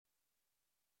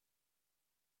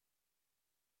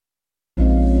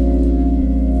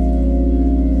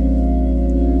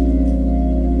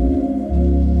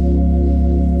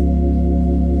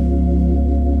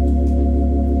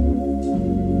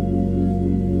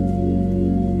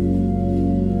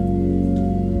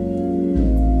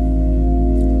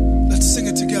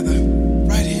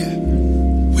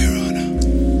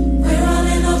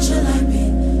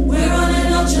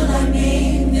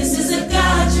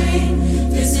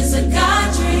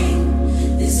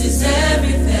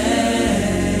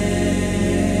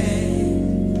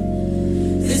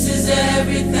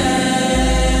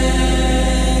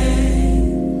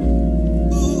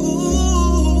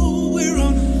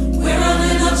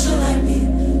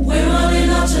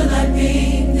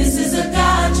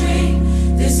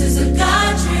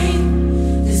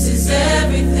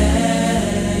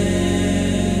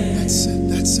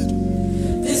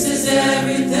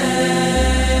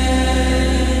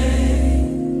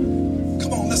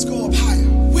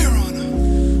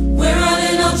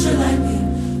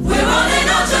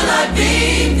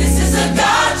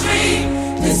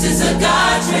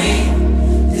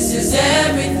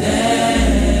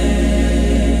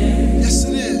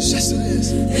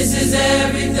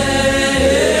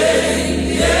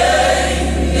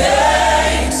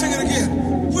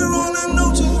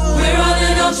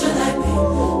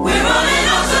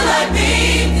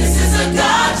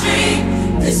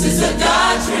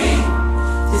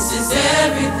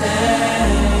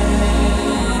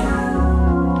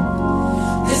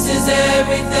This is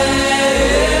everything.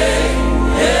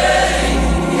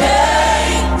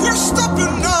 We're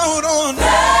stepping out on faith.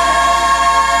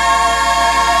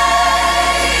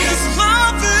 His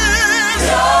love is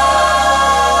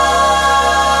yours.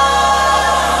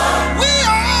 We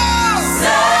are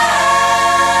saved.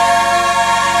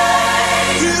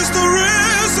 He is the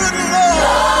risen Lord.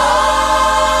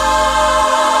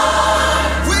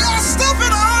 We are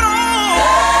stepping out on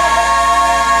faith.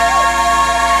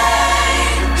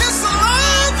 His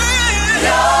love is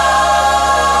yours.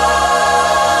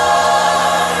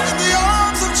 In the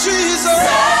arms of Jesus.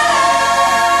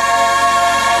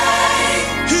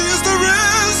 He is the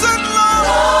risen Lord.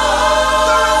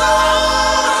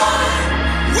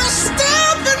 We're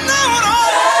stepping out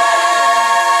on faith.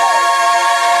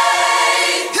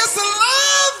 His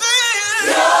love is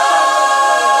yours.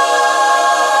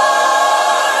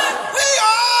 We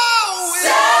are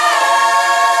saved.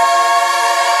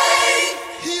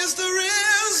 He is the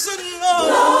risen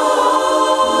Lord.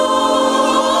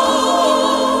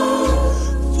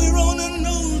 We're on an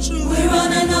ultra. We're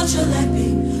on an ultra light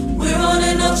beam. We're on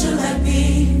an ultra light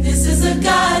beam. This is a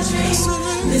God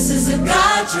dream. This is a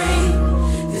God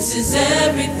dream. This is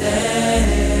everything.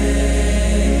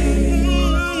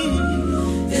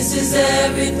 This is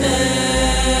everything.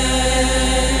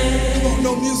 Come on,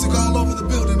 no music all over the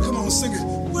building. Come on, sing it.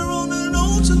 We're on an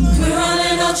ultra light. We're on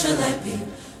an ultra light beam.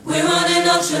 We're on an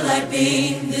ultra light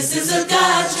beam. This is a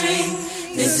God dream.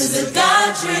 This is a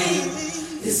God dream.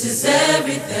 This is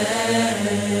everything.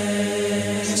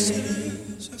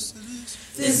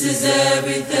 This is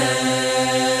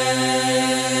everything.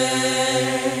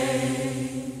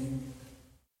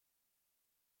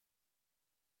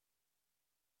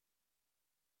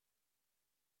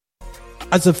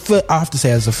 I have to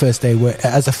say, as a first day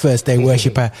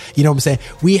worshiper, you know what I'm saying?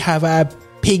 We have our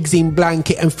pigs in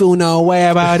blanket and feel no way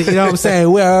about it. You know what I'm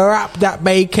saying? We wrap that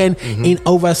bacon in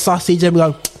over sausage and we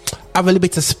go, have a little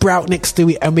bit of sprout next to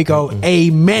it and we go,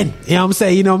 amen. You know what I'm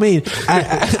saying? You know what I mean?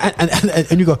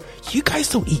 And you go, you guys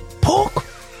don't eat pork?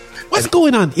 What's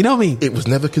going on? You know what I mean? It was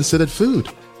never considered food.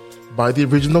 By the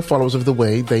original followers of the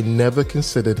way, they never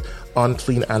considered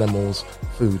unclean animals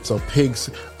food. So pigs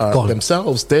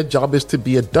themselves, their job is to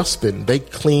be a dustbin. They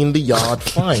clean the yard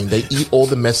fine. They eat all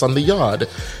the mess on the yard.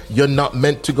 You're not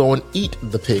meant to go and eat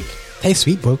the pig. Hey,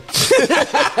 sweet bro.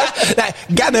 That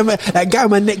guy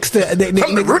man next to that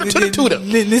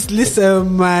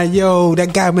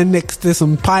guy man next to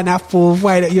some pineapple,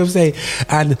 white, you know what I'm saying?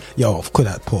 And could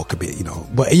that pork a bit, you know,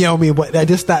 but you know what I mean? But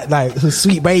just that like some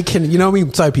sweet bacon, you know what I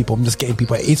mean? Sorry, people, I'm just getting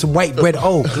people eat some white bread.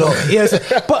 Oh, Lord. You know what I'm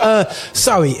saying? But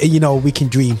sorry, you know, we can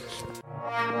dream.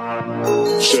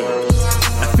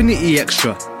 Affinity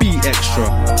Extra, be extra.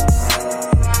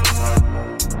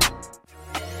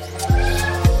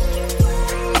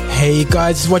 Hey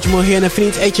guys, it's Roger Moore here on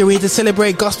Affinity Extra. We're here to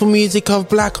celebrate gospel music of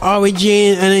black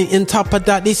origin, and on top of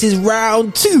that, this is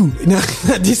round 2. Now,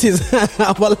 this is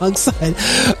alongside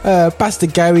Pastor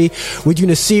Gary. We're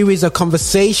doing a series of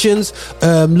conversations,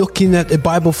 looking at the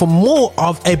Bible for more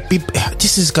of a.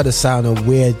 This is gonna sound a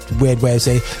weird way of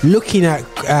saying, looking at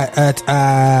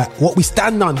what we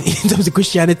stand on in terms of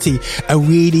Christianity, and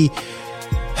really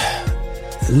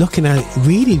looking at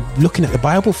the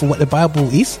Bible for what the Bible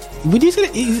is. Would you say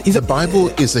that the Bible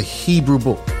is a Hebrew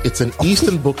book? It's an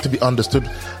Eastern book to be understood,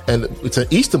 and it's an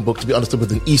Eastern book to be understood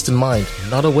with an Eastern mind,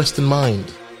 not a Western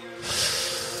mind.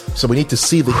 So we need to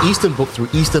see the Eastern book through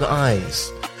Eastern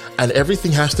eyes, and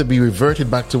everything has to be reverted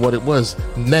back to what it was: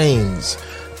 names,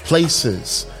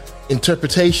 places,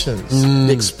 interpretations,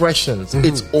 expressions.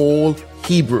 It's all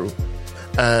Hebrew.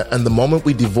 And the moment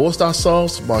we divorced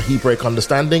ourselves from our Hebraic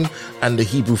understanding and the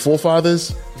Hebrew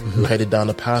forefathers, we're headed down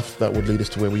a path that would lead us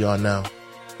to where we are now.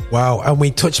 Wow. And we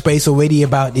touched base already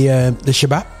about the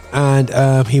Shabbat, and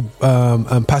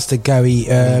Pastor Gary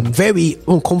very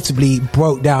uncomfortably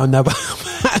broke down about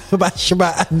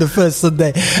Shabbat and the first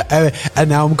Sunday, and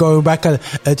now I'm going back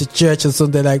to church on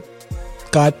Sunday like,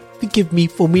 God, forgive me,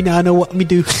 for me now I know what me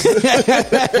do.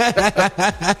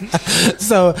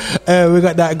 So we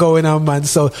got that going on, man.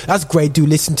 So that's great. Do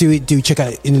listen to it. Do check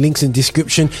out in the links in the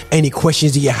description. Any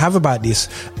questions that you have about this,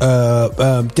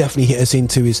 definitely hit us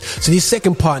into it. So this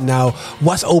second part now,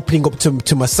 what's opening up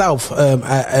to myself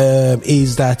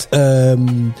is that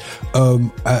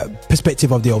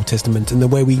perspective of the Old Testament and the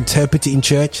way we interpret it in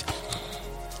church,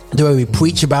 the way we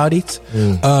preach about it,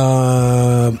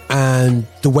 and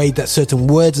the way that certain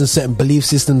words and certain belief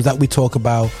systems that we talk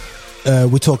about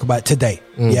today.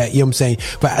 Yeah, you know what I'm saying?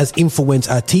 But has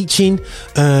influenced our teaching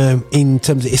in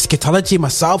terms of eschatology.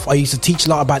 Myself, I used to teach a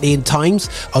lot about the end times.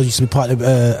 I used to be part of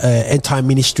end time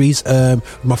ministries.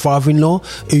 My father-in-law,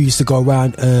 who used to go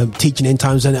around teaching end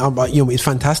times, and it's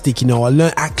fantastic. I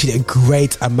learned actually a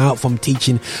great amount from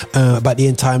teaching about the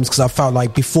end times, because I felt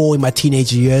like before, in my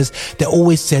teenager years, they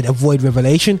always said avoid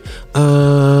revelation. You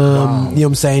know what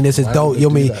I'm saying? They said don't,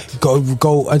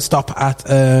 go and stop at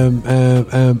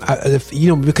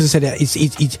because they said that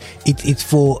it's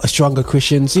for stronger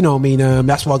Christians. You know what I mean?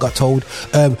 That's what I got told.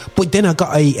 But then I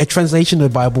got a translation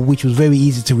of the Bible, which was very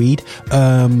easy to read.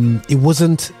 It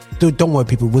wasn't. Don't worry,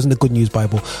 people. It wasn't a Good News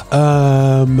Bible.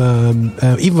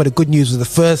 Even though the Good News was the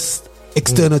first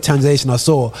external translation I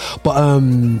saw, but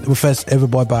the first ever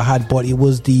Bible I had. But it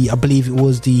was I believe it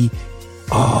was the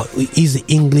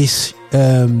English.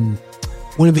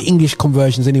 One of the English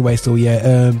conversions anyway, so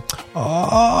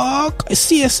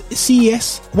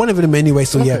CES, one of them anyway,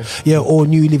 so or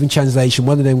New Living Translation,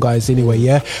 one of them guys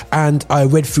anyway, and I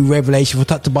read through Revelation from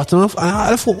top to bottom off, and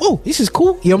I thought, whoa, this is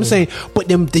cool, you know what I'm saying? But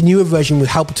then the newer version would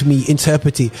help to me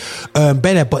interpret it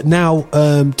better. But now,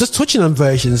 just touching on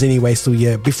versions anyway, so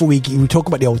before we talk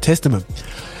about the Old Testament.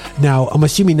 Now, I'm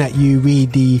assuming that you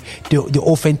read the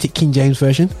authentic King James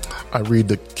version. I read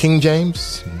the King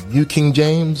James, New King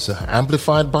James,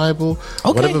 Amplified Bible,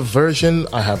 whatever version.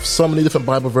 I have so many different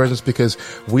Bible versions because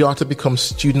we are to become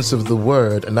students of the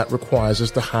Word, and that requires us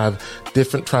to have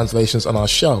different translations on our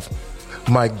shelf.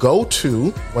 My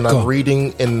go-to when I'm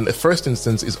reading in the first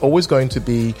instance is always going to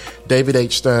be David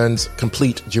H. Stern's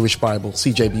Complete Jewish Bible,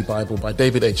 CJB Bible by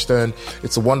David H. Stern.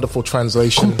 It's a wonderful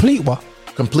translation. Complete what?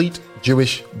 Complete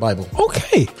Jewish Bible.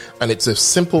 Okay. And it's a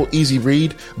simple, easy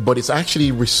read, but it's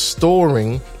actually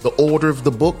restoring the order of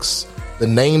the books, the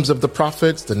names of the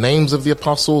prophets, the names of the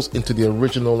apostles into the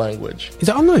original language. Is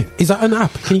that online? Is that an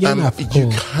app? Can you get an app? You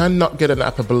cannot get an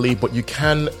app, I believe, but you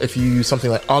can, if you use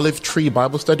something like Olive Tree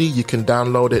Bible Study, you can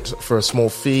download it for a small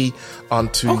fee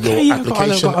onto your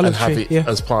application and have it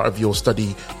as part of your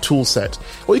study tool set.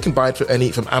 Or you can buy it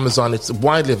from Amazon. It's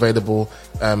widely available.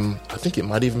 I think it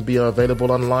might even be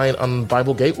available online on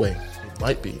Bible Gateway.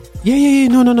 Might be.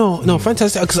 No,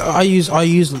 fantastic. Because I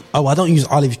don't use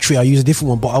Olive Tree. I use a different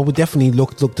one, but I would definitely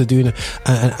look to do it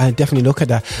and definitely look at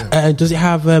that. Does it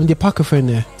have the Apocrypha in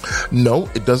there? No,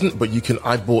 it doesn't. But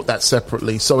I bought that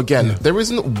separately. So again, there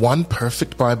isn't one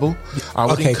perfect Bible. I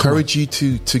would encourage you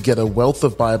to get a wealth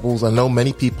of Bibles. I know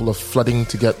many people are flooding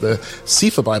to get the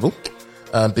Sefer Bible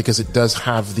because it does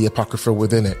have the Apocrypha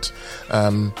within it.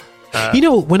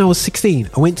 When I was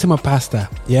 16, I went to my pastor.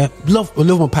 Love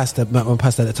my pastor. My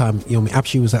pastor at the time,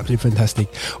 she was absolutely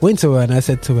fantastic. Went to her and I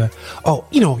said to her, "Oh,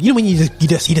 when you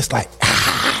just like,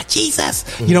 Jesus,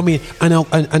 you know what I mean?" And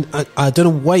I don't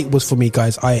know why it was for me,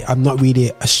 guys. I'm not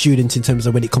really a student in terms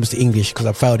of when it comes to English because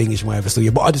I failed English and whatever. So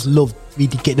but I just love really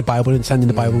getting the Bible and understanding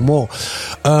the Bible more.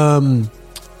 I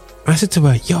said to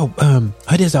her,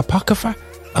 there's the Apocrypha.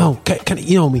 Oh, can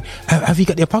you know me? Have you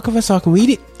got the Apocrypha so I can read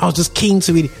it? I was just keen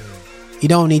to read it. You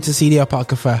don't need to see the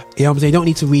Apocrypha. You know what I'm saying? You don't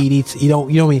need to read it. You know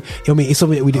what I mean? It's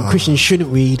something that we Christians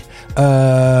shouldn't read.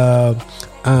 And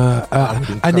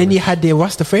then you had the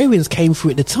Rastafarians came through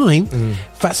at the time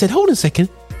that said, hold on a second,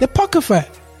 the Apocrypha,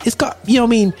 it's got,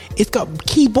 it's got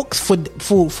key books for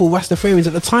Rastafarians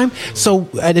at the time. So,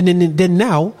 and then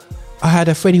now, I had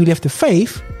a friend who left the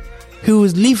faith who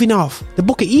was leaving off the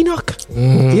Book of Enoch. You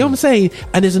know what I'm saying?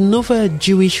 And there's another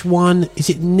Jewish one. Is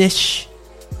it Nesh?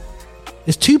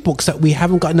 There's two books that we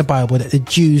haven't got in the Bible that the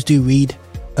Jews do read.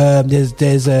 There's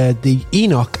the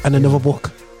Enoch and another book.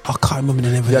 I can't remember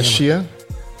the name of it. Yeshua?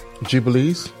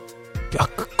 Jubilees?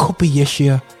 Could be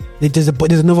Yeshua. There's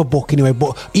another book anyway,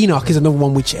 but Enoch is another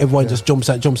one which everyone just jumps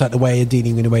out the way and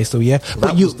dealing anyway. So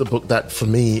that was the book that for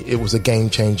me it was a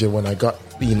game changer when I got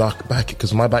Enoch back,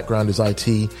 because my background is IT,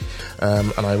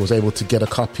 and I was able to get a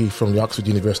copy from the Oxford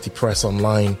University Press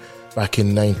online back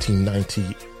in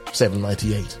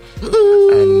 1997-98,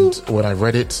 and when I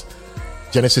read it,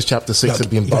 Genesis chapter 6 had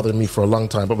been bothering me for a long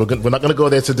time, but we're not going to go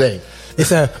there today.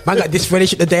 It's man got this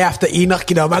relationship the day after Enoch,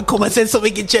 man come and said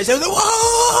something in church. I was like,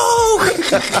 whoa!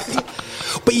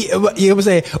 But you know what I'm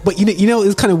saying? But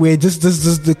it's kind of weird. Just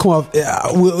to come off.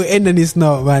 We're ending this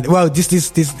now, man. Well, this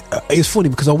it's funny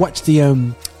because I watched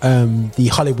the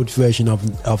Hollywood version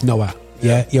of Noah.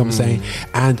 Yeah, you know what I'm saying?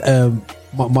 And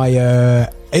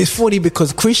it's funny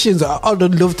because Christians, I'd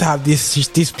love to have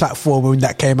this platform when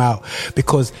that came out,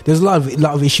 because there's a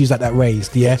lot of issues that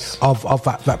raised, of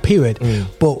that period.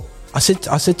 But I said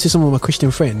to some of my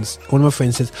Christian friends, one of my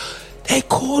friends says, they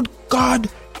called God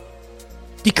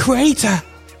the creator.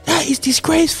 That is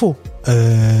disgraceful.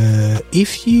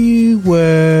 if you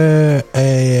were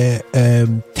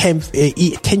 10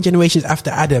 generations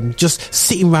after Adam, just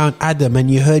sitting around Adam,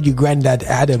 and you heard your granddad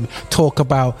Adam talk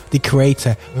about the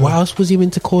Creator, what else was he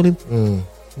meant to call him?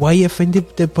 Why are you offended?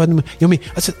 You know what I mean?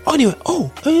 I said, anyway,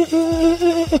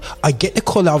 I get the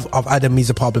call of Adam is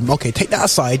a problem. Okay, take that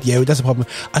aside. Yeah, that's a problem.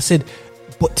 I said,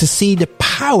 but to see the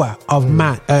power of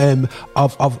man,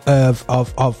 of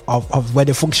where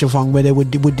they function from, where they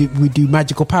would do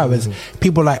magical powers,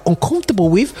 people are like uncomfortable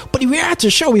with. But the reality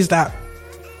show is that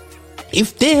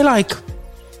if they're like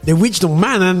the original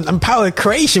man and power of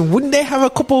creation, wouldn't they have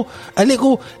a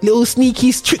little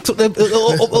sneaky tricks up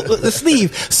the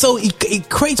sleeve? So it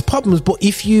creates problems. But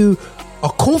if you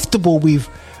are comfortable with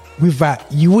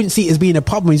that, you wouldn't see it as being a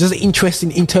problem. It's just an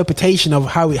interesting interpretation of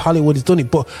how Hollywood has done it.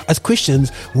 But as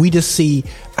Christians, we just see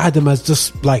Adam as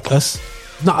just like us,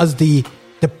 not as the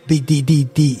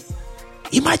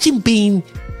imagine being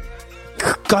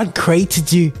God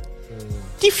created you.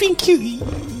 Do you think you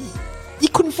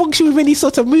couldn't function with any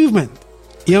sort of movement?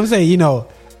 You know what I'm saying?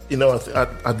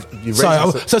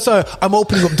 Sorry, I'm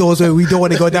opening up doors where we don't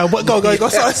want to go down. But go.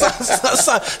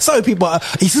 Sorry, people.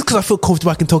 It's just because I feel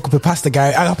comfortable I can talk with Pastor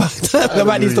Gary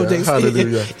about these subjects.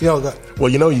 Hallelujah.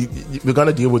 We're going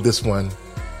to deal with this one.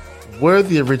 Were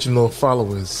the original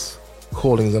followers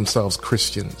calling themselves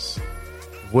Christians?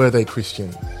 Were they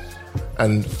Christians?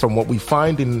 And from what we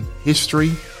find in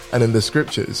history and in the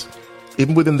scriptures,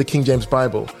 even within the King James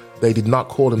Bible, they did not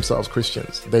call themselves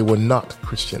Christians. They were not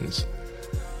Christians.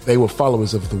 They were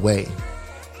followers of the way,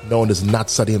 known as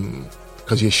Natsarim,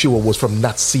 because Yeshua was from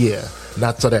Natsir,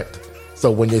 Nazaret.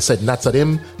 So when they said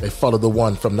Natsarim, they followed the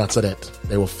one from Nazaret.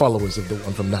 They were followers of the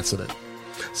one from Nazaret.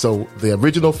 So the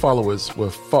original followers were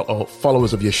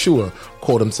followers of Yeshua,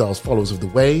 called themselves followers of the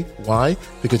way. Why?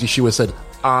 Because Yeshua said,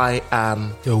 I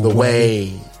am the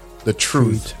way, the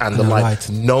truth, and the light.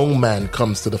 No man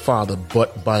comes to the Father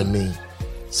but by me.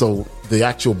 So the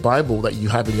actual Bible that you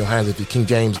have in your hands, if the King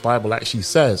James Bible actually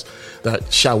says that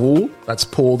Shaul, that's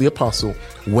Paul the Apostle,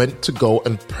 went to go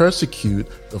and persecute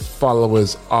the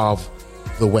followers of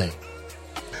the way.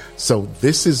 So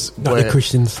this is not the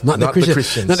Christians,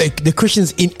 the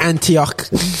Christians in Antioch.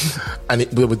 And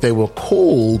they were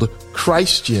called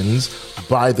Christians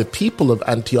by the people of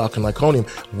Antioch and Iconium.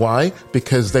 Why?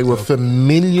 Because they were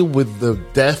familiar with the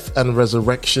death and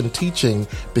resurrection teaching,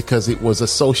 because it was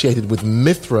associated with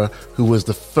Mithra, who was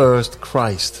the first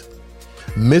Christ.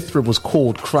 Mithra was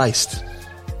called Christ.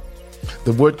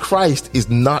 The word Christ is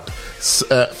not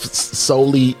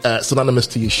solely synonymous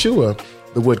to Yeshua.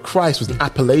 The word Christ was an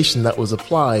appellation that was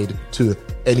applied to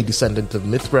any descendant of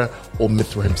Mithra or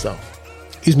Mithra himself.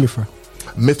 Who's Mithra?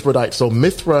 Mithradite. So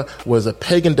Mithra was a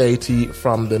pagan deity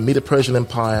from the Medo-Persian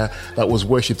Empire that was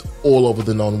worshipped all over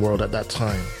the known world at that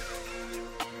time.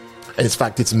 And in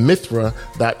fact, it's Mithra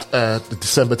that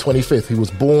December 25th, he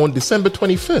was born December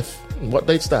 25th. What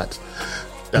date's that?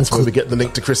 That's where we get the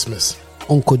link to Christmas.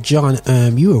 Uncle John,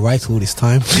 you were right all this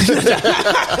time.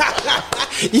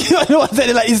 You know what I'm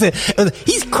saying? Like you said,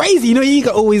 he's crazy. You know, he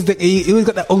always got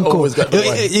that uncle. He's got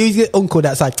uncle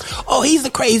that's like, oh, he's the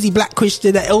crazy black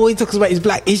Christian that always talks about his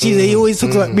black issues. He always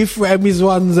talks about Mithra and his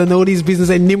ones and all these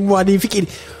business and Nimrod. And you're thinking,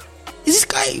 is this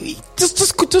guy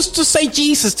just say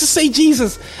Jesus? Just say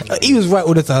Jesus. He was right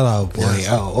all the time. Oh boy,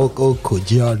 Uncle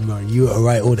John, man, you are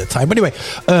right all the time. But anyway,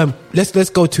 let's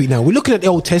go to it now. We're looking at the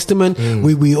Old Testament.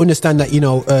 We understand that,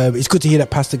 it's good to hear that,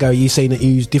 Pastor Gary, you saying that you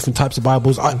use different types of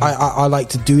Bibles. I like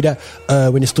to do that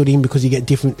when you're studying, because you get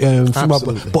different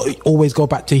but always go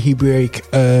back to Hebraic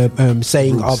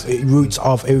saying roots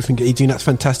of everything that you're doing. That's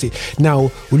fantastic.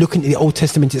 Now we're looking at the Old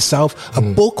Testament itself, a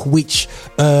book which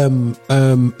when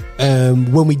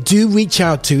we do reach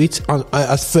out to it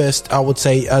as first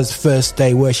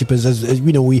day worshippers, as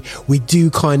you know, we do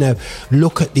kind of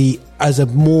look at the as a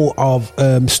more of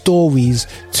stories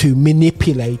to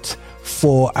manipulate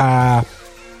for our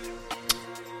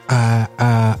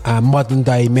modern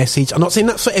day message. I'm not saying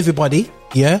that's for everybody,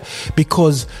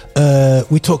 because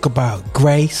we talk about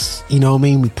grace, you know what I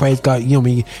mean? We praise God,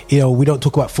 we don't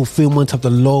talk about fulfillment of the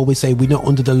law. We say we're not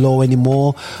under the law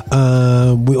anymore.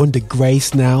 We're under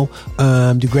grace now.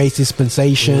 The grace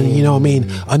dispensation, you know what I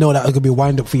mean? I know that could be a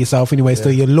wind up for yourself anyway. So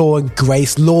your law and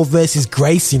grace, law versus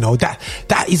grace,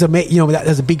 that is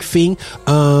that's a big thing.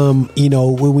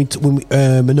 When we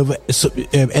another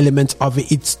element of it,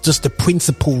 it's just the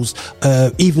principles,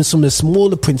 even some of the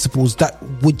smaller principles that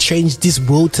would change this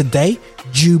world today.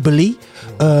 Jubilee,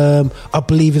 I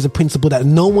believe, is a principle that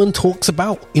no one talks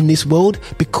about in this world,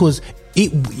 because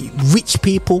rich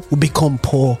people will become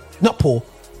poor, not poor,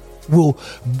 will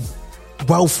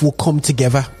wealth will come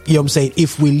together. You know what I'm saying?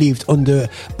 If we lived under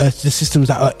the systems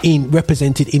that are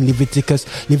represented in Leviticus,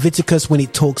 when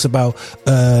it talks about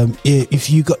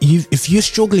if you're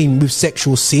struggling with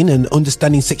sexual sin and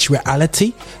understanding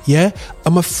sexuality,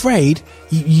 I'm afraid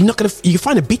you're not gonna. You can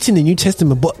find a bit in the New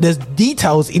Testament, but there's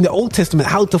details in the Old Testament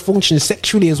how to function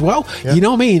sexually as well. Yeah. You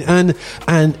know what I mean?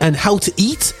 And how to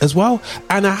eat as well.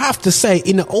 And I have to say,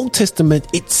 in the Old Testament,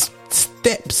 it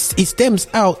stems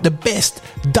out the best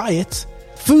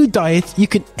food diet you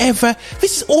can ever.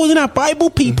 This is all in our Bible,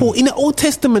 people, in the Old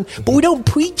Testament, but we don't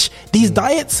preach these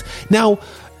diets. Now,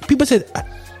 people said,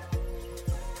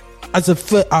 I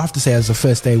have to say, as a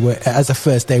first day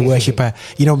worshiper,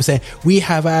 you know what I'm saying? We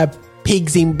have our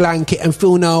pigs in blanket and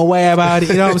feel no way about it.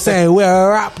 You know what I'm saying? We'll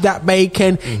wrap that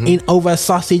bacon in over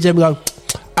sausage and we go,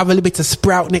 have a little bit of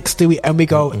sprout next to it and we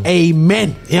go,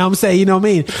 amen. You know what I'm saying? You know what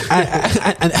I mean?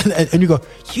 And you go,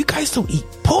 you guys don't eat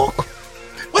pork?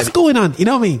 What's going on? You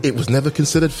know what I mean? It was never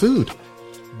considered food.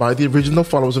 By the original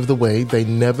followers of the way, they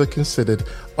never considered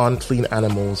unclean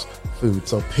animals food.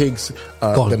 So pigs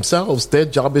themselves, their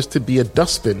job is to be a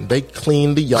dustbin. They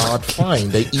clean the yard fine.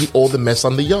 They eat all the mess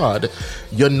on the yard.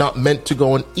 You're not meant to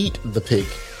go and eat the pig.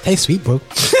 Tastes sweet, bro.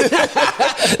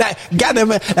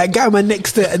 that guy man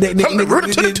next to that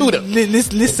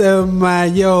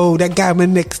guy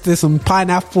man next to some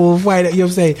pineapple, right? You know what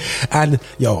I'm saying? And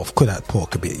of course that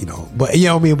pork a bit, you know. But you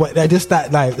know what I mean. But just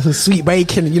that like some sweet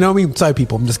bacon, you know what I mean. Sorry,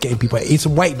 people, I'm just getting people eat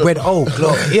some white bread. Oh,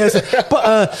 God. You know what I'm saying?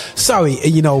 But sorry,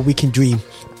 you know, we can dream.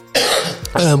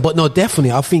 But no,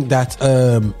 definitely, I think that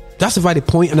that's a valid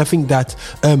point, and I think that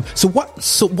so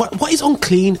what is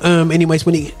unclean anyways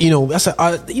when it, you know, that's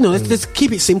let's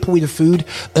keep it simple with the food.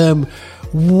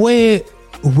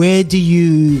 Where do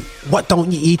you, what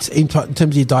don't you eat in terms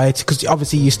of your diet? Because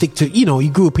obviously you stick to, you know, you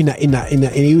grew up in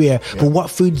that area, but what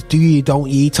foods don't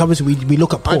you eat? Obviously we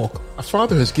look at pork. Our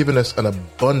Father has given us an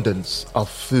abundance of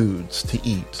foods to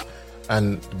eat,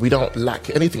 and we don't lack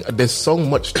anything. There's so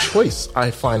much choice. I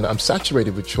find that I'm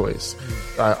saturated with choice.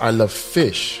 I love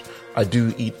fish. I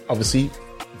do eat, obviously,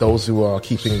 those who are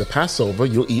keeping the Passover,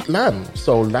 you'll eat lamb.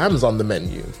 So lamb's on the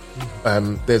menu.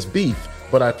 There's beef,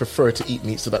 but I prefer to eat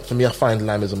meat. So that for me, I find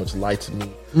lamb is a much lighter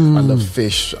meat. I love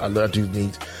fish. I do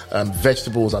meat.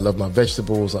 Vegetables, I love my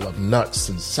vegetables. I love nuts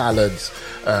and salads.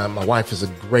 My wife is a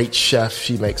great chef.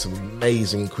 She makes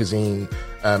amazing cuisine,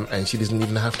 and she doesn't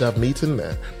even have to have meat in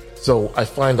there. So I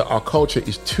find that our culture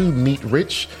is too meat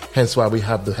rich, hence why we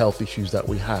have the health issues that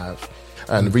we have.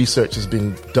 And research has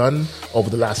been done over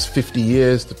the last 50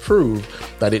 years to prove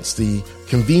that it's the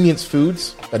convenience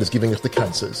foods that is giving us the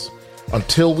cancers.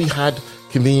 Until we had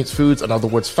convenience foods, in other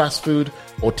words, fast food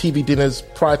or TV dinners,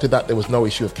 prior to that, there was no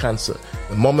issue of cancer.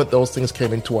 The moment those things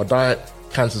came into our diet,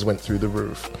 cancers went through the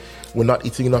roof. We're not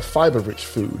eating enough fiber-rich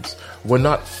foods. We're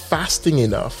not fasting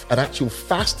enough, and actual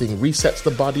fasting resets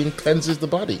the body and cleanses the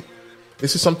body.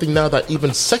 This is something now that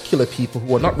even secular people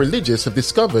who are not religious have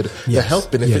discovered the health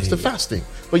benefits to fasting.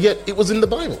 But yet, it was in the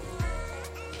Bible.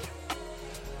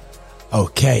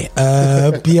 Okay.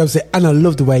 Beyonce, and I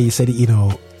love the way you said it, you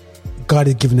know, God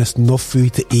has given us enough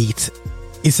food to eat.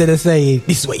 Instead of saying,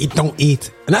 this is what you don't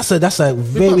eat. And that's a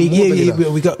very,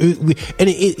 we got, and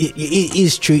it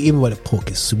is true, even when the pork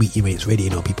is sweet, you mean, it's ready,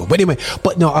 you know, people. But anyway,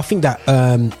 I think that,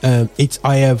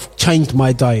 I have changed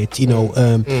my diet, you know,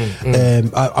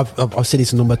 I've said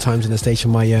this a number of times in the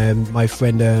station, my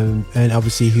friend, and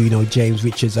obviously who, you know, James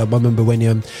Richards, I remember when,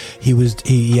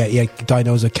 he had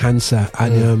diagnosed with cancer,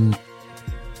 and,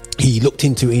 he looked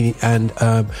into it and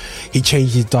he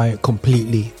changed his diet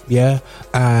completely,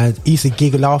 and he used to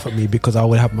giggle, laugh at me because I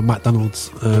would have my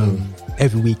McDonald's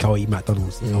every week. I'll eat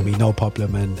McDonald's, you know what I mean, no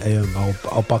problem, and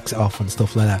I'll box it off and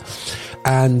stuff like that.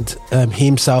 And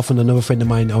himself and another friend of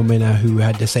mine, Omena, who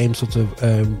had the same sort of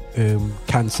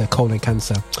cancer, colon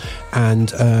cancer, and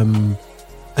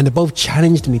they both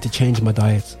challenged me to change my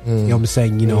diet. You know what I'm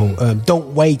saying? You know,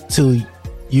 don't wait till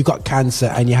you got cancer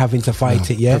and you're having to fight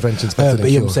it, prevention's better than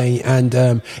you know cure. what I'm saying? And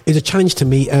it was a challenge to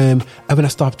me. And when I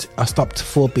stopped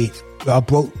for a bit. I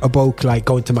broke like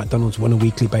going to McDonald's on a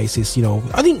weekly basis. You know,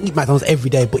 I didn't eat McDonald's every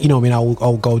day, but you know what I mean,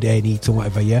 I'll go there and eat and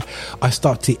whatever. I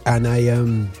started, and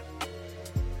and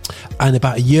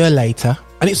about a year later,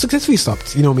 and it successfully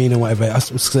stopped, you know what I mean, and whatever. You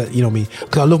know what I mean,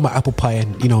 because I love my apple pie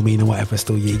and you know what I mean and whatever.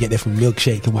 Still, you get there from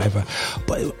milkshake and whatever,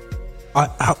 but.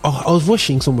 I was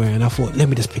rushing somewhere and I thought, let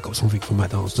me just pick up something from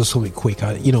McDonald's, just something quick.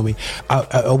 You know what I mean?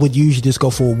 I would usually just go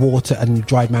for water and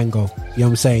dried mango. You know what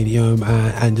I'm saying? You know,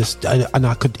 and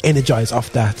I could energize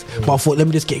off that. But I thought, let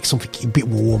me just get something a bit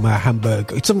warmer,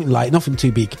 hamburger, something light, nothing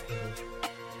too big.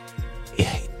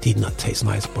 did not taste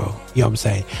nice, bro. You know what I'm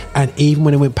saying? And even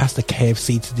when I went past the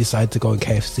KFC to decide to go in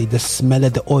KFC, the smell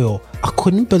of the oil, I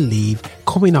couldn't believe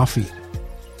coming off it.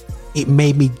 It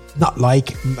made me not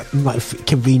like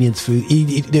convenience food.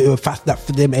 That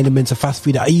for them elements of fast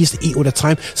food that I used to eat all the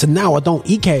time. So now I don't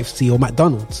eat KFC or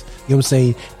McDonald's. You know what I'm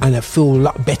saying? And I feel a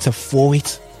lot better for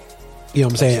it. You know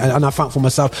what I'm saying? And I found for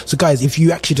myself. So guys, if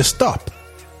you actually just stop,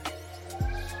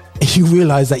 you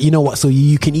realize that, you know what, so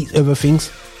you can eat other things.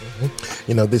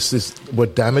 You know, we're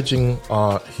damaging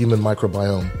our human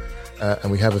microbiome.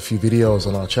 And we have a few videos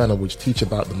on our channel which teach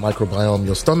about the microbiome.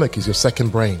 Your stomach is your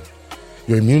second brain.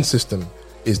 Your immune system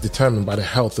is determined by the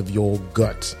health of your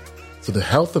gut. So the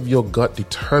health of your gut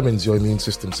determines your immune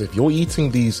system. So if you're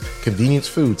eating these convenience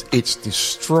foods, it's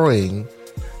destroying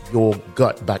your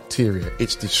gut bacteria.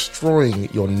 It's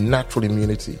destroying your natural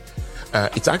immunity.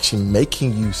 It's actually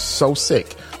making you so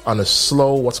sick on a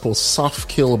slow, what's called soft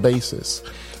kill basis.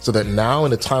 So that now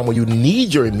in a time where you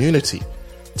need your immunity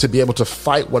to be able to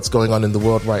fight what's going on in the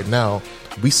world right now,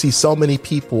 we see so many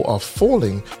people are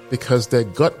falling because their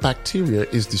gut bacteria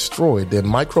is destroyed. Their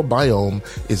microbiome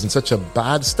is in such a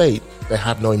bad state, they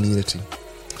have no immunity.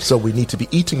 So we need to be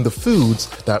eating the foods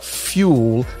that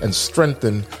fuel and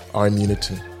strengthen our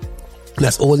immunity.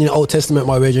 That's all in the Old Testament,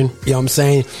 my region. You know what I'm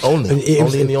saying? Only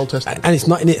in the Old Testament. And it's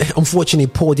not in it. Unfortunately,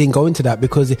 Paul didn't go into that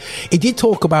because it did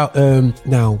talk about,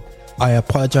 now, I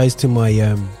apologize to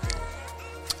my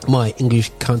my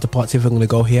English counterparts if I'm going to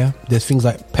go here. There's things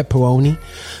like pepperoni.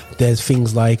 There's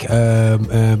things like he's like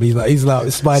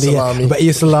Spidey, but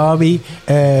salami,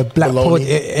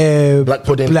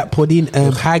 black pudding,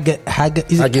 haggis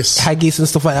and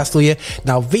stuff like that. So yeah,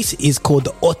 now this is called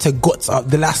the utter guts of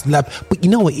the last lab. But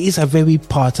you know what? It is a very integral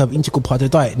part of the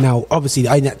diet. Now, obviously,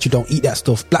 I naturally don't eat that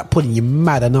stuff. Black pudding, you're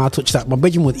mad. I know I touch that. My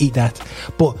brother would eat that,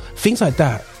 but things like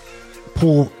that.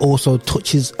 Paul also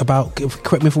touches about,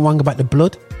 correct me if I'm wrong, about the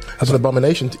blood. It's an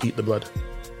abomination to eat the blood.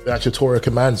 The actual Torah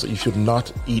commands that you should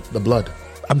not eat the blood.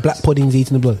 And black pudding's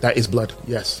eating the blood. That is blood.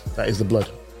 Yes, that is the blood.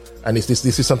 And this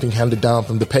is something handed down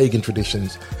from the pagan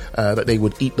traditions, that they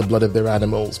would eat the blood of their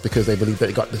animals because they believed that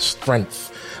it got the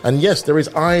strength. And yes, there is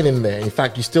iron in there. In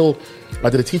fact, I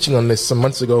did a teaching on this some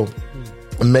months ago.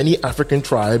 Many African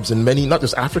tribes and many, not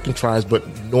just African tribes, but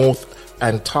North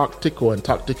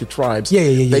Antarctica tribes,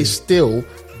 they still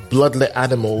bloodlet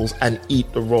animals and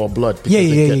eat the raw blood because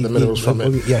they get the minerals from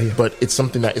it. But it's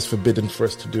something that is forbidden for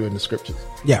us to do in the scriptures.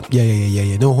 No,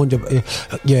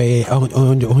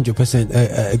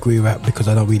 100% agree with that because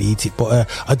I don't really eat it, but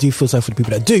I do feel sorry for the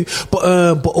people that do.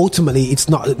 But ultimately, it's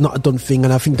not a done thing,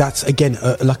 and I think that's again,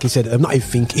 like I said, not even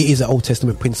think it is an Old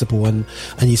Testament principle, and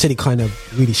you said it kind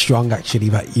of really strong actually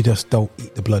that you just don't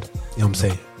eat the blood. You know what I'm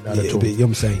saying? Not at all. You know what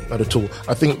I'm saying? Not at all.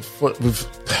 I think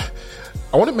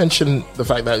I want to mention the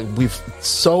fact that we've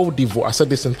I said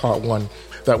this in part 1,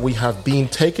 that we have been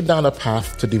taken down a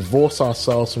path to divorce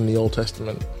ourselves from the Old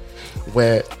Testament,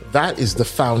 where that is the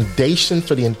foundation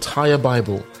for the entire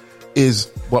Bible, is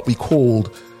what we call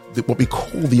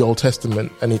the Old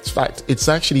Testament. And in fact, it's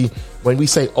actually, when we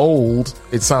say old,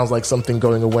 it sounds like something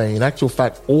going away. In actual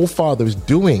fact, all Father is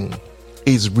doing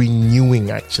is renewing,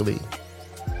 actually.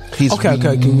 He's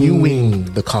renewing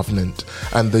the covenant,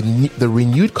 and the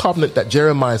renewed covenant that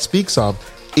Jeremiah speaks of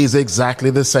is exactly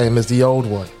the same as the old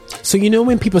one. So you know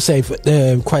when people say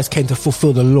Christ came to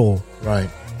fulfill the law, right?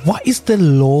 What is the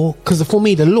law? Because for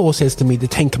me, the law says to me the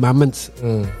 10 Commandments.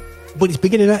 But it's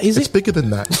bigger than that, is it? It's bigger than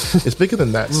that. It's bigger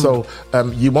than that. So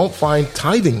you won't find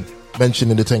tithing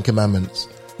mentioned in the 10 Commandments.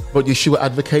 But Yeshua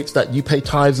advocates that you pay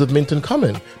tithes of mint and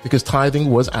cumin, because tithing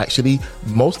was actually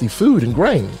mostly food and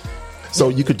grain. So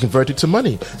you could convert it to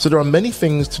money. So there are many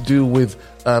things to do with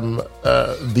the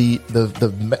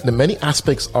many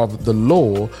aspects of the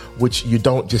law which you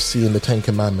don't just see in the 10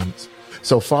 Commandments.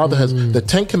 So Father has the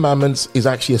 10 Commandments is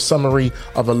actually a summary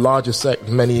of a larger sect.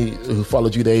 Many who follow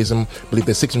Judaism believe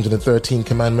there's 613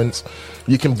 commandments.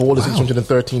 You can boil the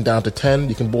 613 down to 10.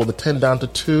 You can boil the 10 down to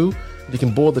 2. You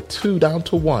can boil the 2 down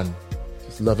to 1.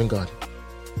 Just loving God.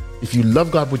 If you love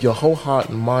God with your whole heart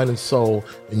and mind and soul,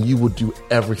 then you will do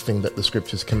everything that the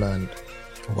scriptures command.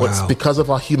 Wow. But because of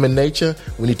our human nature,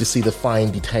 we need to see the fine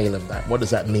detail of that. What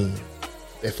does that mean?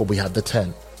 Therefore, we have the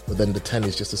 10. But then the 10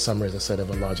 is just a summary, as I said,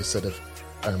 of a larger set of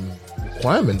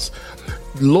requirements.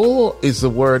 Law is a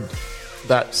word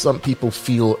that some people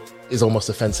feel is almost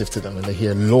offensive to them when they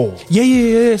hear law.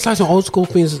 Yeah. It's like some old school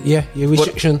things. Yeah,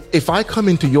 restriction. But if I come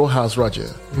into your house,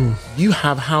 Roger, you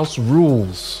have house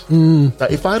rules.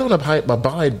 That if I don't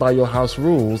abide by your house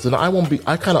rules, then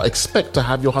I cannot expect to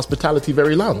have your hospitality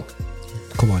very long.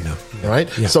 Come on now. Right?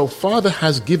 Yeah. So Father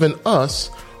has given us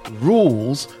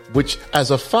rules, which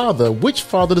as a father, which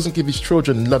father doesn't give his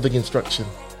children loving instruction?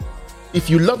 If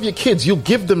you love your kids, you'll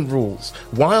give them rules.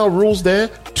 Why are rules there?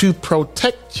 To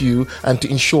protect you and to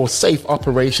ensure safe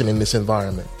operation in this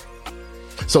environment.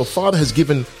 So Father has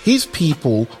given his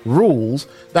people rules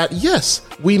that, yes,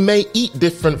 we may eat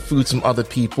different foods from other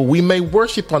people. We may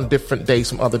worship on different days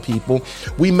from other people.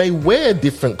 We may wear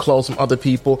different clothes from other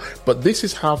people. But this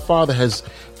is how Father has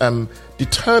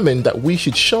determined that we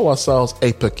should show ourselves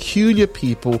a peculiar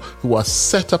people who are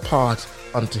set apart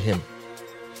unto him.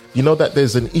 You know that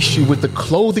there's an issue with the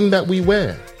clothing that we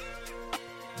wear.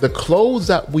 The clothes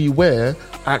that we wear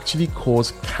actually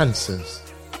cause cancers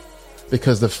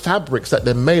because the fabrics that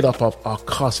they're made up of are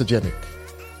carcinogenic.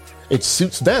 It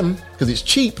suits them because it's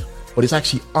cheap, but it's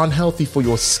actually unhealthy for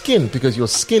your skin because your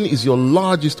skin is your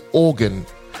largest organ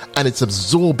and it's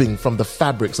absorbing from the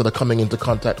fabrics that are coming into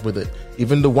contact with it.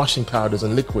 Even the washing powders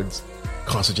and liquids,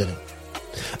 carcinogenic.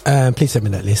 Please send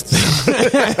me that list.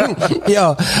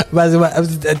 Yo,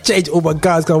 I change all my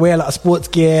guys, gonna wear a lot of sports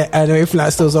gear and everything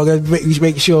like that. So I'm gonna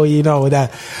make sure you know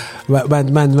that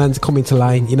man's coming to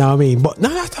line. You know what I mean? But no,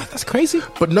 that's crazy.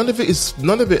 But none of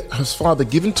it has Father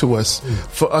given to us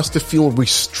for us to feel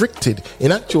restricted.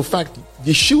 In actual fact,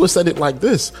 Yeshua said it like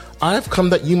this: I have come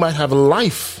that you might have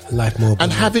life more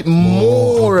and have it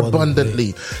more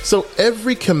abundantly. So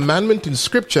every commandment in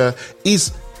Scripture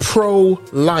is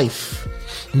pro-life.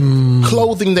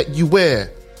 Clothing that you wear,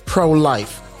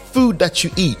 pro-life. Food that you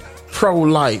eat,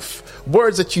 pro-life.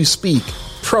 Words that you speak,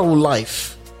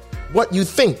 pro-life. What you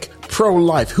think,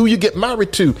 pro-life. Who you get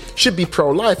married to should be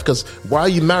pro-life, because why are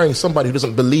you marrying somebody who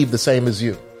doesn't believe the same as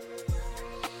you?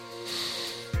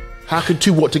 How can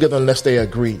two walk together unless they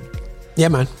agree? Yeah,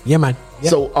 man. Yeah.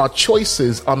 So our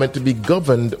choices are meant to be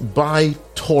governed by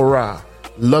Torah,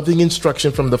 loving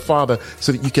instruction from the Father,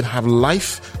 so that you can have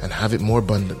life and have it more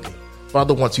abundantly.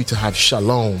 Father wants you to have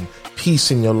shalom,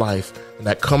 peace in your life, and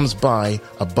that comes by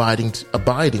abiding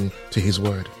to his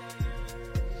word.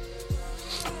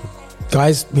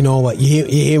 Guys, you know what? You're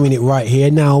hearing it right here.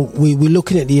 Now, we're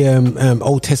looking at the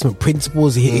Old Testament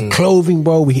principles. We hit clothing,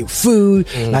 bro. We hit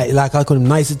food, like I call them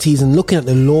niceties, and looking at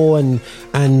the law and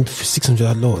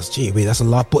 600 laws. Gee, wait, that's a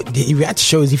lot. But it actually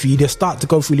shows if you just start to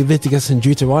go through Leviticus and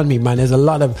Deuteronomy, man, there's a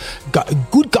lot of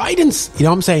good guidance. You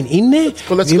know what I'm saying? In there.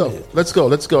 Well, let's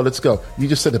go. You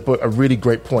just said a really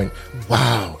great point.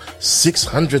 Wow,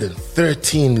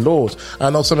 613 laws. I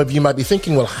know some of you might be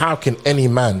thinking, well, how can any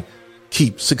man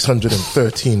keep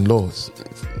 613 laws?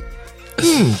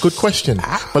 Good question.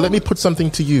 But let me put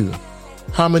something to you.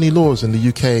 How many laws in the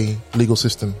UK legal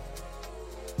system?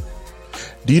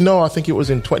 Do you know, I think it was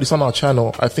it's on our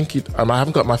channel. I think I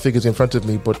haven't got my figures in front of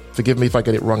me, but forgive me if I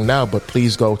get it wrong now, but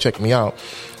please go check me out.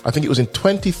 I think it was in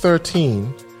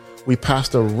 2013, we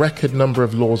passed a record number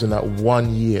of laws in that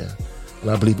 1 year.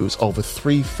 And I believe it was over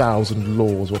 3,000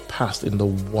 laws were passed in the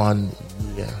 1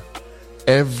 year.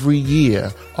 Every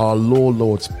year, our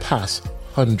lords pass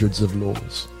hundreds of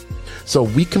laws. So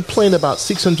we complain about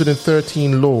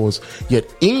 613 laws,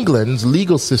 yet England's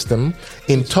legal system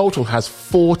in total has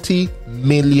 40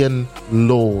 million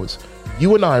laws.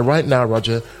 You and I right now,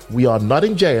 Roger, we are not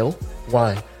in jail.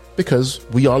 Why? Because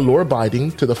we are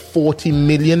law-abiding to the 40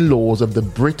 million laws of the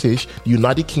British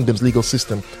United Kingdom's legal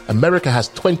system. America has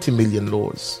 20 million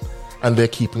laws, and they're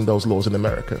keeping those laws in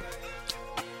America.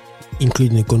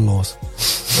 Including the gun laws.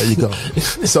 There you go.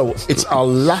 So it's our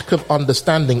lack of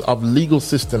understanding of legal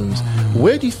systems.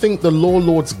 Where do you think the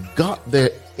lords got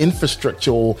their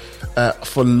infrastructure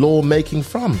for lawmaking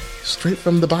from? Straight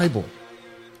from the Bible.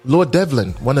 Lord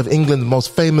Devlin, one of England's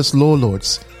most famous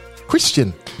lords,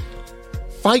 Christian,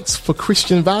 fights for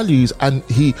Christian values, and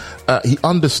he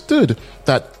understood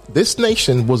that this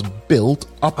nation was built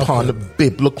upon a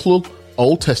biblical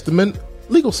Old Testament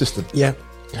legal system. Yeah,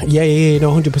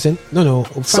 no, 100%. No.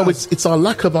 So it's our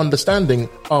lack of understanding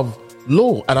of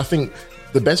law, and I think some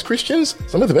of the best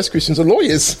Christians are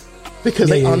lawyers because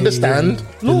they understand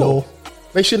law.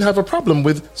 They shouldn't have a problem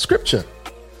with scripture.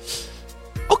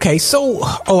 Okay, so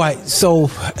all right,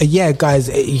 guys,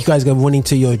 you guys are running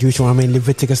to your Deuteronomy and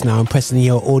Leviticus now and pressing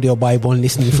your audio Bible and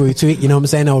listening through to it. You know what I'm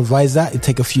saying? I'll advise that. It'll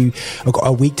take I've got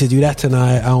a week to do that, and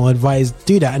I'll advise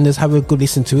do that and just have a good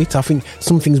listen to it. I think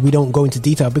some things we don't go into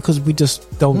detail because we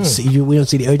just don't see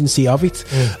the urgency of it.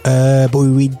 But we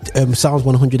read Psalms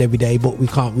 100 every day, but we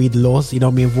can't read the laws. You know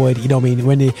what I mean? Avoid. You know what I mean?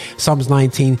 When Psalms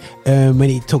 19, when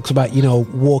it talks about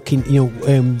walking, your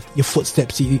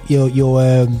footsteps,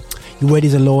 your word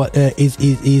is a law,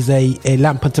 is a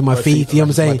lamp unto my feet. You know what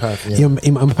I'm saying? My path, yeah.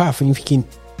 In my path, and you're thinking,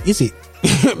 is it?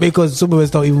 because some of us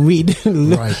don't even read.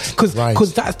 Right, Because right.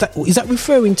 is that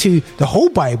referring to the whole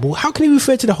Bible? How can he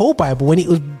refer to the whole Bible when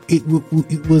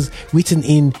it was written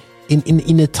in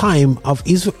a time of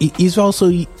Israel?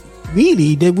 So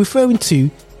really, they're referring to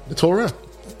The Torah.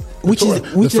 which is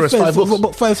the first 5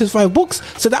 books. first 5 books.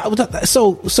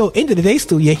 So so end of the day,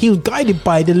 still, yeah, he was guided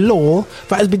by the law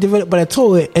that has been developed by the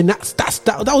Torah, and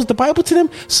that was the Bible to them.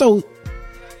 So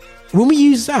when we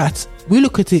use that, we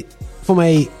look at it from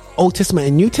a Old Testament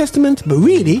and New Testament, but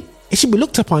really, it should be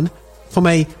looked upon from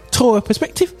a Torah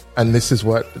perspective. And this is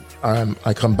what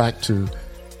I come back to.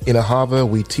 In Ahava,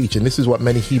 we teach, and this is what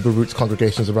many Hebrew Roots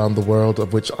congregations around the world,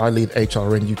 of which I lead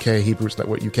HRN UK, Hebrew Roots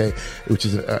Network UK, which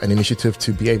is an initiative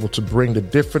to be able to bring the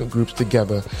different groups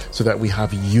together so that we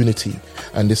have unity.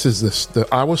 And this is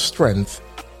our strength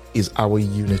is our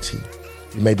unity.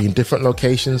 We may be in different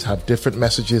locations, have different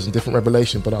messages and different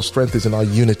revelation, but our strength is in our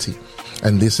unity.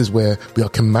 And this is where we are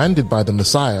commanded by the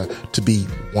Messiah to be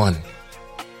one.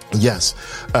 Yes,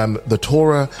 the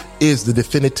Torah is the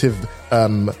definitive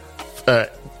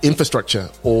infrastructure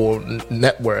or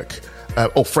network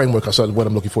or framework. I'm sorry, what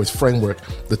I'm looking for is framework.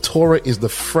 The Torah is the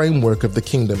framework of the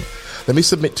kingdom. Let me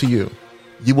submit to you,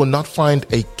 you will not find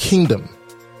a kingdom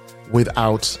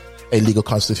without a legal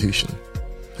constitution.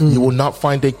 You will not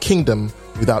find a kingdom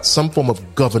without some form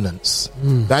of governance.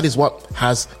 That is what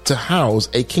has to house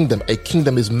a kingdom. A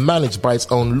kingdom is managed by its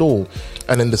own law.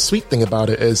 And then the sweet thing about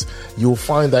it is you'll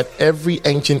find that every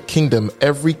ancient kingdom,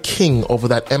 every king over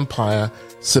that empire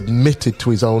submitted to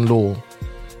his own law.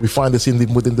 We find this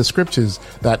within the scriptures,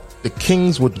 that the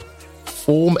kings would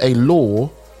form a law,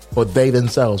 but they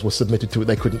themselves were submitted to it.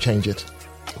 They couldn't change it.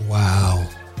 Wow.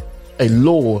 A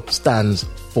law stands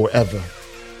forever.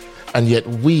 And yet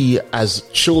we, as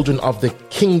children of the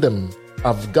kingdom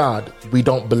of God, we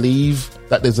don't believe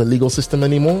that there's a legal system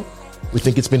anymore. We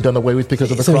think it's been done away with because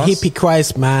of the Some cross. hippie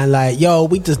Christ, man, like, yo,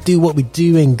 we just do what we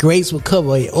do and grace will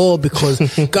cover it all because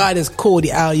God has called it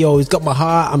out. Yo, he's got my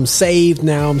heart. I'm saved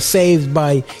now. I'm saved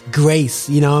by grace,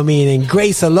 you know what I mean? And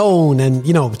grace alone. And,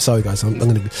 you know, sorry guys, I'm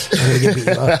gonna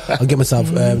I'll get myself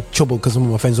trouble because some of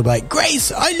my friends will be like,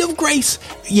 grace, I love grace.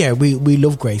 Yeah, we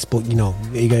love grace, but you know,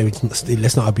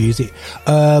 let's not abuse it.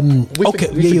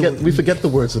 We forget the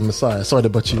words of Messiah. Sorry to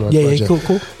butt you on. Yeah,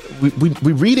 cool.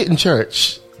 We read it in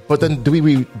church, but then do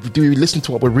we listen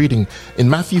to what we're reading? In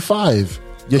Matthew 5,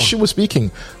 Yeshua speaking,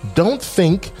 don't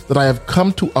think that I have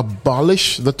come to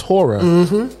abolish the Torah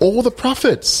or the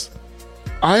prophets.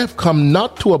 I have come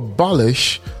not to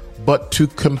abolish, but to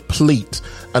complete.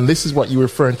 And this is what you were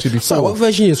referring to before. So what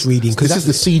version are you reading? This is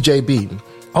the CJB.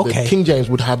 Okay. The King James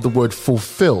would have the word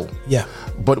fulfill. Yeah.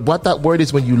 But what that word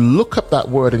is, when you look up that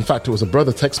word, in fact, it was a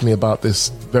brother texted me about this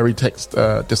very text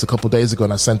just a couple of days ago,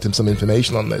 and I sent him some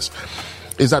information on this,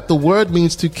 is that the word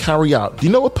means to carry out. Do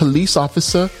you know a police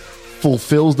officer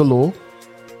fulfills the law?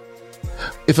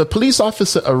 If a police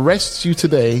officer arrests you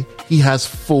today, he has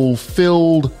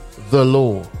fulfilled the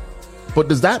law. But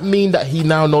does that mean that he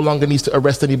now no longer needs to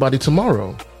arrest anybody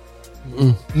tomorrow?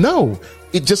 No.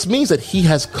 It just means that he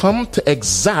has come to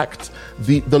exact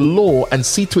the law and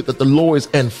see to it that the law is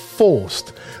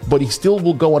enforced. But he still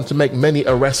will go on to make many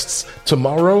arrests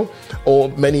tomorrow or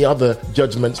many other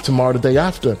judgments tomorrow, the day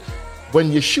after. When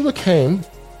Yeshua came,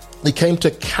 he came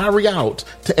to carry out,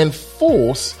 to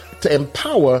enforce, to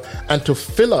empower, and to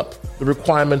fill up the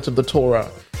requirements of the Torah.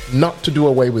 Not to do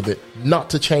away with it, not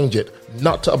to change it,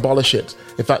 not to abolish it.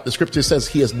 In fact, the scripture says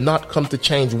he has not come to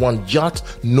change one jot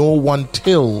nor one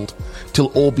tittle till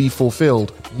all be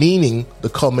fulfilled, meaning the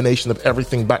culmination of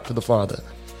everything back to the Father.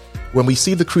 When we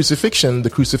see the crucifixion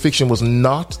was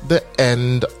not the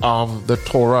end of the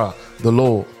Torah, the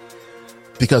law.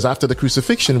 Because after the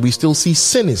crucifixion, we still see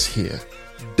sin is here.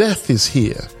 Death is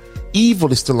here.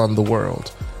 Evil is still on the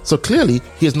world. So clearly,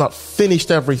 he has not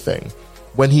finished everything.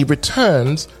 When he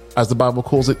returns, as the Bible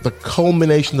calls it, the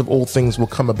culmination of all things will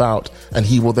come about, and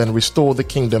he will then restore the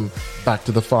kingdom back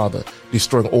to the Father,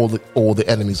 destroying all the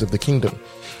enemies of the kingdom.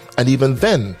 And even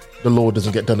then, the law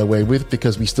doesn't get done away with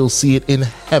because we still see it in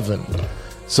heaven.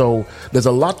 So there's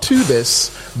a lot to this,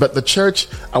 but the church,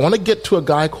 I want to get to a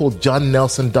guy called John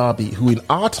Nelson Darby, who in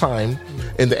our time,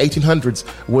 in the 1800s,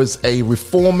 was a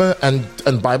reformer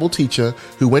and Bible teacher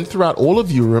who went throughout all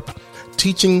of Europe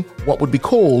teaching what would be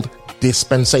called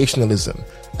dispensationalism.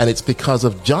 And it's because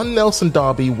of John Nelson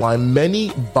Darby why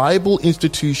many Bible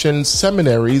institutions,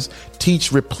 seminaries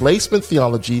teach replacement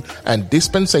theology and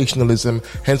dispensationalism.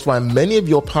 Hence why many of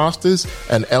your pastors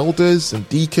and elders and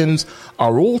deacons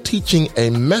are all teaching a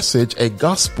message, a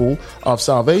gospel of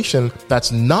salvation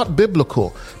that's not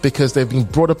biblical, because they've been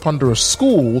brought up under a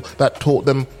school that taught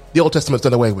them the Old Testament's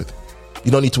done away with.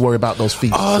 You don't need to worry about those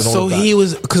feasts. Oh, and all so of that. he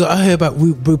was, because I heard about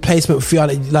replacement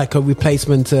theology, like a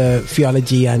replacement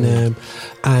theology and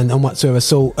whatsoever.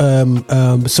 So,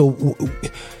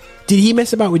 did he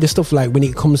mess about with the stuff like when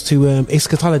it comes to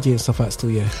eschatology and stuff like that still,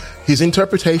 yeah? His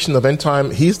interpretation of end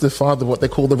time, he's the father of what they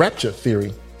call the rapture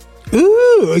theory.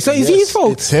 Ooh, so is it his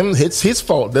fault? It's him. It's his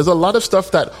fault. There's a lot of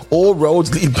stuff that all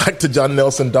roads lead back to John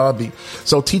Nelson Darby.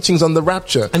 So teachings on the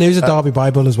rapture. And there's a Darby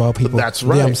Bible as well, people. That's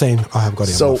right. Yeah, I'm saying I have got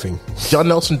it on my thing. John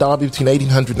Nelson Darby between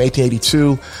 1800 and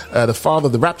 1882, the father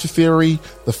of the rapture theory,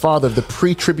 the father of the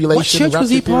pre-tribulation. What church was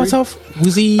he part of?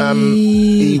 Was he?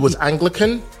 He was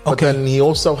Anglican, but Okay. then he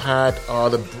also had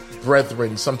the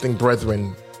Brethren, something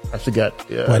Brethren. I forget.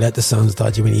 Yeah. Well, that just sounds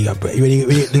dodgy when you got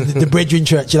the Brethren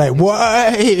Church. You're like,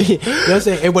 what? You know what I'm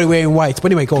saying? Everybody wearing white. But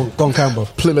anyway, go on, Campbell.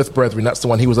 Plymouth Brethren, that's the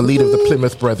one. He was a leader of the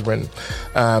Plymouth Brethren.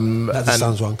 That just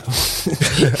sounds wrong.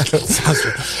 Sounds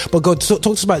wrong. But go talk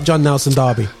to us about John Nelson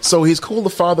Darby. So he's called the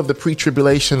father of the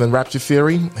pre-tribulation and rapture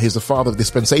theory. He's the father of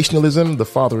dispensationalism, the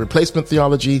father of replacement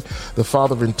theology, the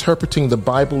father of interpreting the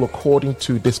Bible according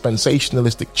to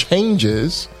dispensationalistic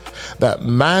changes that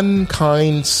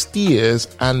mankind steers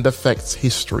and affects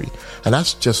history. And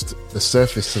that's just the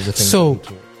surface of the thing. So,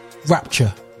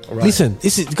 rapture. Right. Listen,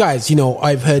 this is, guys, you know,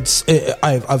 I've heard,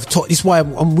 I've taught, this is why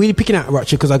I'm really picking out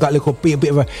rapture, because I got a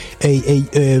bit of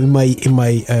in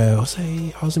my I'll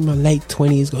say I was in my late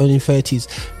 20s, early 30s,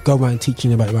 go around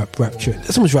teaching about rapture. Not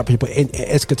so much rapture, but in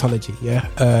eschatology, yeah.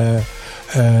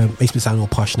 Makes me sound all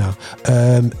posh now.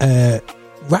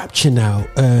 Rapture now,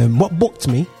 what booked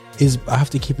me is, I have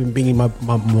to keep bringing my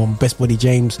best buddy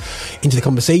James into the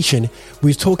conversation. We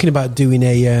was talking about doing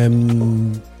a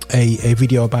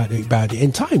video about the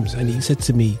end times, and he said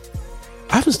to me,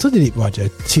 I haven't studied it, Roger,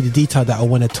 to the detail that I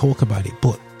want to talk about it,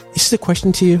 but this is a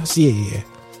question to you. I said, yeah.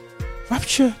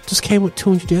 Rapture just came up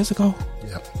 200 years ago.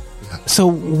 Yeah.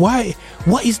 So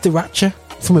what is the rapture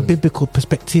from a biblical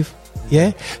perspective?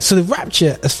 Yeah. So the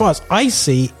rapture, as far as I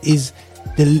see, is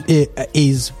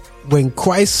when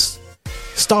Christ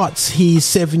starts his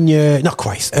 7 year, not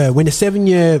Christ, when the 7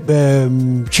 year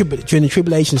during the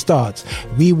tribulation starts,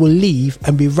 we will leave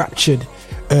and be raptured.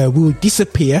 We will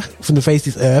disappear from the face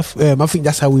of this earth. I think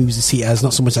that's how we used to see it, as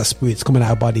not so much as spirits coming out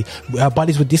of our body. Our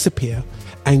bodies will disappear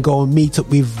and go and meet up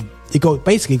with,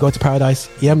 basically go to paradise.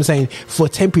 You know what I'm saying? For a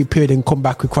temporary period and come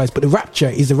back with Christ. But the rapture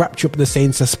is the rapture of the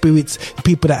saints, the spirits, the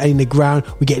people that are in the ground.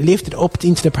 We get lifted up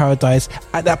into the paradise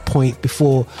at that point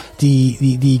before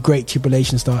the great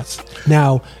tribulation starts.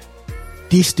 Now,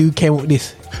 this dude came up with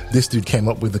this. This dude came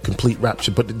up with the complete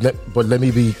rapture, but let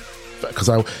me be, because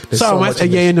no,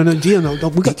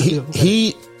 we got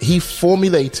he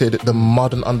formulated the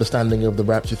modern understanding of the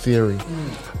rapture theory,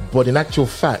 but in actual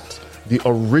fact, the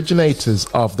originators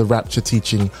of the rapture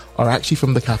teaching are actually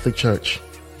from the Catholic Church.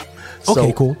 Okay,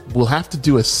 So cool. We'll have to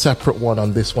do a separate one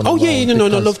on this one. Oh, alone, yeah, no,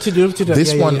 because love to do that.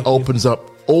 This Yeah, one yeah. opens up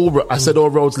I said all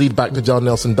roads lead back to John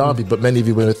Nelson Darby, but many of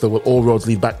you would thought, well, all roads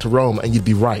lead back to Rome, and you'd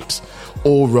be right.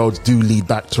 All roads do lead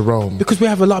back to Rome. Because we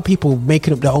have a lot of people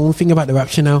making up their own thing about the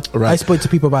rapture now. Right. I spoke to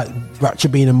people about rapture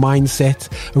being a mindset,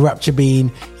 rapture being,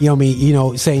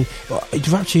 saying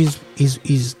rapture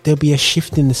is there'll be a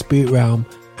shift in the spirit realm,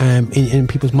 in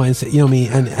people's mindset. You know what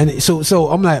I mean? And so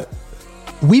I'm like,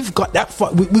 we've got that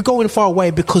far. We're going far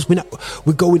away because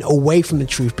we're going away from the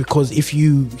truth. Because if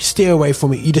you steer away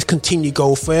from it, you just continue to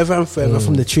go further and further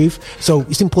from the truth. So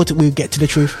it's important we get to the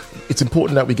truth. It's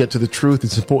important that we get to the truth.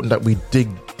 It's important that we dig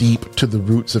deep to the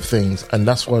roots of things, and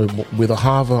that's why with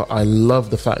Ahava, I love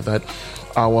the fact that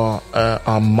our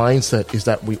mindset is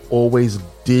that we always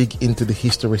dig into the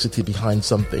historicity behind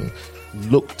something.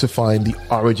 Look to find the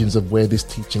origins of where this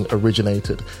teaching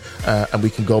originated, and we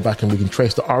can go back and we can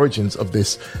trace the origins of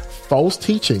this false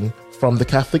teaching from the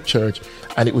Catholic Church,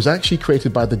 and it was actually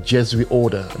created by the Jesuit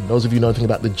order. And those of you know anything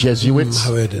about the Jesuits, I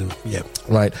heard them. Yeah,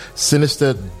 right?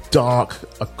 Sinister, dark,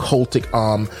 occultic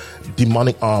arm,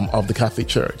 demonic arm of the Catholic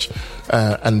Church,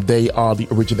 and they are the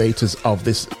originators of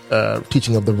this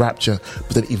teaching of the rapture,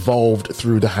 but that evolved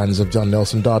through the hands of John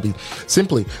Nelson Darby.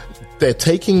 Simply, they're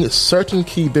taking certain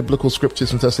key biblical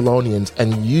scriptures from Thessalonians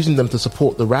and using them to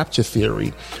support the rapture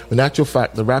theory. In actual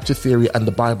fact, the rapture theory and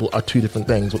the Bible are two different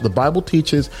things. What the Bible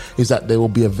teaches is that there will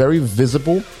be a very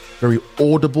visible, very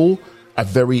audible, a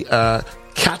very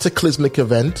cataclysmic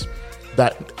event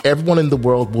that everyone in the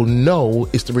world will know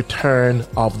is the return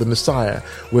of the Messiah.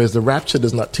 Whereas the rapture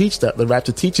does not teach that. The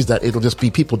rapture teaches that it'll just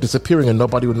be people disappearing and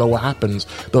nobody will know what happens.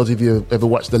 Those of you who ever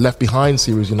watched the Left Behind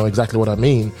series, you know exactly what I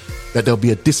mean. That there'll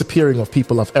be a disappearing of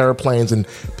people, of airplanes, and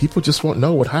people just won't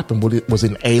know what happened. Was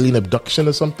it an alien abduction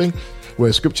or something?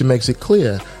 where Scripture makes it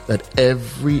clear that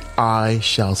every eye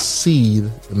shall see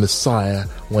the Messiah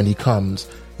when he comes.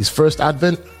 His first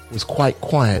advent was quite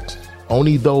quiet.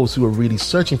 Only those who were really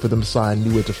searching for the Messiah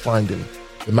knew where to find him,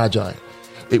 the Magi.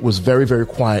 It was very, very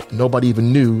quiet. Nobody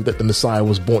even knew that the Messiah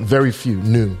was born. Very few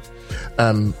knew.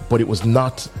 But it was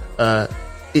not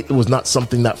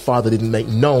something that Father didn't make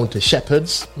known to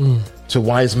shepherds, to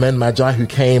wise men, Magi, who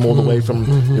came all the way from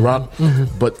Iraq.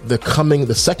 But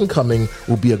the second coming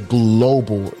will be a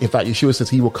global. In fact, Yeshua says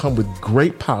he will come with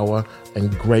great power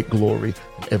and great glory,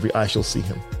 and every eye shall see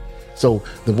him. So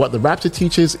what the rapture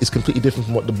teaches is completely different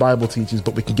from what the Bible teaches,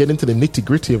 but we can get into the nitty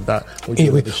gritty of that. We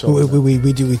do it.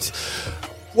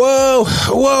 Whoa!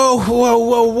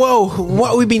 What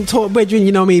have we been taught, brethren?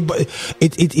 You know what I mean? But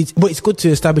it's good to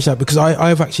establish that, because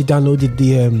I've actually downloaded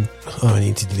the I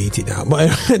need to delete it now, but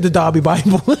the Darby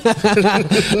Bible,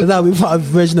 the Darby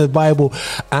version of the Bible,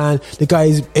 and the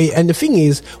guys. And the thing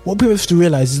is, what people have to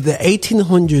realize is the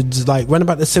 1800s, like around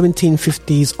about the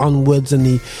 1750s onwards,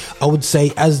 and I would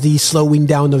say as the slowing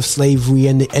down of slavery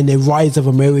and the rise of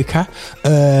America,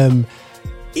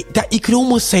 that you could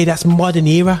almost say that's modern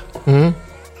era.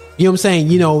 You know what I'm saying?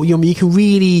 You know, you can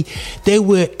really, they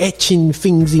were etching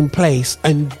things in place,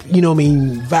 and you know what I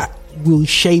mean, that will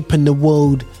shape the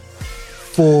world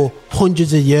for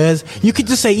hundreds of years. You could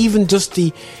just say even just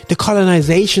the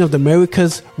colonization of the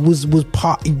Americas was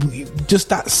part, these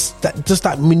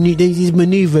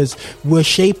maneuvers were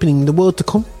shaping the world to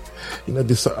come. You know,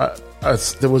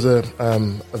 there was a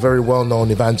very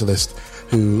well-known evangelist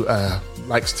who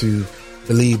likes to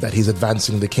believe that he's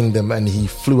advancing the kingdom, and he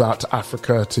flew out to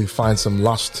Africa to find some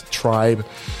lost tribe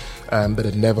that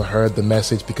had never heard the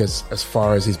message, because as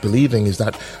far as he's believing is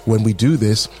that when we do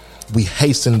this, we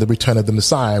hasten the return of the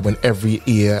Messiah when every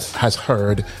ear has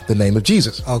heard the name of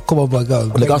Jesus. Oh, come on, my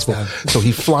God! The gospel. So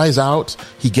he flies out.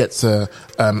 He gets a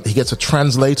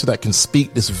translator that can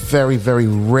speak this very, very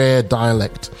rare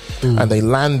dialect, and they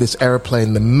land this airplane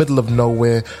in the middle of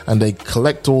nowhere, and they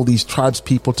collect all these tribes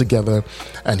people together,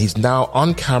 and he's now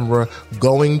on camera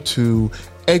going to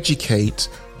educate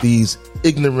these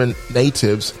ignorant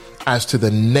natives as to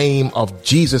the name of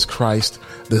Jesus Christ,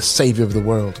 the Savior of the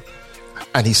world.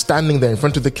 And he's standing there in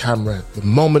front of the camera. The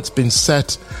moment's been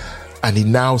set, and he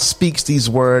now speaks these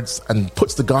words and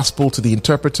puts the gospel to the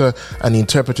interpreter, and the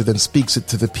interpreter then speaks it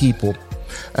to the people.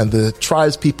 And the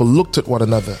tribes people looked at one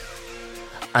another,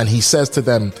 and he says to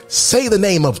them, "Say the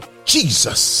name of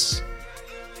Jesus."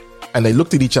 And they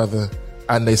looked at each other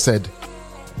and they said,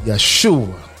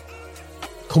 "Yeshua."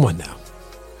 Come on now.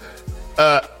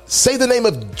 Say the name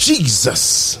of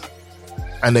Jesus.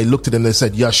 And they looked at him and they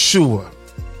said, "Yeshua."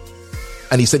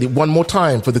 And he said it one more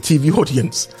time for the TV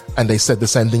audience, and they said the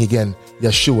same thing again,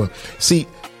 Yeshua. See,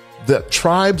 the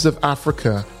tribes of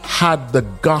Africa had the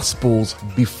Gospels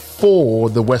before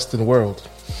the Western world.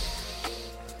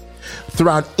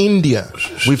 Throughout India,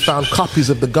 we found copies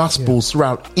of the Gospels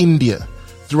throughout India,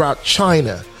 throughout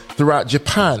China, throughout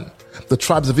Japan. The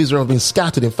tribes of Israel have been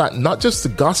scattered. In fact, not just the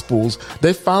Gospels,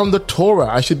 they found the Torah.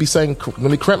 I should be saying, let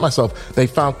me correct myself. They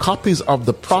found copies of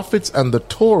the prophets and the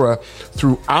Torah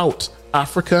throughout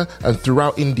Africa and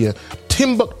throughout India.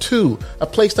 Timbuktu, a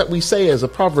place that we say as a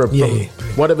proverb,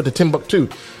 whatever to Timbuktu.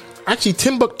 Actually,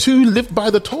 Timbuktu lived by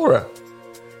the Torah.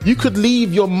 You could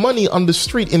leave your money on the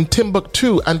street in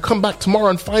Timbuktu and come back tomorrow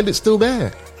and find it still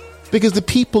there, because the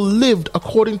people lived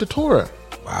according to Torah.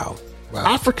 Wow.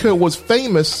 Africa was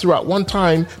famous throughout one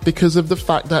time because of the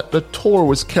fact that the Torah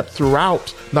was kept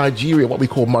throughout Nigeria, what we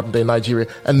call modern day Nigeria,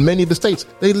 and many of the states.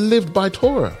 They lived by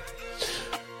Torah.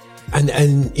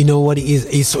 And you know what it is?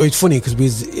 It's funny because we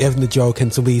was having the joke,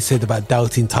 and somebody said about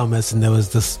doubting Thomas, and there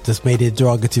was this made a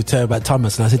derogatory term about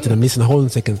Thomas, and I said to them, listen, hold on a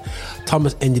second.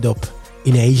 Thomas ended up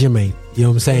in Asia, mate. You know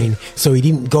what I'm saying? So he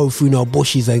didn't go through no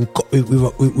bushes and cut with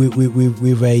a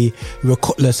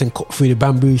cutlass and cut through the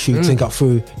bamboo shoots and got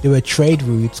through. There were trade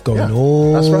routes going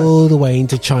all the way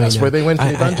into China. That's where they went to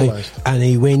evangelize. And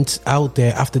he went out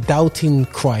there after doubting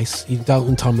Christ.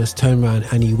 Doubting Thomas turned around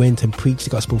and he went and preached the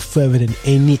gospel further than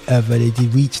any other. He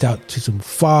reached out to some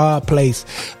far place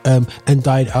and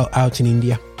died out in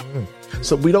India.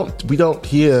 So we don't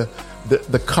hear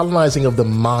the colonizing of the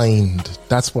mind.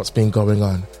 That's what's been going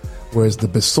on. Whereas the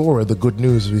Besorah, the good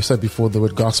news, we said before the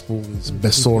word gospel is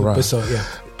Besorah.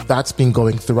 That's been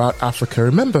going throughout Africa.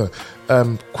 Remember,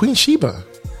 Queen Sheba,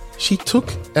 she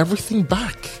took everything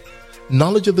back.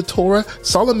 Knowledge of the Torah.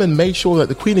 Solomon made sure that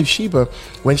the Queen of Sheba,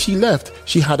 when she left,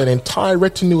 she had an entire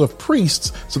retinue of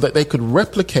priests so that they could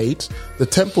replicate the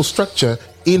temple structure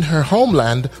in her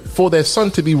homeland for their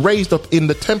son to be raised up in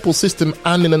the temple system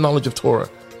and in the knowledge of Torah.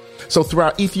 So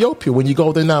throughout Ethiopia, when you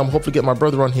go there now, I'm hopefully get my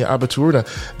brother on here, Abaturuna,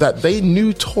 that they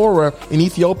knew Torah in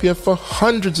Ethiopia for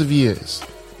hundreds of years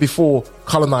before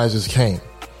colonizers came.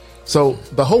 So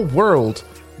the whole world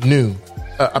knew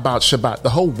about Shabbat. The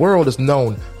whole world is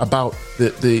known about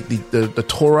the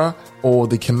Torah, or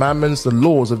the commandments, the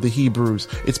laws of the Hebrews.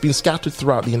 It's been scattered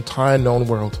throughout the entire known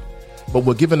world. But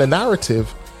we're given a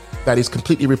narrative that is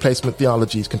completely replacement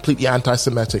theology, is completely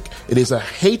anti-Semitic. It is a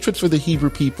hatred for the Hebrew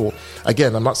people.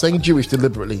 Again, I'm not saying Jewish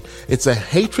deliberately. It's a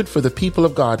hatred for the people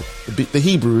of God, the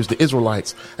Hebrews, the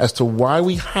Israelites, as to why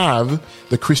we have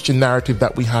the Christian narrative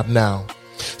that we have now.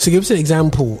 So give us an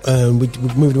example,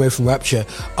 we've moved away from rapture,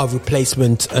 of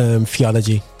replacement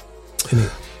theology.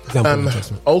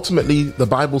 Ultimately, the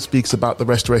Bible speaks about the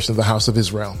restoration of the house of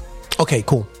Israel. Okay,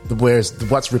 cool. Whereas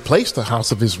what's replaced the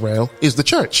house of Israel is the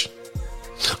church.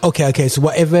 Okay. So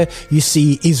whatever you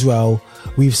see Israel,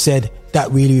 we've said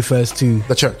that really refers to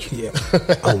the church. Yeah.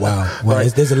 Oh wow. Well,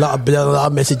 right. There's a lot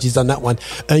of messages on that one.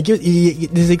 There's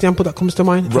an example that comes to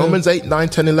mind. Romans 8, 9,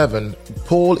 10, 11.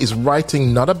 Paul is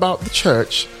writing not about the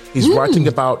church. He's writing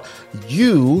about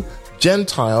you,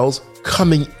 Gentiles,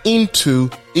 coming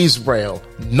into Israel,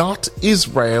 not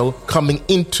Israel coming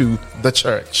into the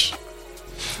church.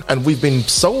 And we've been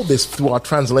sold this through our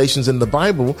translations in the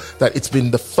Bible, that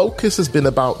the focus has been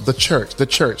about the church, the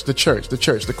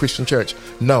Christian church.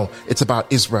 No, it's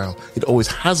about Israel. It always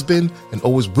has been and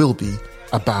always will be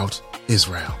about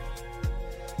Israel.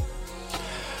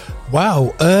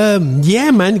 Wow. Yeah,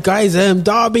 man, guys,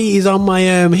 Derby is on my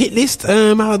hit list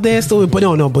out there still, but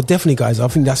but definitely, guys, I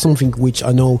think that's something which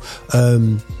I know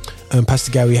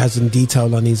Pastor Gary has in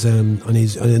detail on his on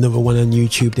another one on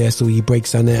YouTube there, so he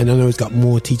breaks down there, and I know he's got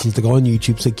more teachings to go on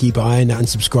YouTube, so keep an eye on that and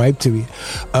subscribe to it.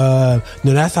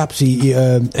 No, that's absolutely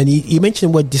and he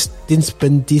mentioned the word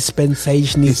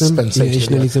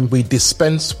dispensationalism. We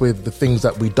dispense with the things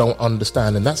that we don't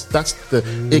understand, and that's the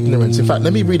ignorance. In fact,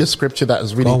 let me read a scripture that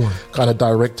has really kind of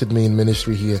directed me in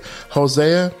ministry here.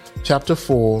 Hosea chapter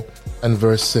 4 and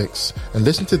verse 6, and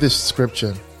listen to this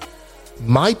scripture.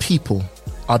 My people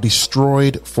are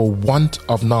destroyed for want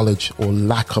of knowledge, or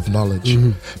lack of knowledge.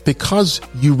 Because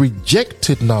you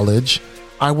rejected knowledge,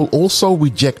 I will also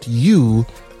reject you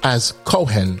as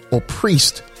Kohen, or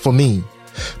priest, for me,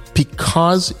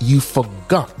 because you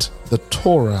forgot the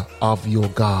Torah of your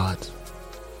God.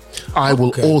 I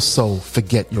will also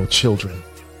forget your children.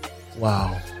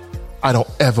 Wow. I don't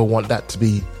ever want that to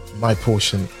be my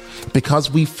portion.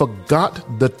 Because we forgot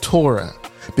the Torah,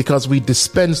 because we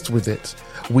dispensed with it,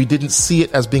 we didn't see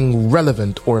it as being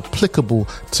relevant or applicable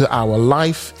to our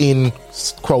life in,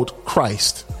 quote,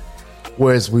 Christ.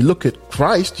 Whereas we look at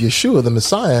Christ, Yeshua, the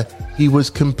Messiah, he was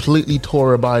completely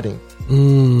Torah abiding.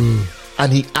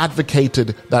 And he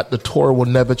advocated that the Torah will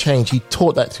never change. He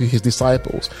taught that to his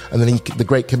disciples. And then the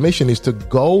Great Commission is to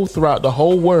go throughout the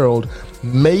whole world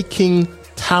making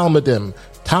Talmudim.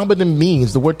 Talmudim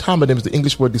means, the word Talmudim is the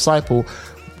English word disciple.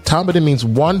 Talmudim means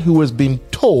one who has been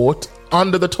taught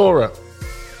under the Torah.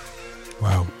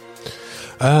 Wow.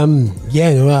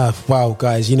 Wow,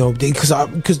 guys, because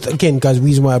again, guys, the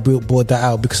reason why I brought that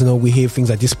out, because I know we hear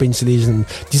things like dispensationalism,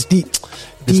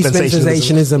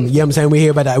 dispensationalism. Yeah, I'm saying we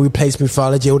hear about that replacement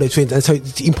theology, all those things, and so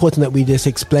it's important that we just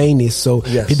explain this so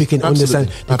people can understand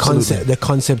the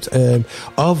concept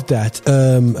of that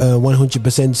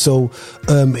 100%. So,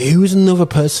 who's another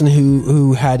person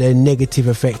who had a negative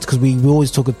effect? Because we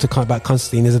always talk about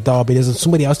Constantine as a Darby. There's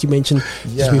somebody else you mentioned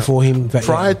just before him.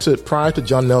 Prior to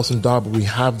John Nelson Darby, we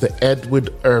have the Edward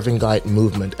Irvingite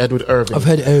movement. Edward Irving. I've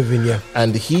heard Irving, yeah.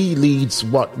 And he leads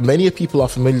what many people are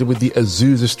familiar with, the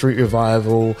Azusa Street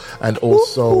Revival, and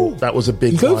also that was a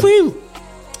big one. For him.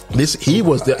 He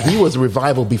was a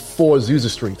revival before Azusa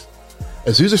Street.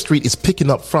 Azusa Street is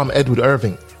picking up from Edward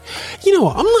Irving. You know,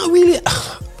 I'm not really,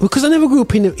 because I never grew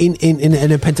up in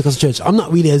a Pentecostal church. I'm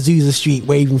not really a Azusa Street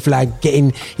waving flag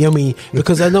getting, you know what I mean?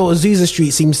 Because I know Azusa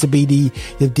Street seems to be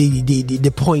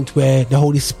the point where the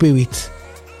Holy Spirit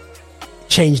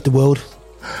changed the world.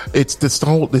 It's this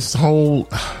whole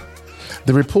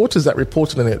the reporters that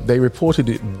reported on it, they reported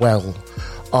it well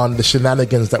on the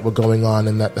shenanigans that were going on,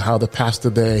 and that how the pastor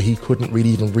there, he couldn't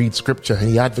really even read scripture, and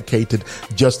he advocated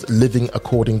just living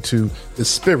according to the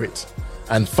Spirit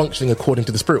and functioning according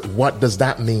to the Spirit. What does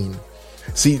that mean?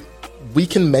 See, we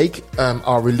can make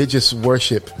our religious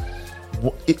worship,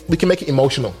 we can make it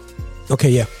emotional. Okay,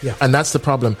 yeah. And that's the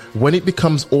problem. When it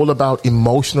becomes all about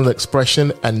emotional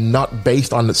expression and not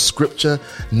based on the scripture,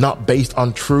 not based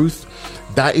on truth,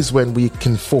 that is when we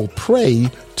can fall prey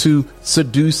to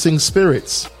seducing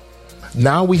spirits.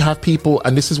 Now we have people,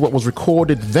 and this is what was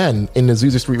recorded then in the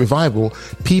Azusa Street Revival,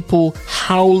 people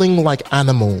howling like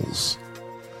animals.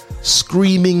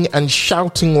 screaming and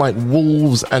shouting like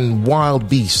wolves and wild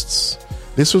beasts.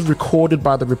 This was recorded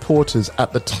by the reporters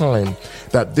at the time,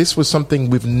 that this was something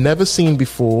we've never seen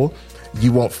before.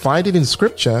 You won't find it in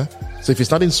scripture. So if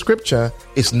it's not in scripture,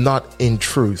 it's not in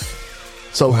truth.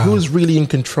 So who's really in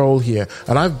control here?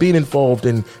 And I've been involved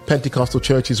in Pentecostal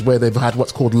churches where they've had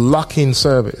what's called lock-in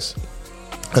service.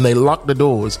 And they lock the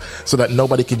doors so that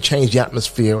nobody can change the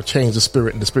atmosphere or change the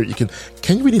spirit. And the spirit,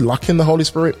 can you really lock in the Holy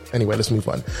Spirit? Anyway, let's move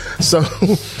on. So,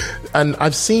 and I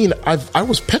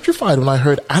was petrified when I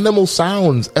heard animal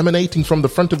sounds emanating from the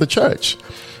front of the church.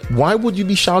 Why would you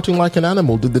be shouting like an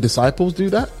animal? Did the disciples do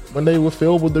that when they were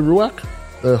filled with the Ruach,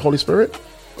 the Holy Spirit?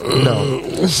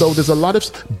 No. So there's a lot of,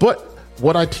 but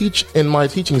what I teach in my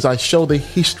teaching is I show the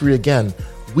history again.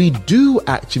 We do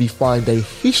actually find a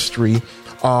history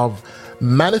of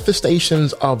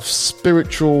manifestations of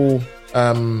spiritual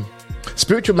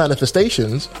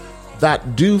manifestations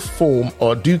that do form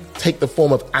or do take the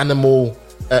form of animal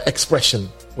expression.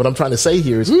 What I'm trying to say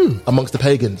here is amongst the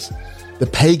pagans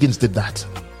did that.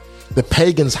 The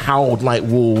pagans howled like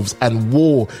wolves and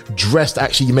wore dressed.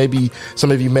 Actually, maybe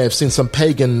some of you may have seen some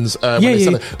pagans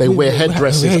they wear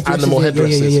headdresses, animal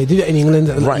headdresses. Yeah. Do that in England,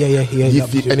 right?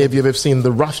 Any of you ever seen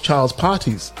the Rothschilds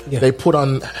parties? Yeah. They put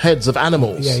on heads of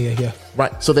animals. Yeah.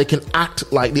 Right, so they can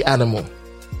act like the animal,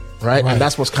 right? And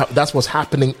that's what's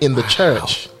happening in the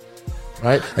church.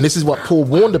 Right? And this is what Paul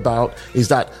warned about, is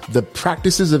that the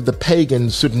practices of the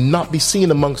pagans should not be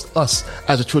seen amongst us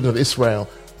as the children of Israel,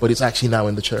 but it's actually now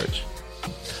in the church.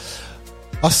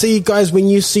 I'll see you guys when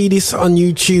you see this on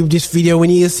YouTube, this video, when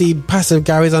you see Pastor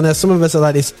Gary's on there. Some of us are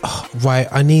like this, right,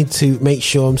 I need to make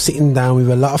sure I'm sitting down with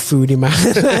a lot of food in my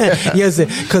hand. Yes,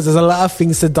 because there's a lot of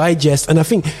things to digest. And I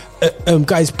think,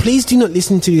 guys, please do not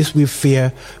listen to this with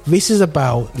fear. This is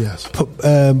about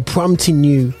prompting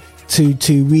you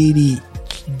to really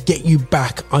get you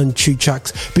back on true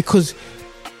tracks, because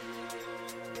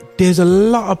there's a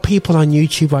lot of people on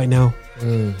YouTube right now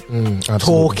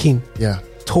talking,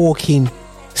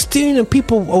 steering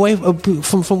people away from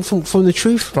the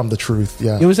truth. From the truth,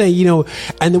 yeah. You know what I'm saying?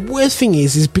 And the worst thing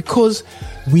is because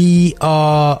we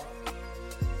are,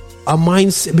 our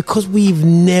minds, because we've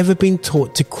never been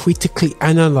taught to critically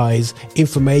analyze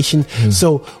information.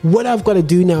 So what I've got to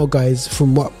do now, guys,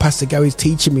 from what Pastor Gary's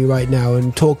teaching me right now and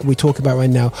we're talking about right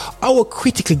now, I will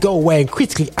critically go away and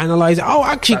critically analyze it. I'll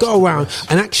actually go around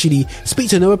and actually speak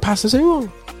to another pastor and say,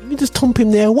 let me just thump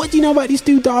him there. What do you know about this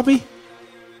dude, Darby?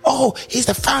 Oh, he's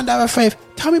the founder of faith.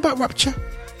 Tell me about rapture.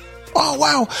 Oh,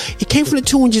 wow. He came from the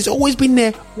 200s. He's always been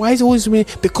there. Why is he always been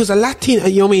there? Because a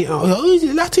Latin, you know what I mean? Oh, is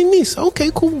it Latin this?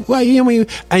 Okay, cool. Why, you know what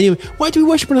I mean? And why do we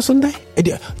worship on a Sunday?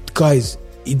 Guys,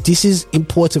 this is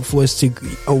important for us to,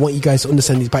 I want you guys to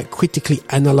understand, is by critically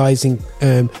analyzing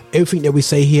everything that we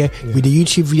say here with the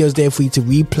YouTube videos there for you to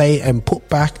replay and put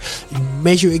back,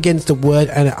 measure it against the word.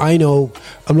 And I know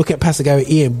I'm looking at Pastor Gary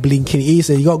Ian blinking. He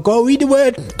said, go read the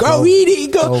word, go read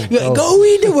it, go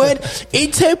read the word,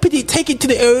 interpret it, take it to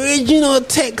the original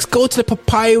text, go to the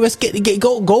papyrus,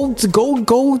 go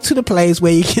to the place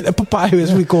where you get the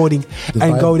papyrus recording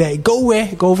and go there. Go where?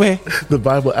 The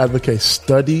Bible advocates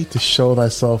study to show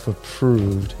thyself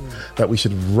approved, that we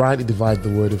should rightly divide the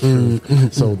word of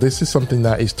truth. So this is something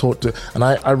that is taught to, and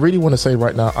I really want to say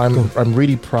right now, I'm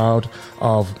really proud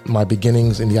of my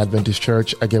beginnings in the Adventist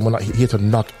Church. Again, we're not here to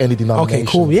knock any denomination.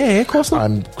 Okay, cool. Yeah, of course not.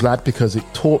 I'm glad because it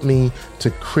taught me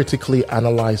to critically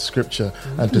analyze scripture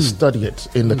and to study it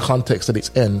in the context that it's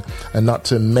in, and not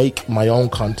to make my own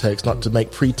context, not to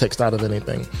make pretext out of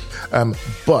anything.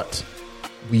 But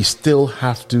we still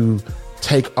have to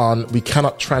we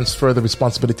cannot transfer the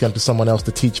responsibility onto someone else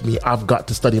to teach me. I've got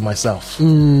to study myself. I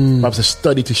have to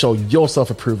study to show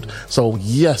yourself approved. So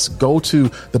yes, go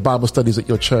to the Bible studies at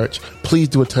your church. Please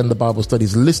do attend the Bible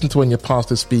studies. Listen to when your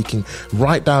pastor's speaking.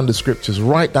 Write down the scriptures,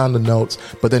 write down the notes,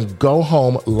 but then go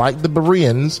home like the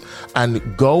Bereans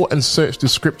and go and search the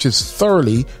scriptures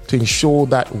thoroughly to ensure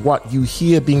that what you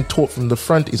hear being taught from the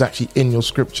front is actually in your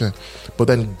scripture. But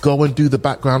then go and do the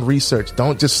background research.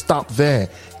 Don't just stop there.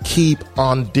 Keep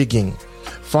on digging.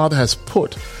 Father has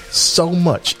put so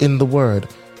much in the word.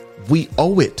 We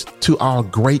owe it to our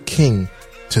great King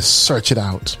to search it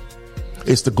out.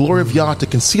 It's the glory of Yah to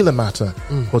conceal a matter,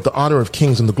 but the honor of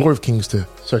kings and the glory of kings to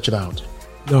search it out.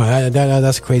 No,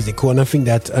 that's crazy cool. And I think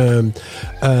that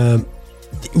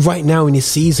right now in this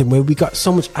season where we got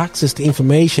so much access to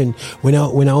information, when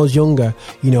I was younger,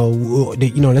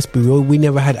 let's be real, we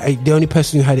never had, the only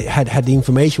person who had the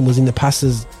information was in the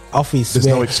pastor's office. There's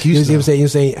no excuse now. You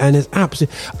say, and it's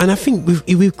absolutely. And I think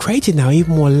we've created now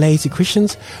even more lazy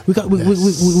Christians. We got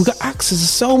access to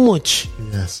so much.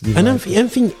 Yes, and I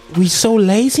think we're so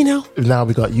lazy now. Now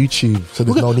we got YouTube, so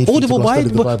there's no need for Audible you to go study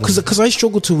the Bible. Because I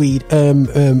struggle to read.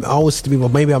 I always to be, well,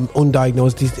 maybe I'm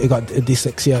undiagnosed. I got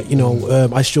dyslexia. You know,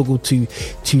 I struggle to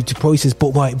process,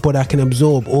 but I can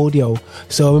absorb audio.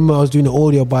 So I remember I was doing the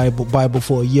audio Bible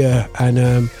for a year, and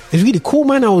it's really cool,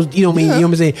 man. I was, you know what I mean? You know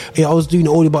what I'm saying? Yeah, I was doing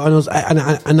the audio, but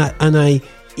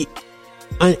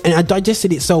I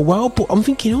digested it so well. But I'm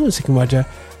thinking, hold on a second, Roger.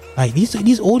 Like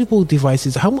these Audible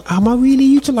devices, how am I really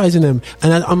utilizing them?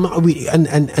 And I'm not really,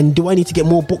 and do I need to get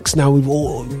more books now with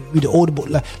the Audible?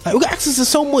 Like we got access to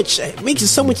so much. It makes it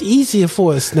so much easier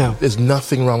for us now. There's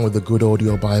nothing wrong with a good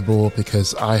audio Bible,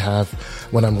 because I have,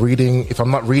 when I'm reading, if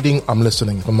I'm not reading, I'm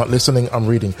listening. If I'm not listening, I'm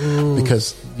reading.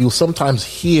 Because you'll sometimes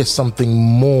hear something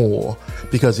more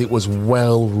because it was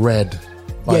well read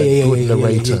by a good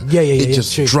narrator. It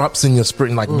just drops in your spirit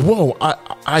and like, whoa,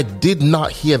 I did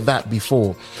not hear that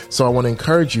before. So I want to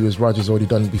encourage you, as Roger's already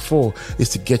done before, is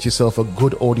to get yourself a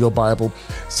good audio Bible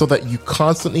so that you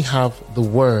constantly have the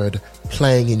word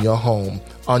playing in your home,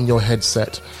 on your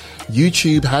headset.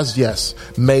 YouTube has, yes,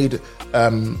 made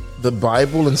the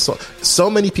Bible, and so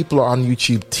many people are on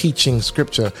YouTube teaching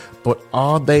scripture, but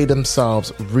are they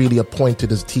themselves really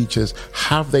appointed as teachers?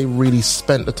 Have they really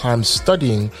spent the time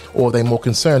studying, or are they more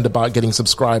concerned about getting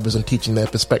subscribers and teaching their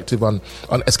perspective on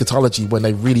eschatology when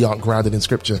they really aren't grounded in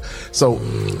scripture? So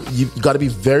you've got to be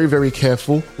very, very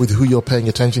careful with who you're paying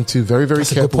attention to. Very, very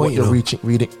careful what you're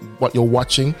reading, what you're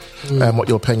watching, and what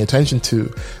you're paying attention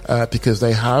to, because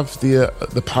they have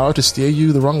the power to steer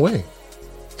you the wrong way.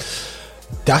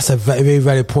 That's a very, very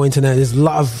valid point, and there's a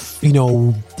lot of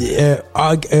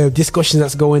discussions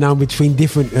that's going on between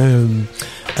different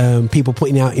people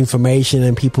putting out information,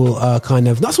 and people are kind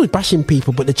of not so much bashing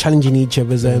people, but they're challenging each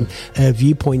other's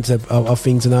viewpoints of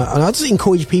things. And I just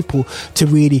encourage people to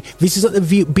really, this is not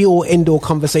the be all end all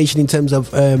conversation in terms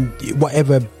of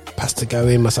whatever Pastor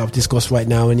Gary and myself discuss right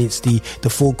now, and it's the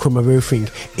fulcrum of everything.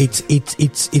 It's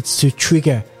to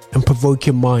trigger and provoke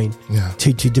your mind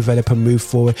to develop and move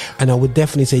forward. And I would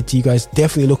definitely say to you guys,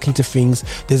 definitely look into things.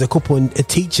 There's a couple of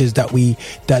teachers that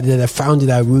have founded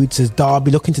our roots as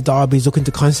Darby. Look into Darby's, look into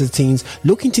Constantine's,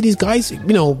 look into these guys,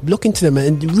 look into them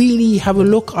and really have a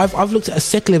look. I've looked at a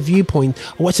secular viewpoint.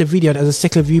 I watched a video that has a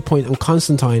secular viewpoint on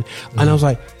Constantine, and I was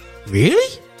like,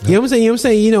 really? You know what I'm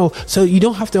saying? So you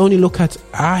don't have to only look at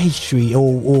our history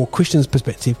or Christian's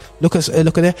perspective. Look at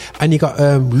it, and you got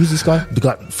who's this guy? You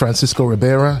got Francisco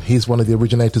Ribera. He's one of the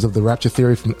originators of the rapture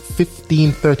theory from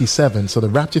 1537. So the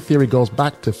rapture theory goes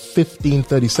back to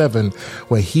 1537,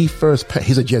 where he first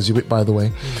he's a Jesuit, by the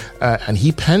way, and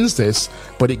he pens this,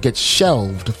 but it gets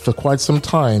shelved for quite some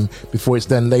time before it's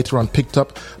then later on picked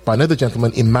up by another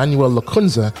gentleman, Emmanuel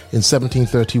Lacunza, in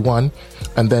 1731,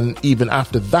 and then even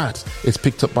after that, it's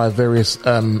picked up by various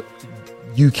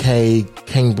UK,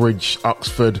 Cambridge,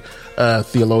 Oxford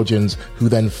theologians who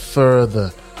then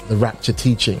further the rapture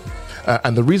teaching.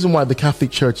 And the reason why the Catholic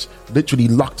Church literally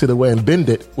locked it away and binned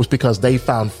it was because they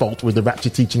found fault with the rapture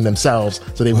teaching themselves,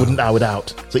 so they wouldn't allow it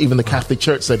out. So even the Catholic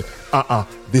Church said,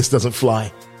 this doesn't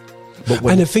fly.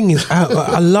 And the thing is,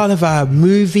 a lot of our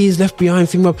movies, Left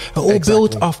Behind, are all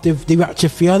built off the rapture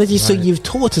theology. Right. So you've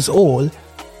taught us all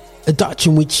a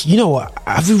doctrine which,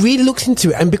 have we really looked into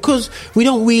it? And because we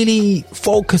don't really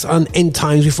focus on end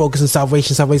times, we focus on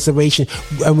salvation.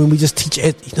 And when we just teach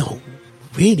it,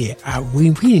 really, we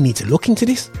really need to look into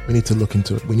this. We need to look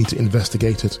into it. We need to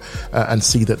investigate it and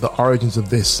see that the origins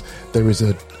of this, there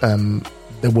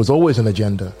was always an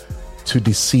agenda to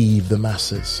deceive the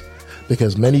masses.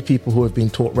 Because many people who have been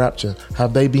taught rapture,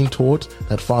 have they been taught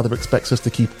that Father expects us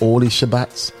to keep all his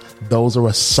Shabbats? Those are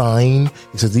a sign.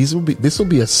 He says this will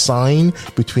be a sign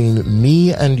between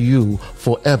me and you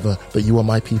forever, that you are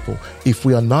my people. If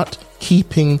we are not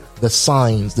keeping the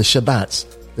signs, the Shabbats,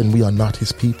 then we are not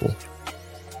his people.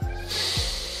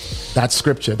 That's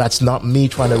scripture. That's not me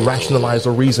trying to rationalize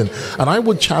or reason. And I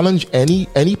would challenge any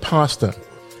pastor,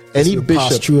 any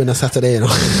bishop, true on a Saturday,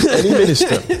 any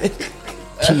minister,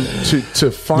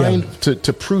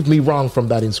 to prove me wrong from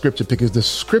that in scripture, because the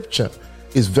scripture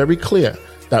is very clear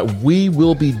that we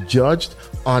will be judged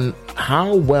on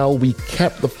how well we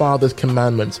kept the Father's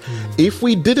commandments. If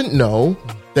we didn't know,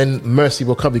 then mercy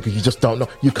will come, because you just don't know.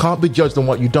 You can't be judged on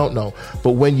what you don't know.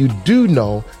 But when you do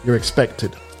know, you're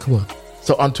expected. Come on.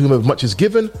 So unto whom much is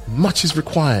given, much is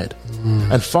required.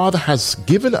 And Father has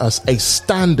given us a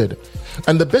standard.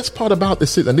 And the best part about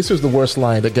this is, and this is the worst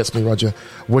line that gets me, Roger,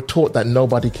 we're taught that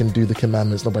nobody can do the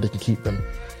commandments, nobody can keep them.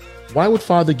 Why would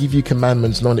Father give you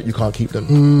commandments knowing that you can't keep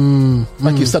them?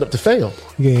 Like you're set up to fail.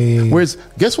 Yeah. Whereas,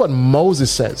 guess what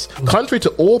Moses says? Contrary to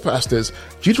all pastors,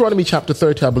 Deuteronomy chapter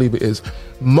 30, I believe it is,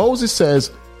 Moses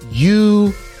says,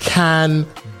 you can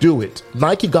do it.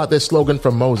 Nike got their slogan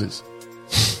from Moses.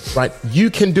 Right? You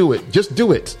can do it. Just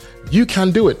do it. You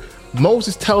can do it.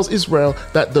 Moses tells Israel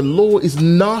that the law is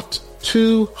not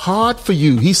too hard for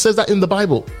you. He says that in the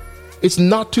Bible. It's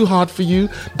not too hard for you,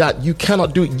 that you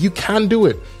cannot do it. You can do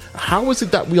it. How is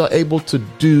it that we are able to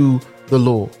do the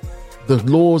law? The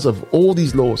laws of all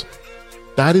these laws.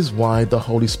 That is why the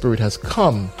Holy Spirit has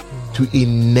come to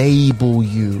enable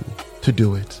you to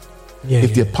do it.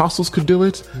 If the apostles could do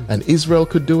it and Israel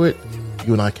could do it,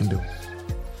 you and I can do it.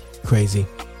 Crazy.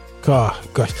 Gosh.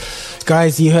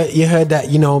 Guys, you heard that,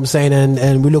 you know what I'm saying,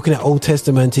 and we're looking at Old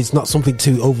Testament. It's not something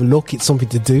to overlook, it's something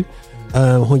to do,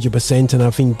 100%. And I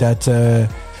think that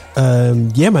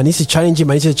man, this is challenging,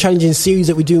 man. It's a challenging series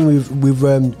that we're doing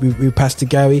with Pastor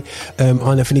Gary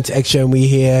on Affinity Extra, and we're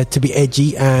here to be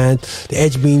edgy, and the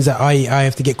edge means that I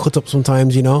have to get cut up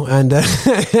sometimes, you know, and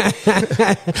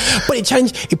but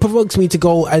it provokes me to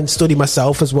go and study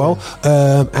myself as well,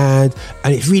 and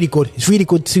it's really good. It's really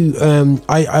good to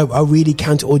I really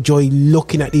can't enjoy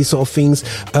looking at these sort of things,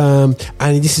 and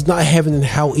this is not a heaven and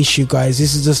hell issue, guys.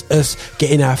 This is just us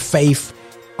getting our faith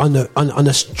on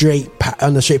a straight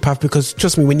path, because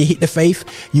trust me, when you hit the faith,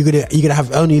 you're gonna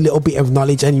have only a little bit of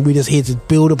knowledge, and we're just here to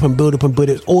build up and build up and build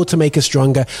it, all to make us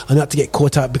stronger and not to get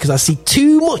caught up, because I see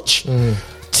too much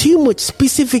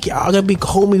specifically. I'm gonna be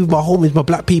homie with my homies, my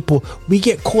black people. We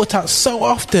get caught out so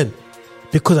often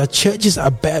because our churches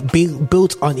are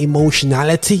built on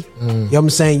emotionality, you know what I'm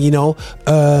saying, you know,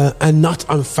 and not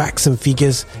on facts and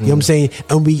figures, you know what I'm saying,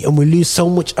 and we lose so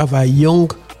much of our young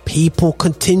people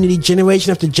continually,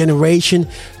 generation after generation,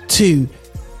 to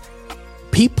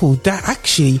people that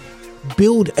actually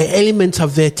build an element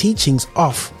of their teachings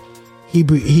off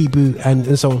Hebrew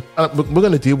and so on. We're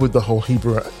going to deal with the whole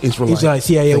Hebrew Israelites.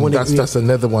 Yeah. That's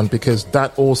another one, because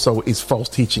that also is false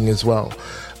teaching as well.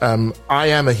 I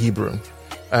am a Hebrew.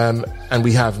 And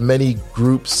we have many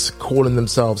groups calling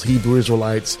themselves Hebrew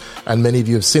Israelites, and many of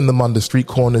you have seen them on the street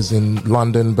corners in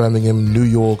London, Birmingham, New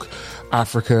York,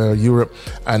 Africa, Europe,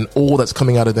 and all that's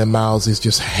coming out of their mouths is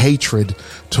just hatred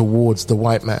towards the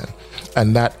white man.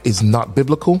 And that is not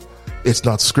biblical. It's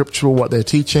not scriptural what they're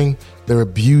teaching. They're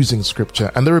abusing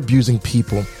scripture and they're abusing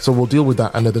people. So we'll deal with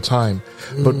that another time.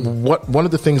 But one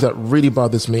of the things that really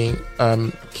bothers me,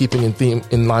 keeping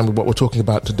in line with what we're talking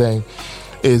about today,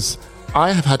 is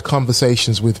I have had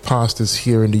conversations with pastors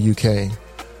here in the UK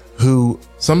who,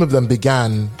 some of them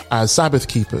began as Sabbath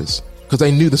keepers because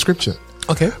they knew the scripture.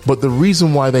 Okay. But the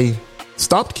reason why they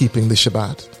stopped keeping the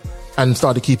Shabbat and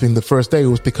started keeping the first day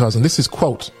was because, and this is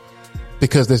quote,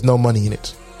 because there's no money in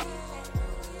it.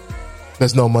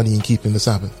 There's no money in keeping the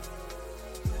Sabbath.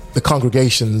 The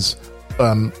congregations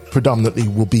predominantly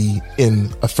will be in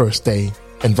a first day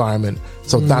environment.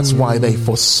 So that's why they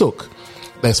forsook.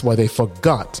 That's why they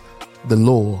forgot the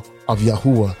law of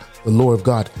Yahuwah, the law of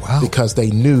God, because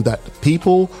they knew that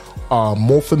people are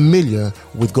more familiar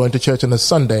with going to church on a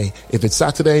Sunday. If it's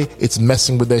Saturday, it's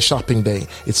messing with their shopping day.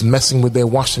 It's messing with their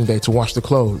washing day to wash the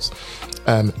clothes.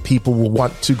 People will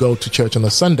want to go to church on a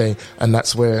Sunday, and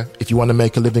that's where, if you want to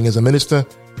make a living as a minister,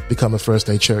 become a first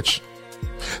day church.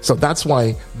 So that's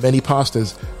why many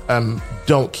pastors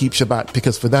don't keep Shabbat,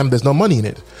 because for them there's no money in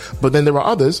it. But then there are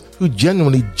others who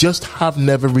genuinely just have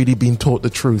never really been taught the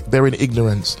truth. They're in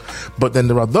ignorance. But then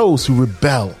there are those who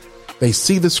rebel. They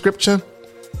see the scripture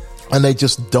and they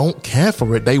just don't care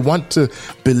for it. They want to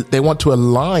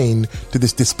align to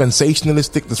this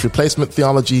dispensationalistic, this replacement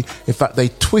theology. In fact, they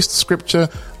twist scripture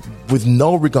with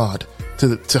no regard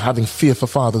to having fear for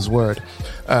Father's word.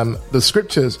 The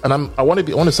scriptures, and I want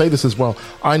to say this as well.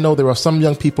 I know there are some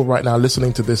young people right now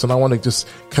listening to this, and I want to just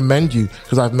commend you,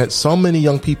 because I've met so many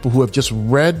young people who have just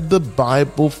read the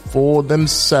Bible for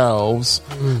themselves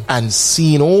and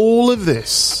seen all of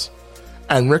this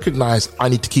and recognize, I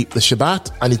need to keep the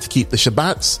Shabbat, I need to keep the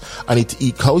Shabbats, I need to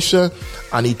eat kosher,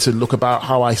 I need to look about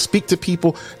how I speak to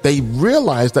people. They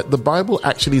realize that the Bible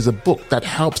actually is a book that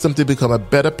helps them to become a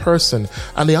better person,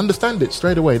 and they understand it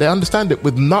straight away. They understand it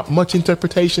with not much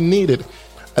interpretation needed.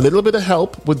 A little bit of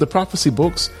help with the prophecy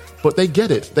books, but they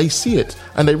get it, they see it,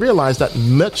 and they realize that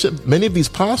many of these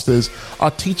pastors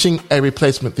are teaching a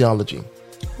replacement theology.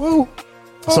 Whoa.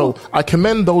 So I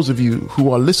commend those of you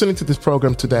who are listening to this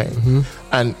program today,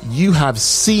 and you have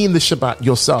seen the Shabbat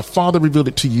yourself. Father revealed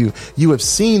it to you. You have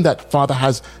seen that Father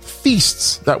has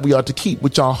feasts that we are to keep,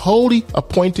 which are holy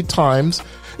appointed times.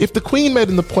 If the Queen made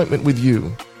an appointment with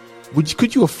you,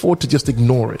 could you afford to just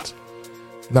ignore it?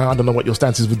 Now, I don't know what your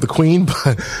stance is with the Queen,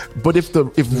 but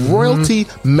if royalty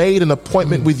made an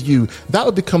appointment with you, that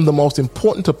would become the most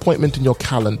important appointment in your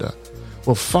calendar.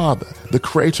 Well, Father, the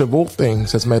creator of all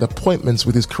things, has made appointments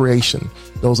with his creation.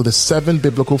 Those are the 7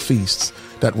 biblical feasts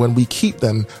that when we keep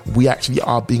them, we actually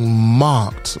are being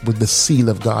marked with the seal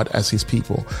of God as his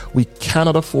people. We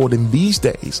cannot afford in these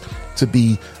days to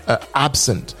be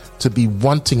absent, to be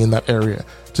wanting in that area,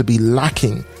 to be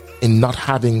lacking in not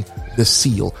having the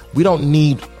seal. We don't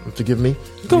need, forgive me,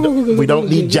 we don't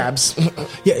need jabs.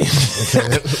 Yeah.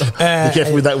 Be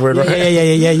careful with that word, right?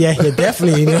 Yeah,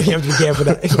 definitely. You have to be careful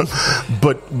with that.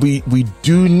 But we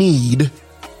do need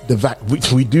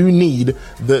we do need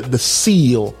the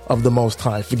seal of the Most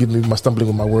High. Forgive me, I'm stumbling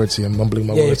with my words here. I'm mumbling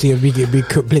my words. Yeah, be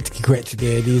politically correct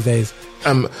these days.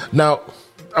 Now,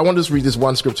 I want to just read this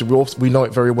one scripture. We know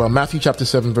it very well. Matthew chapter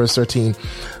 7, verse 13.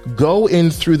 Go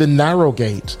in through the narrow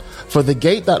gate, for the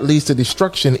gate that leads to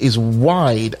destruction is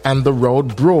wide and the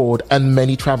road broad, and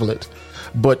many travel it.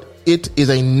 But it is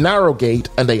a narrow gate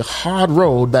and a hard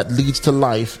road that leads to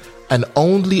life, and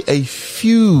only a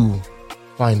few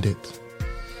find it.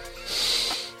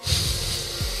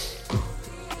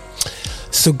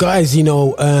 So guys,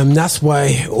 that's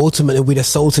why ultimately we're the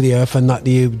salt of the earth and not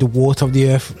the water of the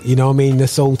earth. You know what I mean? The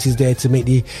salt is there to make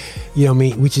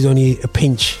which is only a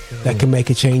pinch that can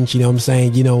make a change. You know what I'm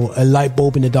saying? A light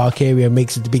bulb in a dark area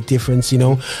makes a big difference,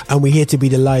 and we're here to be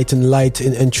the light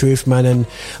and truth, man.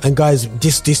 And guys,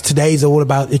 this today is all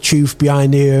about the truth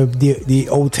behind the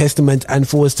Old Testament, and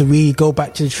for us to really go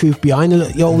back to the truth behind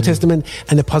the Old Testament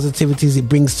and the positivities it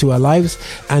brings to our lives,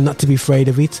 and not to be afraid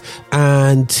of it,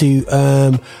 and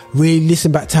to really listen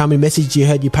back to how many messages you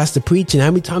heard your pastor preach and how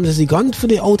many times has he gone for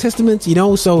the Old Testament,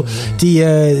 so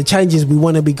the challenge is we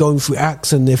want to be going through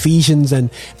Acts and Ephesians and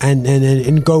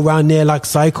go around there like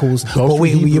cycles, but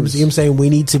I'm saying we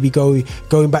need to be going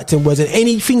back to words, and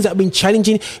any things that have been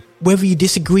challenging, whether you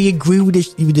agree with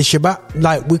the Shabbat,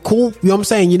 like, we're cool. You know what I'm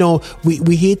saying?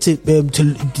 We're here to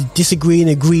disagree and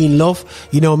agree in love.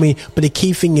 You know what I mean? But the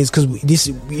key thing is, because this,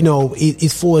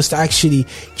 is for us to actually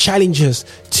challenge us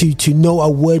to know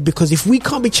our word. Because if we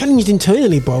can't be challenged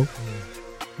internally, bro,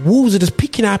 wolves are just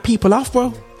picking our people off, bro.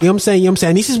 You know what I'm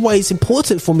saying? This is why it's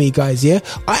important for me, guys. Yeah,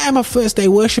 I am a first day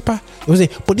worshipper. You know what I'm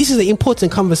saying? But this is an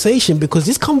important conversation, because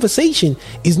this conversation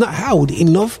is not held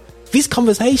in love. This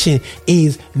conversation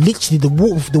is literally the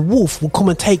wolf will come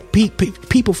and take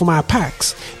people from our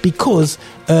packs because,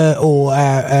 not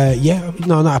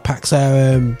our packs,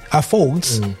 our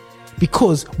folds,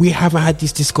 because we haven't had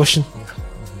this discussion.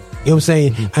 You know what I'm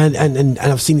saying? And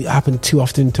I've seen it happen too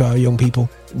often to our young people.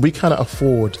 We cannot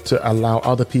afford to allow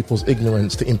other people's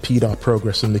ignorance to impede our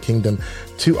progress in the kingdom.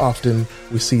 Too often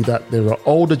we see that there are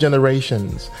older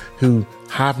generations who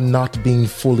have not been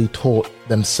fully taught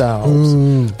themselves,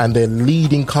 and they're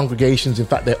leading congregations. In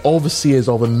fact, they're overseers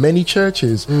over many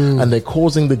churches, and they're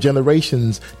causing the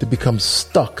generations to become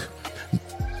stuck.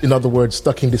 In other words,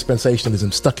 stuck in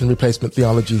dispensationalism, stuck in replacement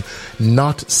theology,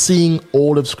 not seeing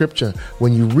all of Scripture.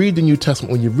 When you read the New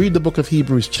Testament, when you read the book of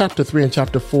Hebrews, chapter 3 and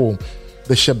chapter 4,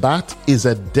 the Shabbat is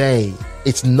a day.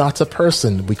 It's not a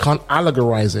person. We can't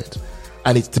allegorize it.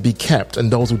 And it's to be kept. And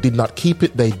those who did not keep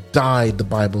it, they died, the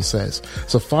Bible says.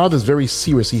 So Father's very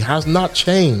serious. He has not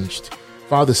changed.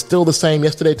 Father's still the same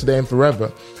yesterday, today, and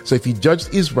forever. So if he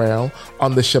judged Israel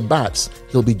on the Shabbats,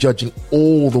 he'll be judging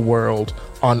all the world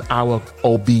on our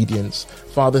obedience.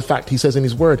 Father, in fact, he says in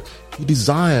his word, he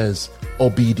desires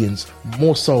obedience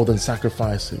more so than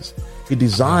sacrifices. He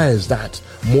desires that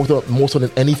more so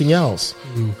than anything else.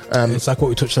 It's like what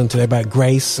we touched on today about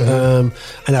grace, and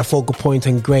our focal point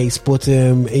on grace, but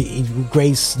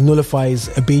grace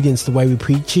nullifies obedience the way we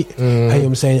preach it. You know what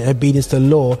I'm saying? Obedience to the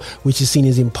law, which is seen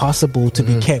as impossible to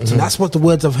be kept. And that's what the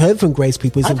words I've heard from grace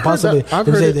people. It's impossible. I've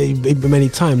heard it many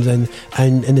times. And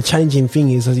the challenging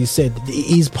thing is, as you said,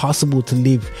 it is possible to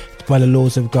live by the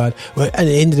laws of God. Well, at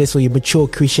the end of this, your mature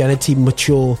Christianity,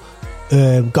 mature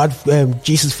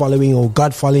Jesus following, or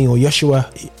God following, or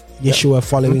Yeshua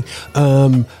following,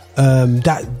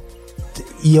 that,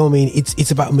 you know what I mean,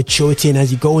 it's about maturity. And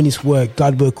as you go in this work,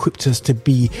 God will equip us to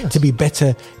be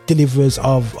better deliverers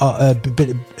of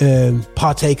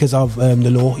partakers of the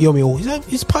law. You know what I mean?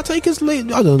 Is partakers?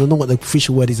 I don't know what the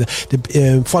official word is.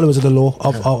 The followers of the law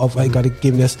of God has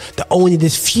given us. That only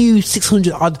this few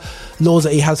 600 odd laws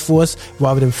that He has for us,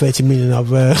 rather than 30 million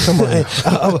of.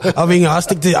 I mean, I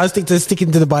stick to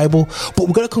sticking to the Bible. But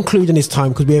we're going to conclude in this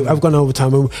time, because I've gone over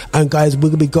time, and guys, we're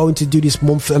going to be going to do this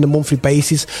on a monthly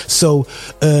basis. So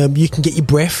you can get your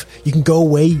breath, you can go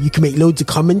away, you can make loads of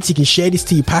comments, you can share this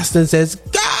to your pastor and says,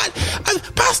 God,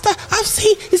 Pastor, I I've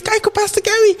seen this guy called Pastor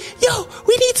Gary. Yo,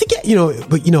 we need to get,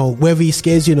 but whether he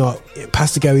scares you or not,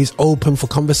 Pastor Gary is open for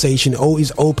conversation.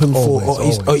 He's open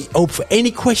Always. open for any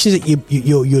questions that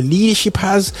your leadership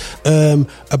has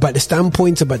about the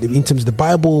standpoints, in terms of the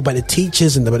Bible, about the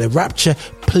teachers, and about the rapture.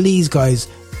 Please, guys.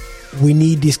 We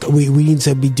need this. We need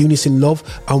to be doing this in love,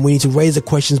 and we need to raise the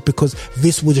questions, because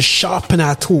this will just sharpen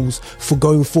our tools for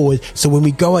going forward. So when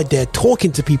we go out there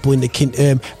talking to people in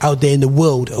the out there in the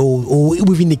world or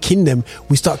within the kingdom,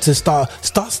 we stop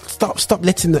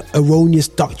letting the erroneous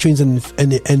doctrines and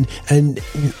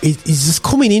it's just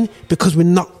coming in because we're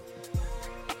not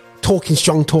talking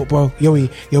strong talk, bro. You know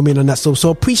what I mean on that. So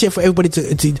appreciate for everybody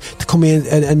to come in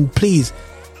and please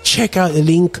check out the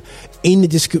link in the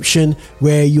description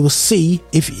where you'll see,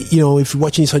 if you're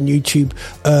watching this on YouTube,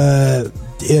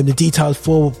 the details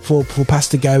for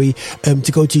Pastor Gary,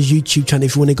 to go to his YouTube channel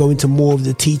if you want to go into more of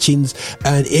the teachings.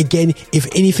 And again, if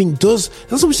anything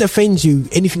doesn't so much offend you,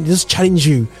 anything does challenge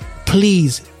you,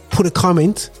 please put a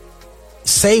comment,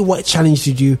 say what challenged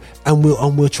you, and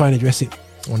we'll try and address it.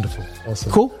 Wonderful.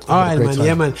 Awesome. Cool. All right, man. Time.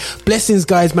 Yeah, man. Blessings,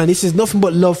 guys, man. This is nothing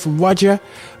but love from Roger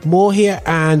Moore here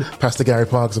and Pastor Gary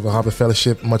Parks of the Harbour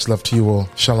Fellowship. Much love to you all.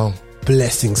 Shalom.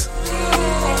 Blessings.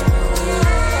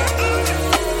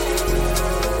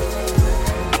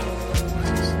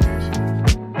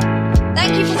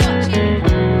 Thank you for watching.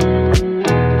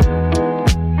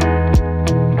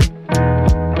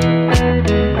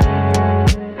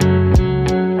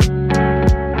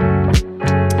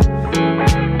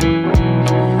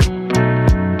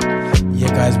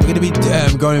 We're going to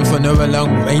be going for another long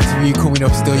interview coming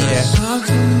up still,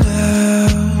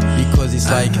 because it's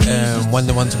like one of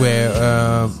the ones where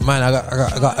man, I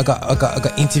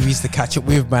got interviews to catch up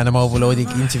with, man. I'm overloaded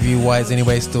interview wise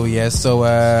anyway still, so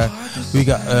we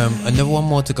got another one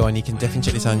more to go, and you can definitely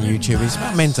check this on YouTube. It's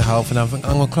about mental health, and I think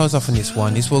I'm gonna close off on this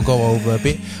one. This will go over a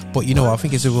bit, but I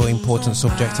think it's a real important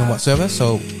subject and whatsoever,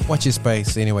 so watch your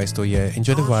space anyway still.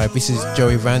 Enjoy the vibe. This is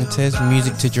Joey Rantes,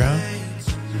 Music to Drown.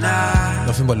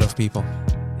 Nothing but love, people.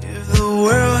 If the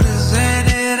world is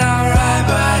ended, I'll ride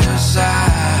by your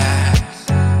side.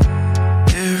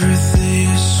 Everything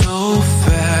is so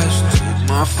fast. Took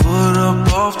my foot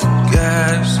up off the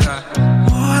gas. I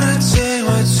wanna take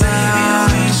my time.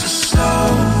 Maybe we should slow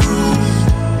room.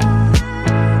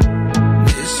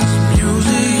 This is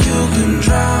music you can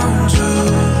drown to.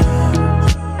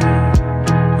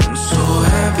 I'm so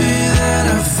happy that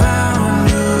I found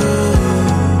you.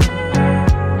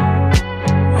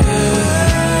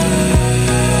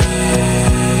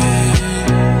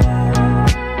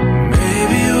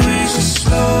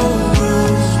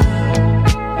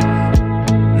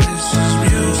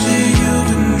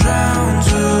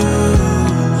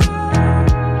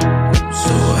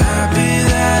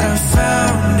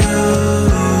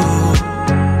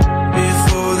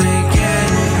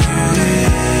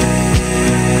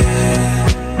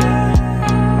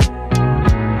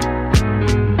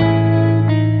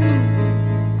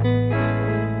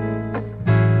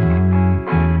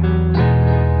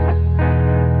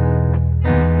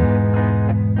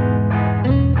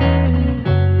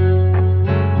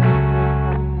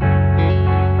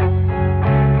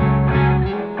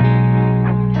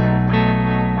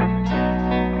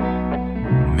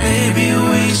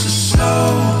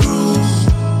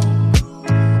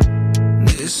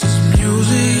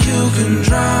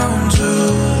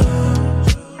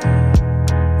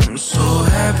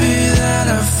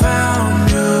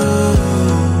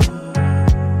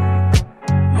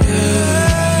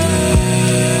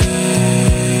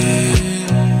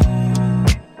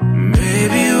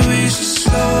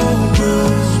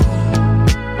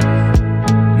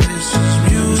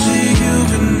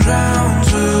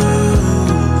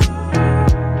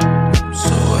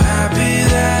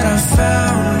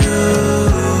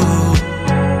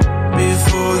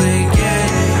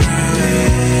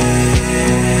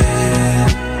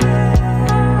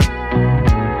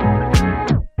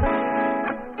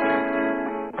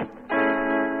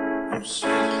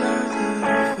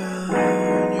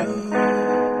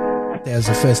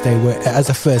 As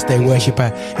a first day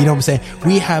worshiper, you know what I'm saying?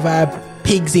 We have our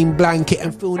pigs in blanket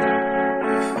and food.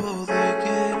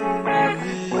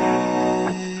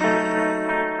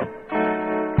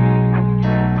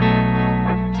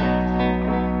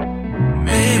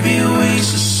 Maybe we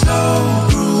should slow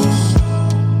room.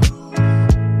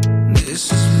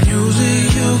 This is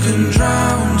music you can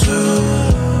drown to.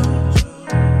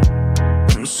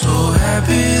 I'm so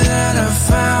happy that I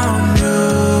found you.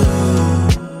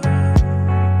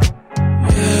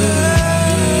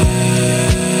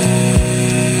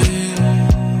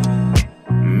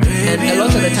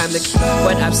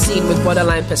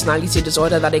 borderline personality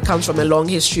disorder that it comes from a long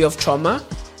history of trauma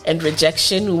and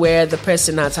rejection, where the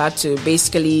person has had to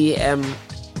basically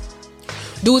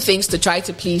do things to try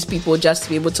to please people just to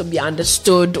be able to be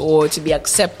understood or to be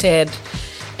accepted.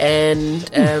 And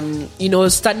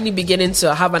suddenly beginning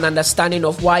to have an understanding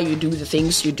of why you do the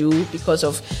things you do because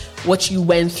of what you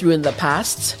went through in the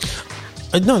past.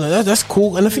 No, that's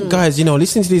cool. And I think, guys,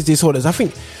 listening to these disorders, I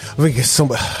think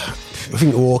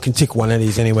we all can tick one of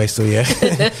these anyway. So yeah,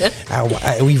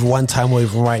 either one time or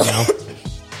even right now.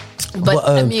 But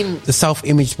I mean, the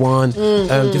self-image one,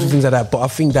 different things like that. But I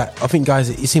think, guys,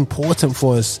 it's important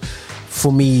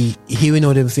for me, hearing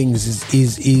all them things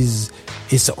is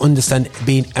to understand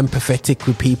being empathetic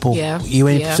with people.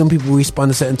 Some people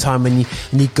respond a certain time and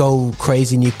you go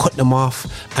crazy and you cut them off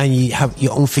and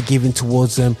you're unforgiving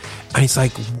towards them, and it's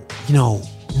like, no,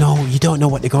 you don't know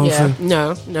what they're going through.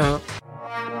 No.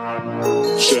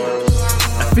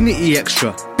 Affinity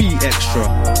Extra, be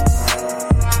extra.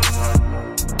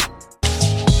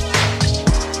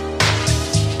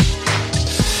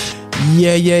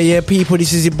 Yeah, people,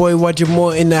 this is your boy Roger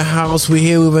Moore in the house. We're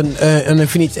here with an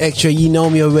Affinity Extra. You know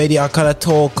me already. I kind of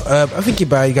talk, I think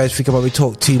about you guys think about we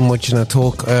talk too much and I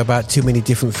talk about too many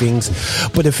different things.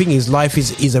 But the thing is, life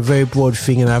is a very broad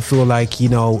thing, and I feel like,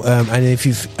 and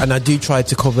I do try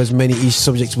to cover as many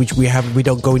subjects which we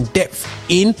don't go in depth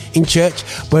in church,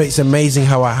 but it's amazing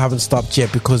how I haven't stopped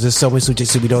yet, because there's so many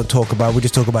subjects that we don't talk about. We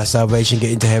just talk about salvation,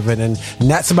 getting to heaven, and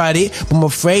that's about it. But I'm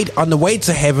afraid on the way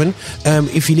to heaven,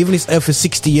 if you live in this earth for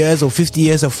 60 years or 50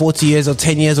 years or 40 years or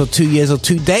 10 years or 2 years or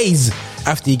 2 days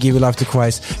after you give your life to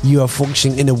Christ, you are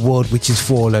functioning in a world which is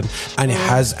fallen, and it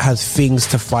has things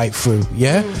to fight through.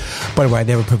 By the way, I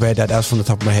never prepared that. That's from the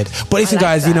top of my head. But listen,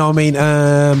 guys, you know what I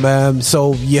mean.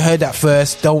 So you heard that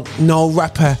first. No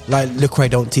rapper like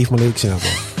Lecrae don't teeth my lyrics.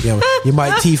 You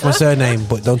might teeth my surname,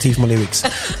 but don't teeth my lyrics.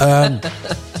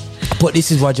 But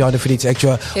this is Roger on Affinity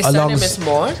Extra. His surname is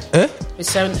Moore? His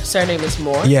surname is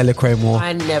Moore? Yeah, Lecrae Moore.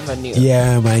 I never knew.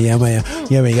 Yeah, man. You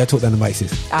gotta talk down the mic,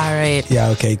 sis. Alright. Yeah,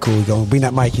 okay, cool. Go bring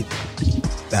that mic in.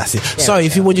 That's it. Sorry,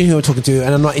 if you're wondering who I'm talking to,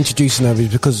 and I'm not introducing her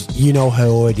because you know her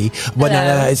already. But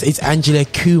it's Angela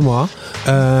Kumar.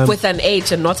 With an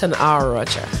H and not an R,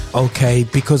 Roger. Okay,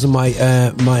 because of my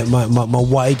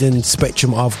widened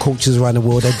spectrum of cultures around the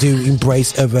world, I do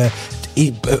embrace other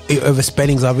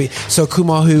spellings of it. So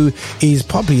Kumar, who is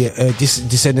probably a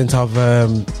descendant of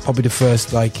probably the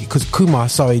first, because Kumar,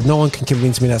 sorry, no one can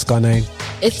convince me that's Ghanaian.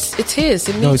 It's his.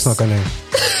 No, it's not Ghanaian.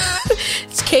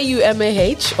 It's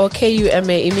Kumah or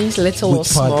Kuma. It means little or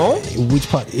small. Which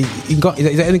part? Is that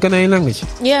in the Ghanaian language?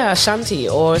 Yeah, Ashanti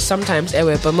or sometimes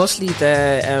Ewe, but mostly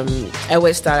the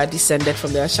Ewes that are descended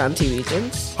from the Ashanti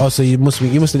regions. Oh, so you must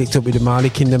have linked up with the Mali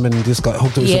kingdom and just got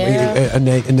hooked up with something,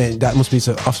 and then that must be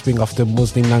the offspring of the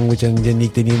Muslim language, and then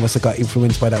you must have got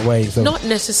influenced by that way. So. Not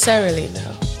necessarily,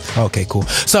 no. Okay, cool.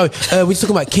 So we're talking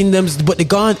about kingdoms, but to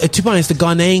be honest, the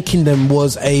Ghanaian kingdom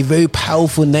was a very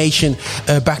powerful nation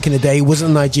back in the day. It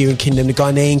wasn't a Nigerian kingdom. The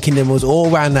Ghanaian kingdom was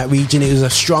all around that region. It was a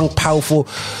strong, powerful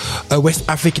West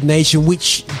African nation,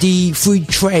 which through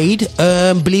trade,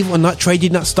 believe it or not, trade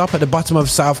did not stop at the bottom of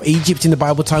South Egypt in the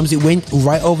Bible times. It went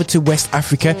right over to West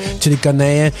Africa, to the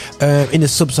Ghanaian, in the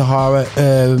Sub-Sahara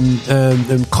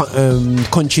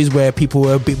countries where people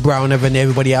were a bit browner than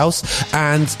everybody else,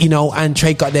 and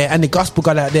trade got there, and the gospel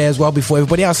got out there as well before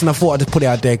everybody else. And I thought I'd just put it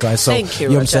out there, guys. So thank you,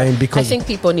 know what I'm saying? Because I think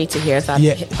people need to hear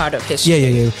that part of history.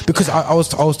 Yeah. Because I was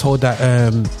told that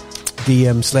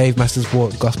the slave masters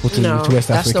brought gospel to West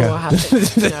Africa.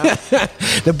 That's not what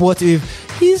happened. They brought it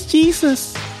with, here's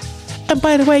Jesus, and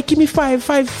by the way, give me five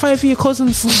of your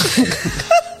cousins.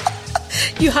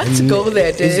 You had to go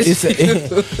there, dude.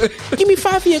 Give me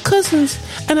 5 of your cousins,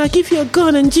 and I'll give you a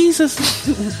gun and Jesus.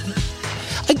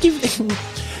 I give.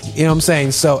 You know what I'm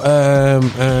saying? So,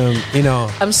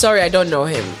 I'm sorry, I don't know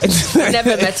him. I've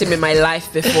never met him in my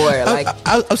life before.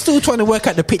 I'm still trying to work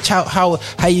out the pitch how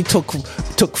you took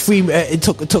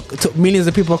millions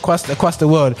of people across the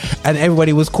world, and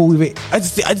everybody was cool with it. I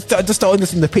just don't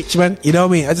understand the pitch, man. You know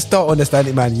what I mean? I just don't understand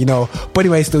it, man. But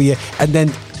anyway, still, yeah. And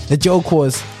then the joke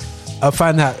was, I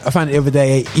found it the other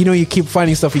day. You keep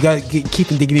finding stuff. You got to keep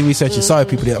digging in research. Sorry,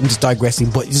 people. I'm just digressing,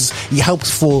 but it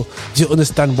helps to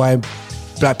understand why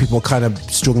black people are kind of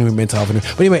struggling with mental health.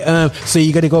 But anyway, so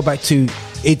you got to go back to,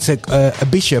 it's a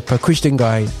bishop, a Christian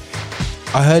guy.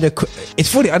 I heard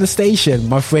it's funny, on the station,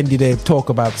 my friend did a talk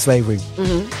about slavery,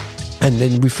 and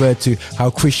then referred to how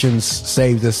Christians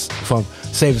saved us from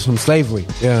slavery.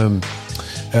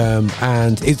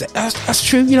 And that's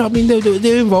true. You know what I mean?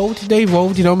 They're involved.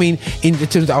 You know what I mean? In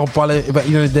terms of our but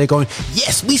they're going,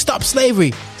 yes, we stopped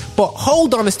slavery. But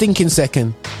hold on a stinking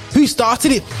second. Who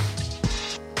started it?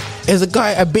 there's a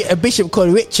guy, a bishop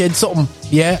called Richard something,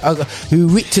 who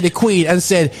writ to the Queen and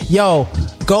said, yo,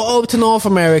 go over to North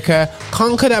America,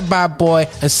 conquer that bad boy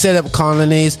and set up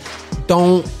colonies.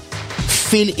 Don't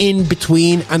fill in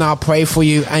between, and I'll pray for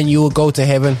you and you will go to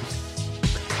heaven.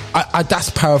 I that's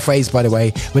paraphrased, by the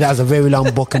way, but that was a very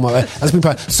long book. That's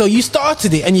been so you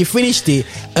started it and you finished it.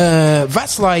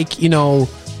 That's like,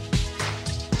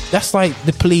 that's like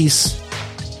the police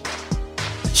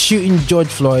shooting George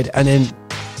Floyd and then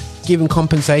giving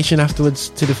compensation afterwards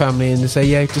to the family, and they say,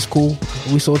 yeah, just cool,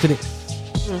 we sorted it.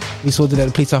 We sorted out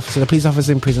the police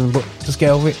officer in prison, but just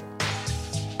get over it.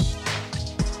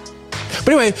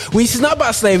 But anyway, this is not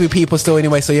about slavery, people, still,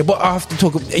 anyway, so yeah, but I have to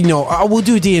talk, I will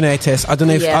do DNA test. I don't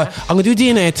know if I'm going to do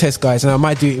DNA test, guys, and I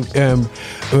might do it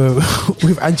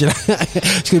with Angela.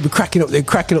 She's going to be cracking up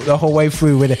the whole way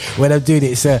through when I'm doing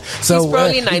it. So he's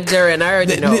probably Nigerian, I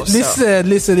already know.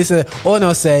 Listen, all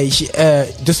I'll say,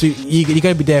 just you're going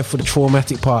to be there for the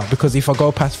traumatic part, because if I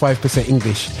go past 5%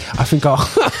 English, I think I'll...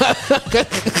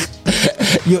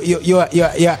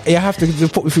 you have to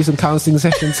put me through some counselling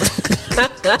sessions.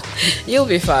 You'll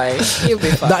be fine.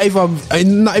 Not if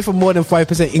I'm more than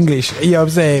 5% English. You know what I'm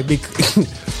saying?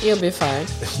 You'll be fine.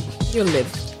 You'll live.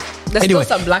 There's Anyway.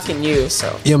 still some black in you, so.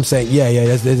 You know what I'm saying?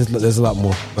 Yeah. There's a lot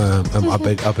more.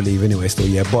 I believe anyway. Still,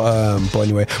 yeah. But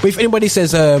anyway. But if anybody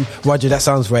says, Roger, that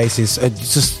sounds racist,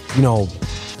 it's just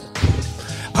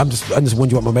I'm just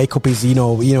wondering what my makeup is,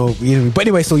 But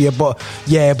anyway, so but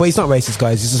it's not racist,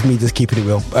 guys. It's just me just keeping it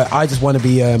real. I just want to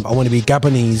be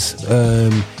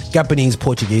Gabonese,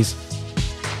 Portuguese.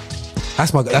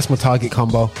 That's my target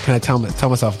combo. Can I tell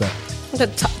myself that? The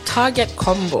target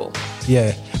combo.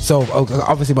 Yeah. So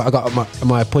obviously, I got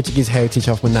my Portuguese heritage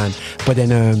off my nan, but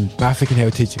then my African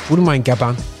heritage. Wouldn't mind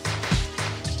Gabon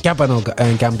or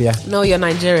Gambia. No, you're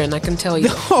Nigerian. I can tell you.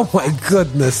 Oh my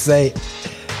goodness sake.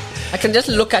 I can just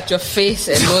look at your face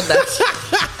and know that.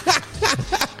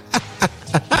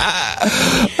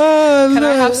 Can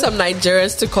I have some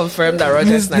Nigerians to confirm that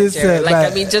Roger's Nigerian?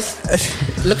 Just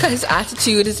look at his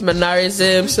attitude, his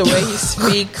mannerisms, the way he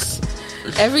speaks,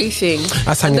 everything.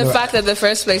 And the fact that the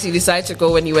first place he decided to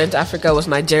go when he went to Africa was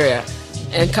Nigeria,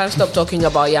 and can't stop talking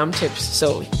about yam chips.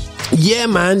 So. Yeah,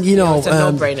 man, it's a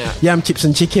no-brainer. Yam chips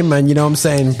and chicken, man, you know what I'm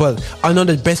saying? But I know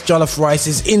the best jollof rice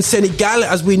is in Senegal,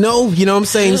 as we know, you know what I'm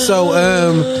saying? So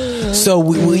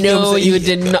we no, you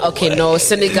did not. Okay, no,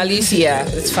 Senegalese, yeah,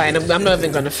 it's fine. I'm not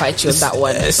even going to fight you on that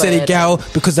one. Senegal,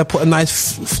 because they put a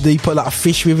lot of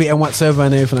fish with it and whatsoever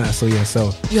and everything like that. So yeah,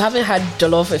 so you haven't had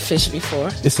jollof with fish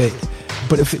before?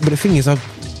 But the thing is, I've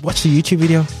watched the YouTube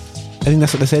video. I think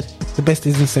that's what they said. The best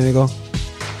is in Senegal.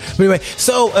 But anyway,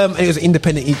 so it was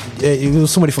independent. It was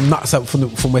somebody from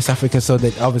West Africa, so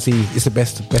that obviously it's the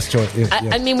best choice. Yeah.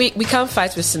 I mean, we can't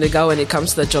fight with Senegal when it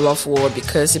comes to the jollof war,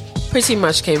 because it pretty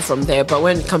much came from there. But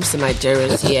when it comes to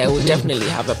Nigerians, we'll definitely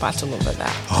have a battle over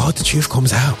that. Oh, the truth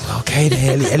comes out. Okay,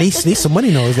 at least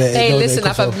somebody knows that. Hey, listen,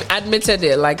 I've admitted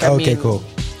it. Okay, cool.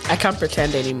 I can't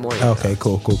pretend anymore. Okay,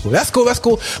 cool. That's cool.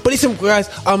 But listen, guys,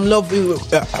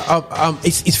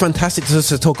 it's fantastic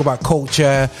to talk about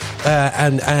culture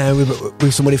and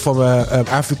with somebody from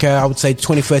Africa. I would say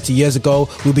 20-30 years ago,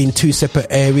 we'd be in two separate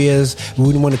areas. We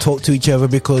wouldn't want to talk to each other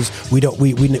because we didn't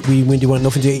want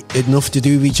nothing to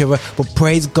do with each other. But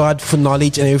praise God for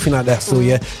knowledge and everything like that. So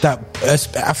that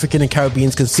us African and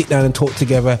Caribbeans can sit down and talk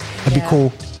together and be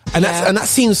cool. And that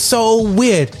seems so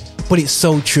weird, but it's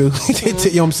so true. You know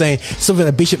what I'm saying? Something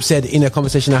that Bishop said in a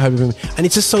conversation I had with him, and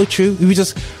it's just so true. We've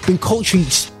just been culturally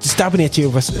stabbing at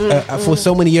you for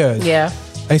so many years. Yeah.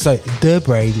 And it's like,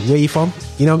 brain, where you from?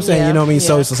 You know what I'm saying? You know what I mean?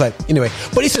 So it's just like, anyway.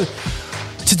 But listen,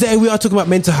 today we are talking about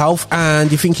mental health, and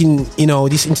you're thinking,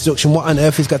 this introduction, what on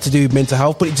earth has got to do with mental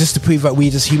health? But it's just to prove that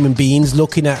we're just human beings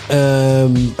looking at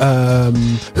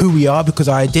who we are, because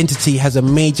our identity has a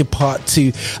major part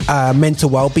to mental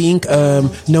well-being.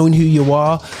 Knowing who you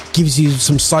are gives you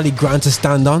some solid ground to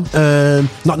stand on.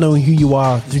 Not knowing who you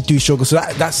are, you do struggle. So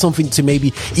that's something to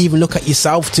maybe even look at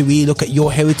yourself, to really look at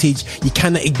your heritage. You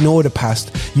cannot ignore the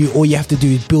past. All you have to do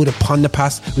is build upon the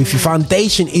past. If your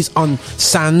foundation is on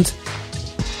sand,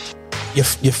 you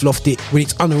fluffed it. When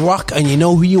it's on a rock and you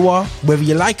know who you are, whether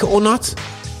you like it or not,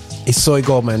 it's so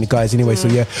gold, man, guys. Anyway, so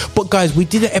yeah. But guys, we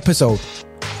did an episode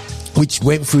which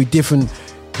went through different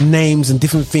names and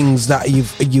different things that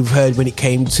you've heard when it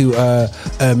came to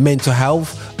mental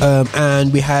health,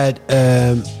 and we had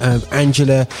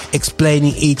Angela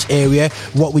explaining each area.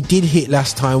 What we did hit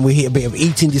last time, we hit a bit of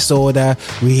eating disorder,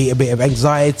 we hit a bit of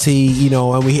anxiety,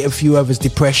 and we hit a few others,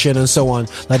 depression and so on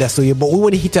like that. So yeah, but we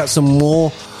want to hit out some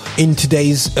more in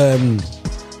today's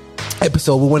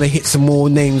episode, we want to hit some more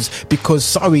names because,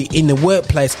 sorry, in the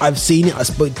workplace, I've seen it. I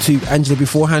spoke to Angela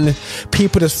beforehand.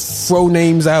 People just throw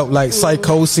names out like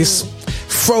psychosis,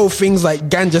 throw things like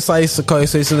ganja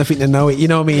psychosis, and I think they know it. You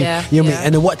know what I mean? Yeah, you know what I yeah. mean?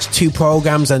 And they watch 2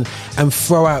 programs and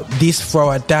throw out this, throw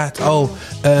out that.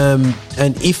 And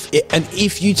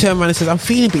if you turn around and says, I'm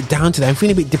feeling a bit down today, I'm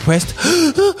feeling a bit depressed.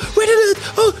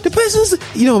 The person's,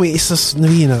 you know what I mean? It's just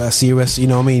really not that serious, you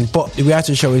know what I mean? But the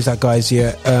reality show is that, guys, we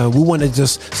want to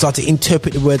just start to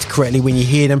interpret the words correctly when you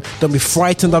hear them. Don't be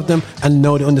frightened of them and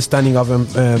know the understanding of them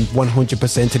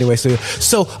 100% anyway.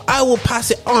 So I will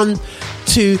pass it on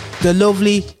to the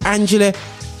lovely Angela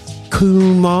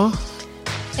Kumar.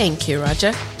 Thank you,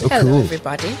 Roger. Oh, Hello, cool.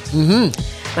 everybody.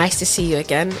 Nice to see you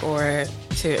again, or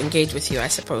to engage with you, I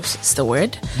suppose it's the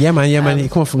word. Yeah, man. You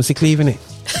come from sick leave, innit?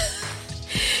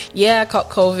 Yeah, I caught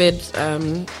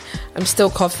COVID. I'm still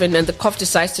coughing, and the cough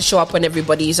decides to show up when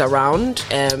everybody's around,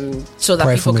 so that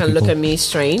Pray for people me, can look people. at me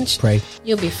strange. Pray.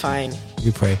 You'll be fine.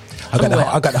 You pray. I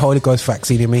got the Holy Ghost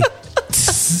vaccine in me.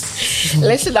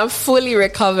 Listen, I'm fully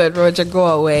recovered, Roger. Go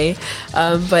away.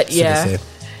 But yeah, Same.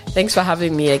 thanks for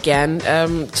having me again.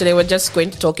 Today we're just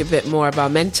going to talk a bit more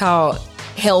about mental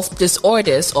health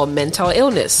disorders or mental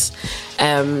illness.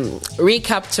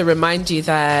 Recap to remind you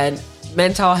that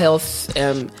mental health,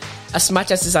 as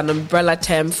much as it's an umbrella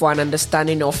term for an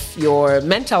understanding of your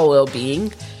mental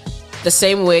well-being, the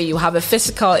same way you have a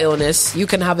physical illness, you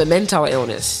can have a mental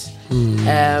illness.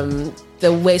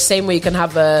 Same way you can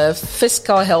have a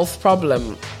physical health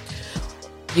problem,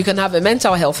 you can have a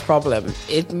mental health problem.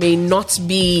 It may not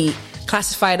be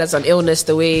classified as an illness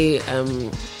the way,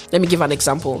 let me give an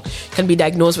example. You can be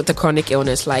diagnosed with a chronic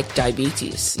illness like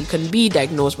diabetes. You can be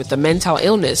diagnosed with a mental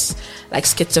illness like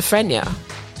schizophrenia.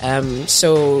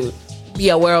 So be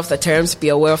aware of the terms, be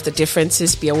aware of the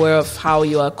differences, be aware of how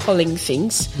you are calling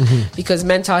things, because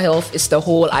mental health is the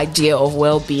whole idea of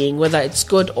well-being, whether it's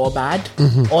good or bad.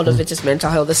 All of it is mental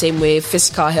health. The same way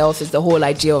physical health is the whole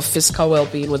idea of physical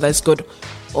well-being, whether it's good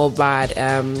or bad.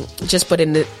 Just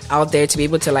putting it out there to be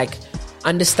able to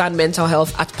understand mental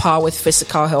health at par with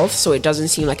physical health, so it doesn't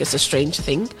seem like it's a strange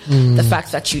thing. The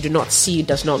fact that you do not see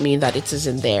does not mean that it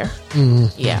isn't there.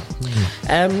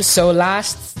 So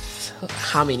last,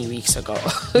 how many weeks ago?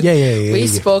 We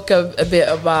spoke a bit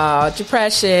about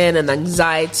depression and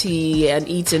anxiety and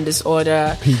eating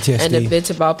disorder, PTSD. and a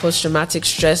bit about post-traumatic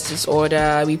stress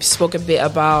disorder. We spoke a bit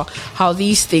about how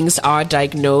these things are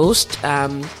diagnosed,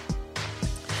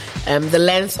 the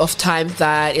length of time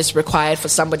that is required for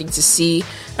somebody to see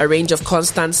a range of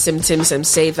constant symptoms and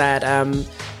say that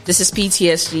this is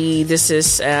PTSD, this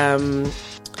is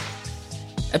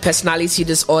a personality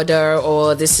disorder,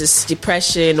 or this is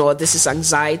depression, or this is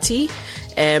anxiety.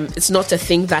 It's not a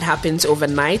thing that happens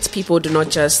overnight. People do not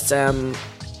just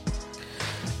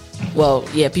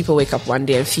people wake up one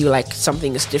day and feel like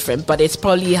something is different, but it's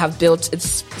probably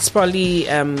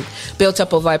built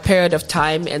up over a period of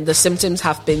time, and the symptoms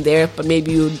have been there, but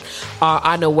maybe you are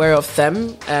unaware of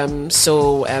them.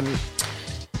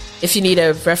 If you need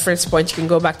a reference point, you can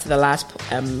go back to the last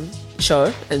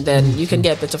show, and then you can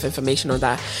get a bit of information on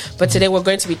that. But today we're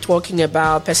going to be talking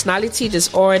about personality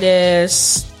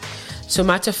disorders,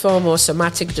 somatoform or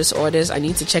somatic disorders. I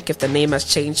need to check if the name has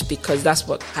changed, because that's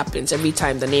what happens every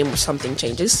time the name of something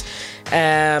changes.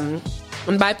 And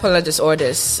bipolar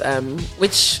disorders,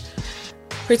 which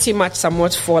pretty much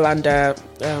somewhat fall under,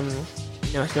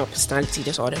 it's not personality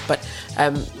disorder, but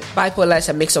bipolar is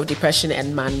a mix of depression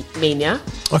and mania.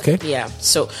 Okay. Yeah,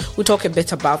 so we'll talk a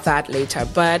bit about that later.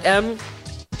 But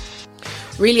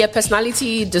really, a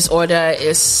personality disorder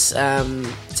is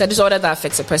it's a disorder that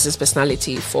affects a person's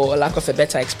personality, for lack of a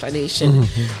better explanation,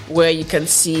 where you can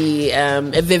see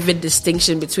a vivid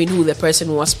distinction between who the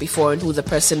person was before and who the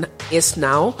person is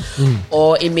now.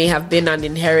 Or it may have been an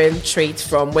inherent trait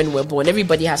from when we're born.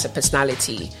 Everybody has a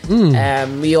personality.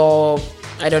 We all,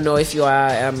 I don't know if you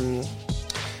are...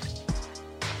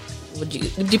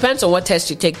 it depends on what test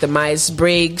you take, the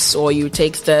Myers-Briggs, or you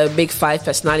take the Big 5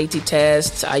 personality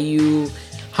test. Are you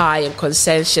high in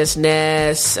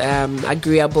conscientiousness,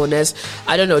 agreeableness?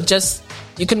 I don't know, just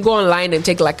you can go online and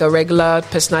take a regular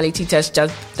personality test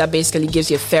that basically gives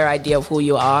you a fair idea of who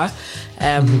you are.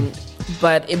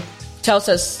 But it tells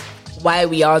us why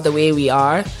we are the way we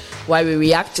are, why we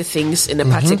react to things in a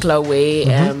particular way,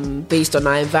 based on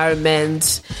our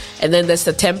environment. And then there's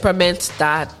the temperament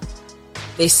that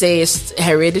they say is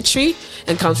hereditary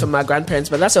and comes from our grandparents,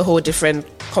 but that's a whole different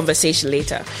conversation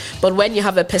later. But when you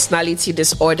have a personality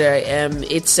disorder,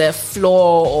 it's a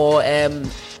flaw or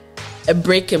a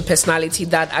break in personality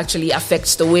that actually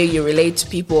affects the way you relate to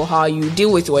people, how you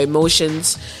deal with your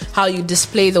emotions, how you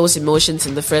display those emotions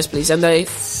in the first place. And there are a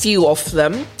few of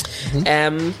them.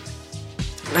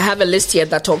 I have a list here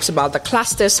that talks about the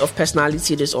clusters of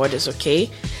personality disorders, okay?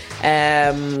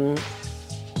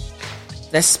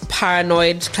 There's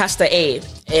paranoid, cluster A.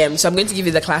 So I'm going to give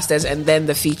you the clusters and then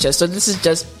the features. So this is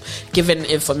just given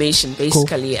information,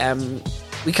 basically. Cool.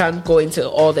 We can't go into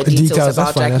all the details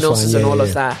about diagnosis and all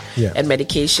of that, and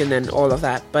medication and all of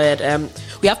that. But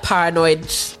we have paranoid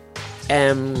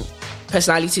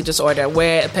personality disorder,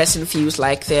 where a person feels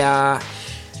like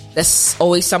there's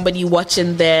always somebody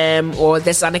watching them, or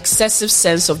there's an excessive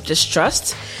sense of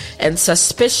distrust and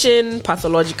suspicion,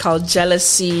 pathological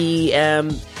jealousy,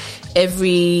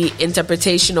 every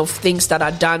interpretation of things that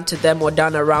are done to them or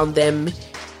done around them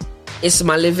is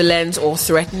malevolent or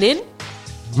threatening.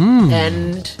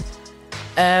 And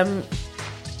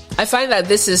I find that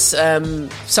this is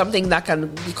something that can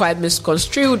be quite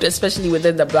misconstrued, especially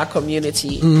within the Black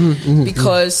community,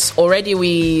 because already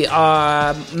we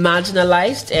are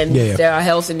marginalized, and there are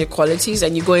health inequalities,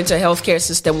 and you go into a healthcare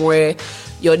system where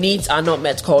your needs are not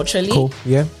met culturally. Cool.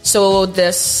 Yeah. So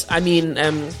there's, I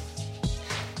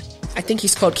think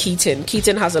he's called Keaton.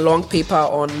 Keaton has a long paper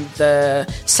on the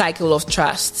cycle of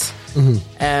trust.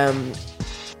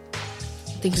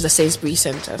 I think it's the Sainsbury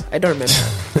Center. I don't remember.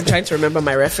 I'm trying to remember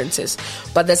my references.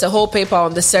 But there's a whole paper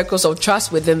on the circles of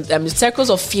trust within, circles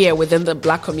of fear within the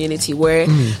Black community, where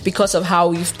because of how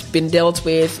we've been dealt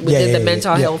with within the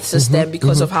mental health system,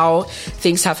 because of how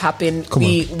things have happened,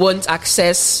 we won't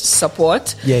access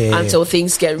support until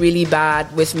things get really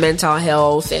bad with mental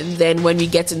health. And then when we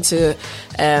get into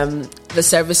the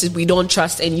services, we don't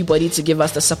trust anybody to give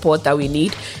us the support that we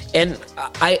need. And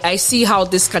I see how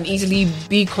this can easily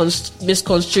be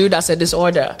misconstrued as a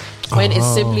disorder, when it's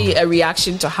simply a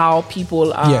reaction to how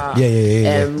people are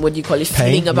what do you call it,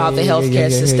 feeling about the healthcare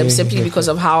system, simply because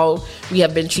of how we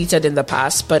have been treated in the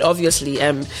past. But obviously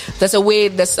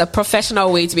there's a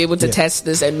professional way to be able to test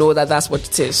this and know that that's what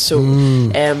it is. So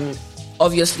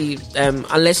obviously,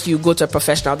 unless you go to a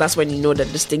professional, that's when you know the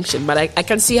distinction. But I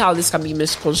can see how this can be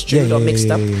misconstrued or mixed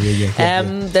up.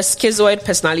 The schizoid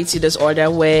personality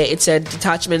disorder, where it's a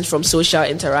detachment from social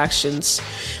interactions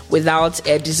without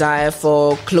a desire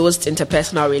for closed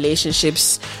interpersonal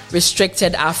relationships,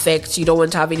 restricted affect. You don't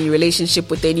want to have any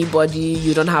relationship with anybody.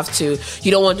 You don't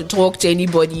want to talk to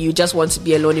anybody. You just want to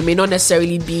be alone. It may not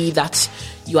necessarily be that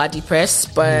you are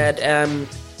depressed, but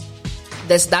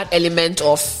there's that element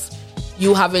of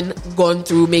you haven't gone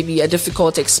through maybe a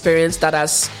difficult experience that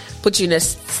has put you in a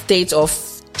state of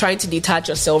trying to detach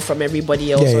yourself from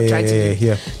everybody else, or trying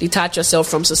to detach yourself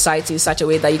from society in such a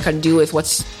way that you can deal with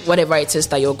whatever it is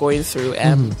that you're going through.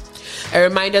 A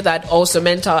reminder that also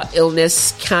mental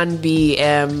illness can be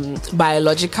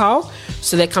biological,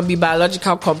 so there can be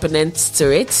biological components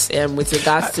to it with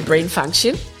regards to brain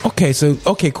function. Okay,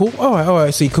 cool. All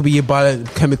right. So it could be a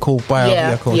biochemical.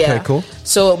 Okay, cool.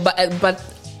 So, but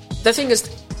the thing is,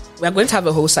 we're going to have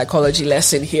a whole psychology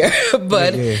lesson here,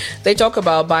 but they talk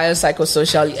about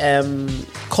biopsychosocial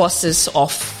causes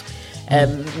of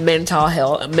mental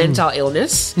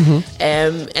illness,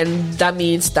 and that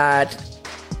means that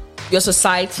your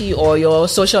society or your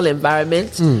social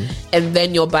environment and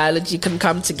then your biology can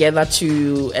come together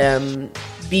to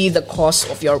be the cause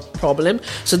of your problem.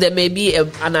 So there may be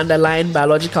an underlying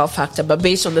biological factor, but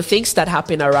based on the things that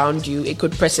happen around you, it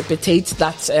could precipitate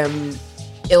that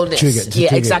illness.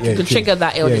 Trigger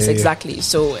that illness. Exactly.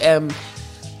 So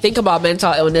think about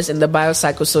mental illness in the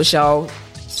biopsychosocial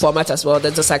format as well.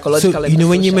 There's a psychological. So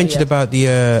when you mentioned about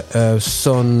the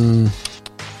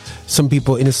some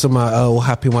people in the summer are all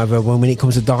happy, whatever. When it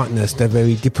comes to darkness, they're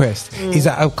very depressed. Is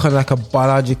that kind of like a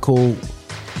biological?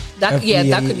 That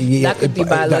could be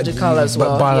biological as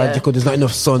well. Biological. There's not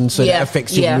enough sun, so it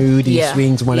affects your mood, your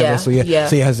swings, whatever. So it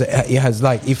has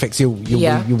like affects your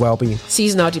well-being.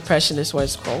 Seasonal depression is what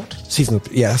it's called. Seasonal,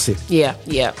 that's it. Yeah.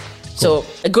 Cool. So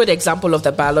a good example of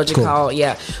the biological,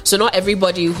 So not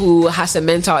everybody who has a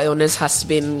mental illness has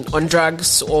been on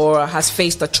drugs or has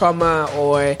faced a trauma,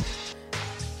 or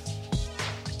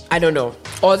I don't know,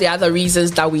 all the other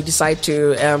reasons that we decide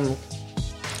to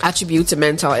attribute to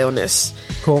mental illness.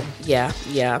 Cool. Yeah.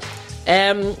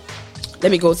 Let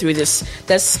me go through this.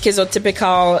 There's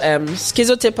schizotypal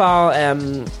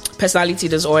personality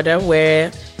disorder,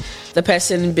 where the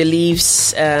person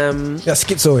believes that's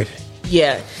schizoid.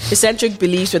 Eccentric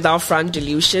beliefs without frank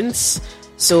delusions.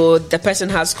 So the person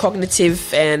has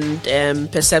cognitive and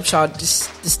perceptual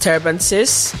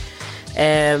disturbances.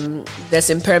 There's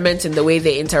impairment in the way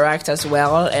they interact as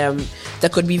well. There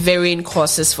could be varying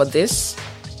causes for this.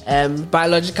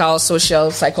 biological,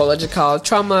 social, psychological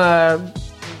trauma,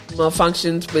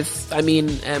 malfunctions with,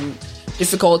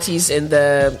 difficulties in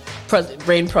the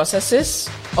brain processes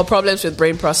or problems with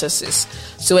brain processes.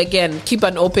 So again, keep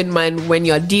an open mind when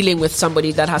you're dealing with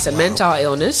somebody that has a mental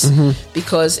illness,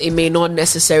 because it may not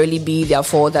necessarily be their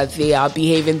fault that they are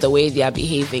behaving the way they are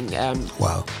behaving.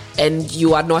 And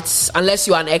you are not, unless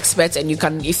you are an expert and you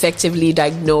can effectively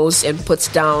diagnose and put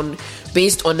down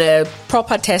based on a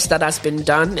proper test that has been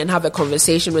done and have a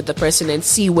conversation with the person and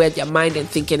see where their mind and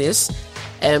thinking is.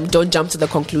 Don't jump to the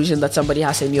conclusion that somebody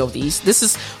has any of these. This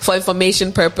is for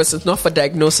information purposes, not for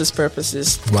diagnosis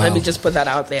purposes. Let me just put that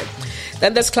out there.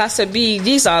 Then there's Cluster B.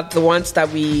 These are the ones that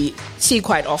we see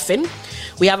quite often.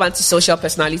 We have antisocial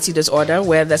personality disorder,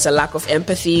 where there's a lack of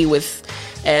empathy with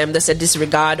there's a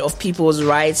disregard of people's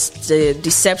rights, the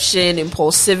deception,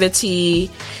 impulsivity,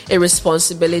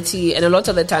 irresponsibility. And a lot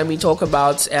of the time we talk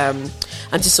about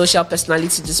antisocial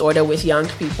personality disorder with young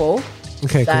people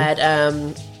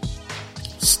that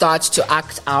start to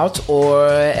act out or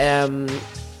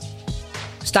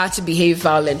start to behave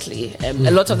violently.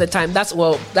 A lot of the time, that's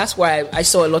why I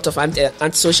saw a lot of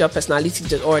antisocial personality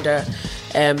disorder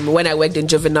when I worked in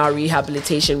juvenile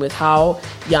rehabilitation, with how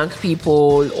young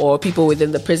people or people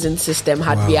within the prison system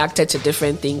had reacted to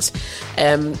different things.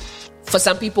 For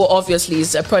some people, obviously,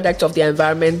 it's a product of the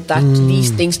environment that these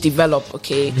things develop,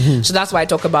 So that's why I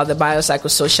talk about the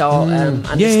biopsychosocial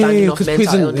understanding of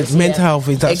mental illness. It's mental health.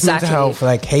 That's mental health,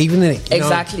 like having it.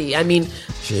 Exactly. I mean,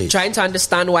 trying to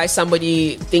understand why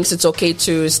somebody thinks it's okay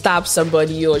to stab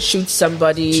somebody or shoot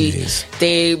somebody.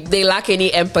 They lack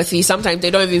any empathy. Sometimes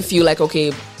they don't even feel like,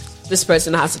 okay, this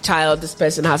person has a child, this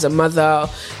person has a mother.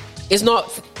 It's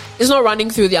not running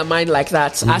through their mind like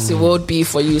that as it would be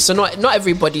for you. So not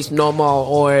everybody's normal,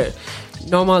 or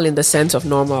normal in the sense of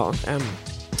normal.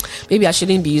 Maybe I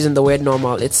shouldn't be using the word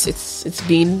normal. It's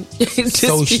been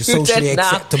socially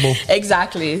acceptable.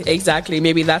 Exactly.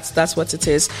 Maybe that's what it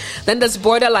is. Then there's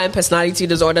borderline personality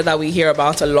disorder that we hear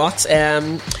about a lot.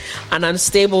 An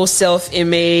unstable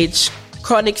self-image,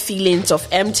 chronic feelings of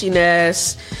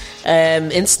emptiness,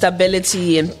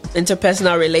 instability in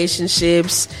interpersonal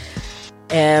relationships,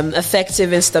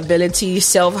 affective instability,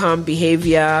 self-harm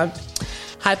behavior,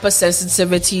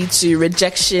 hypersensitivity to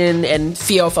rejection and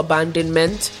fear of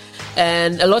abandonment.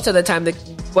 And a lot of the time,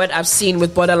 what I've seen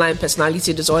with borderline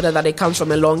personality disorder, that it comes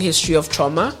from a long history of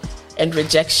trauma and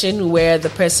rejection, where the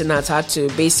person has had to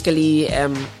basically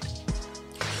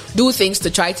do things to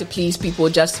try to please people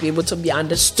just to be able to be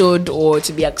understood or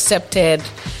to be accepted.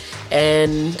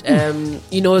 And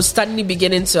suddenly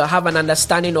beginning to have an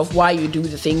understanding of why you do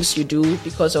the things you do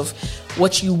because of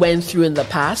what you went through in the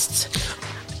past.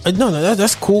 No,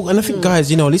 that's cool. And I think,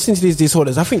 guys, listening to these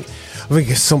disorders, I think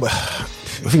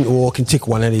we all can tick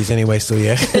one of these anyway. So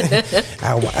yeah,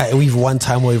 either one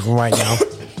time or even right now.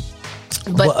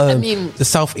 But I mean, the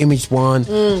self-image one,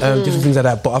 different things like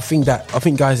that. But I think,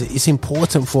 guys, it's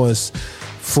important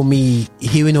for me,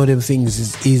 hearing all them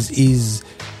things is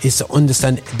to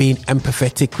understand being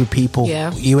empathetic with people.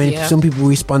 Some people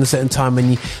respond a certain time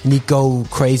and you go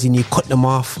crazy and you cut them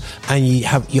off and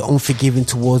you're unforgiving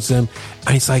towards them,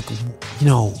 and it's like,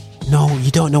 no, you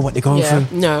don't know what they're going through.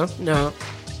 No.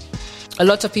 A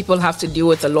lot of people have to deal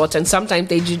with a lot, and sometimes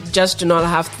they just do not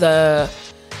have the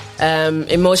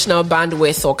emotional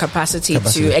bandwidth or capacity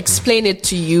to explain it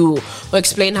to you or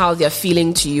explain how they're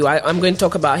feeling to you. I'm going to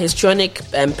talk about histrionic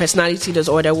personality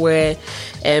disorder, where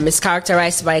it's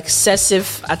characterized by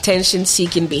excessive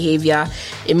attention-seeking behavior,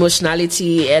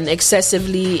 emotionality, and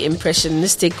excessively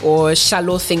impressionistic or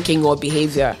shallow thinking or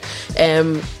behavior.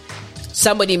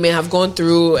 Somebody may have gone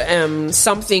through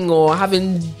something, or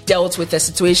having dealt with a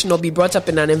situation, or be brought up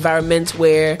in an environment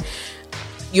where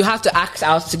you have to act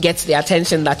out to get the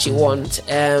attention that you want.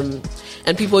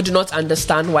 And people do not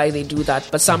understand why they do that.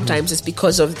 But sometimes it's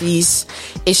because of these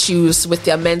issues with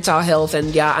their mental health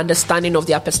and their understanding of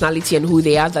their personality and who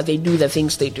they are, that they do the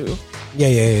things they do.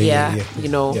 Yeah.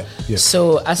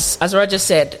 So as Roger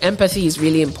said, empathy is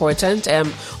really important.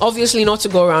 Obviously not to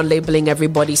go around labeling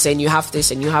everybody, saying you have this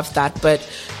and you have that, but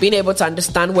being able to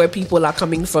understand where people are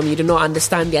coming from. You do not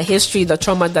understand their history, the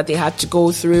trauma that they had to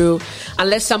go through.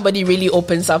 Unless somebody really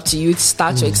opens up to you to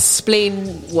start to explain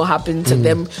what happened to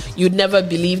them, you'd never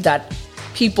believe that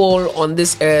people on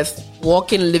this earth,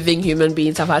 walking, living human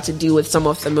beings, have had to deal with some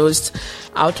of the most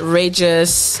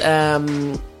outrageous,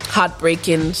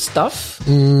 heartbreaking stuff.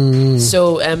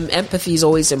 So empathy is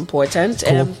always important.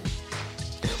 Cool.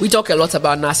 we talk a lot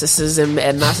about narcissism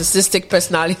and narcissistic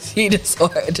personality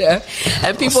disorder,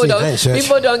 and people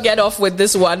don't get off with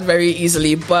this one very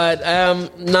easily. But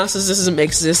narcissism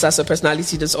exists as a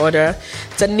personality disorder.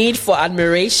 It's a need for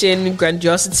admiration,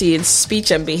 grandiosity in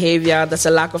speech and behavior. There's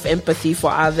a lack of empathy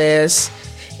for others.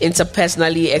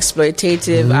 Interpersonally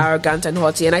exploitative, arrogant, and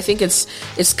haughty. And I think it's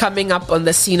coming up on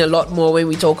the scene a lot more when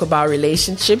we talk about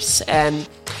relationships, and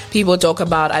people talk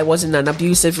about, I was in an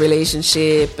abusive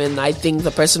relationship, and I think the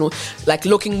person, like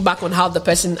looking back on how the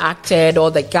person acted,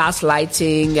 or the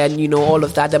gaslighting and, you know, all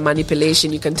of that, the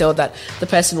manipulation, you can tell that the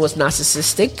person was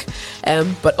narcissistic.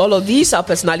 But all of these are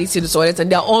personality disorders,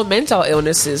 and they're all mental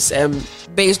illnesses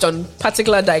based on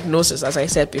particular diagnosis, as I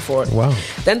said before. Wow.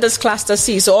 Then there's cluster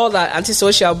C, so all that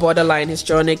antisocial, borderline,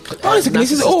 histrionic.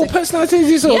 This is all personality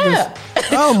disorders. Yeah.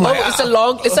 Oh my! It's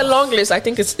a long list. I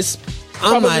think it's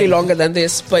probably longer than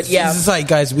this, but yeah. It's like,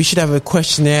 guys, we should have a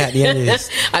questionnaire at the end of this.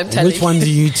 I'm telling Which one do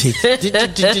you take?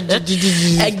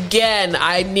 Again,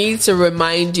 I need to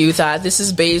remind you that this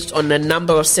is based on a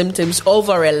number of symptoms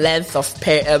over a length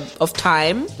of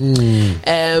time.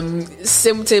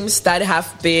 Symptoms that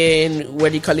have been,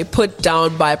 put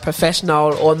down by a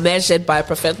professional or measured by a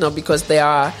professional, because they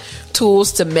are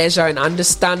tools to measure and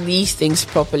understand these things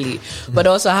properly, but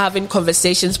also having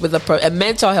conversations with a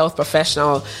mental health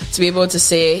professional to be able to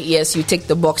say, yes, you tick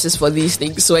the boxes for these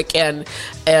things. So again,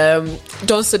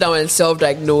 don't sit down and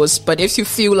self-diagnose, but if you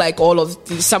feel like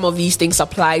some of these things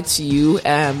apply to you,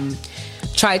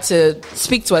 try to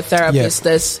speak to a therapist.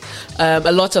 There's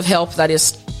a lot of help that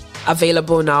is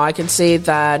available now. I can say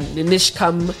that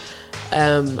Nishkam,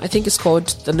 I think it's called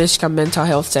the Nishkam Mental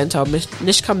Health Center,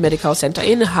 Nishkam Medical Center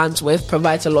in Handsworth,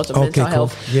 provides a lot of mental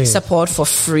health support for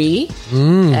free.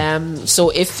 So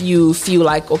if you feel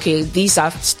like, okay, these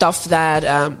are stuff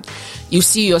that you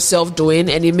see yourself doing,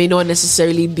 and it may not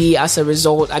necessarily be as a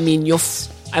result, I mean,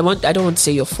 I don't want to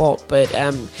say your fault, but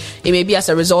it may be as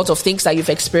a result of things that you've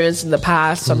experienced in the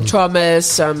past, some traumas,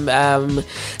 some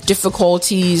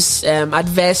difficulties,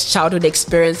 adverse childhood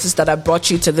experiences that have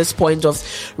brought you to this point of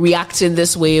reacting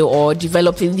this way, or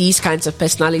developing these kinds of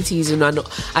personalities in an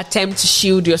attempt to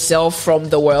shield yourself from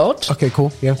the world. Okay,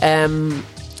 cool. Yeah.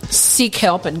 Seek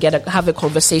help and have a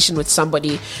conversation with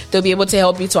somebody. They'll be able to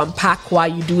help you to unpack why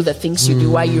you do the things you do,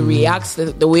 why you react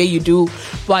the way you do,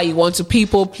 why you want to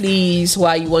people please,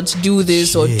 why you want to do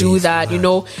this or do that. Man. You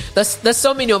know, there's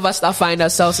so many of us that find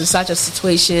ourselves in such a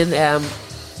situation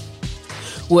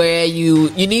where you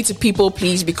need to people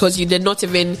please because you did not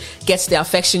even get the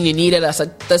affection you needed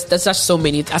there's just so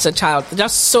many as a child.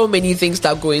 There's so many things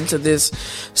that go into this.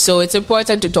 So it's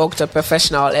important to talk to a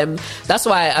professional, and that's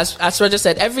why, as Roger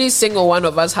said, every single one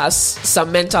of us has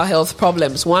some mental health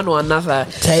problems, one or another,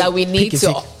 that we need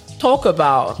to talk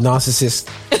about. Narcissist.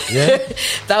 Yeah.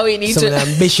 That we need some of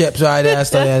them bishops right there,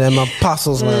 them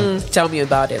apostles, man. Tell me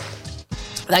about it.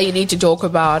 That you need to talk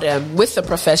about with the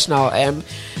professional.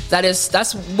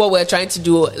 That's what we're trying to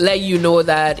do. Let you know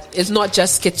that it's not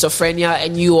just schizophrenia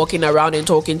and you walking around and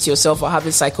talking to yourself or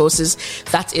having psychosis.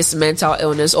 That is mental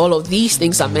illness. All of these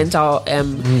things are mental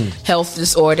health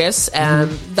disorders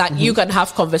that you can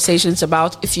have conversations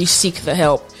about if you seek the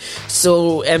help.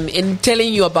 So in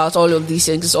telling you about all of these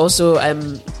things, also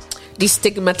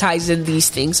destigmatizing these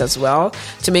things as well,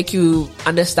 to make you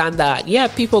understand that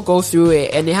people go through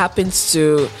it and it happens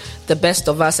to the best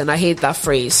of us. And I hate that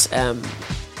phrase,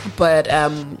 but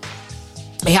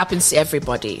it happens to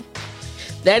everybody.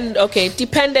 Then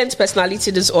dependent personality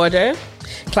disorder,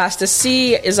 cluster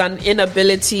C, is an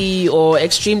inability or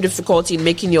extreme difficulty in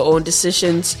making your own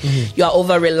decisions. You are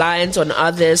over reliant on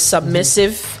others,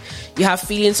 submissive, you have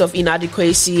feelings of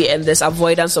inadequacy, and there's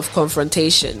avoidance of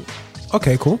confrontation.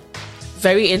 Okay, cool.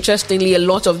 Very interestingly, a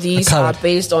lot of these are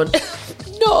based on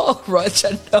no,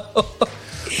 Roger, no.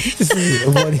 This is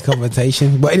avoiding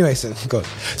confrontation. But anyway, so good.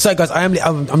 So guys, I'm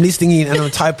listening in and I'm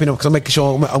typing up because I'm making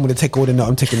sure I'm going to take all the notes.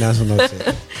 I'm taking down some notes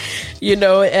here.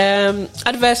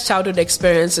 Adverse childhood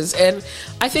experiences, and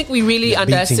I think we really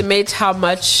underestimate how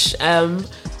much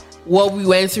what we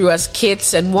went through as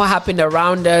kids and what happened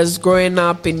around us growing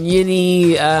up in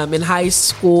uni, in high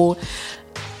school,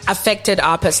 affected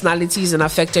our personalities and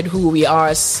affected who we are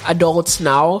as adults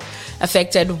now,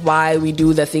 affected why we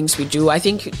do the things we do. I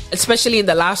think especially in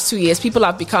the last 2 years, people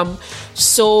have become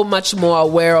so much more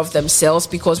aware of themselves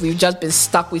because we've just been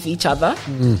stuck with each other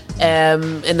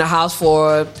in the house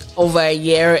for over a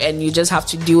year, and you just have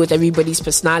to deal with everybody's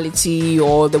personality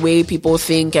or the way people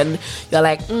think, and you're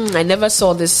like, I never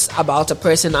saw this about a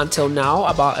person until now,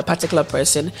 about a particular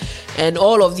person. And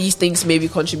all of these things may be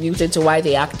contributing to why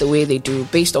they act the way they do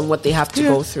based on what they have to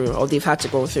go through or they've had to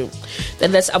go through.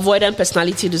 Then there's avoidant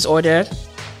personality disorder.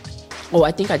 Oh,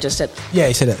 I think I just said. Yeah,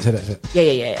 you said that.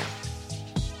 Yeah.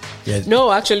 Yeah.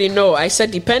 No, actually, no. I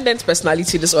said dependent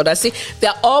personality disorder. See,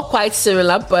 they're all quite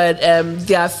similar, but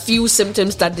there are few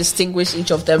symptoms that distinguish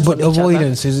each of them But from each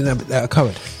avoidance isn't that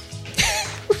covered?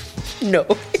 other. No.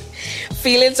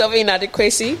 Feelings of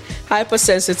inadequacy,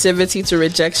 hypersensitivity to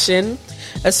rejection,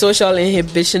 a social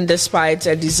inhibition despite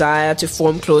a desire to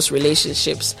form close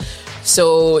relationships.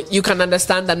 So you can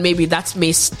understand that maybe that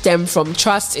may stem from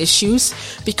trust issues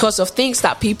because of things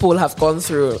that people have gone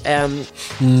through.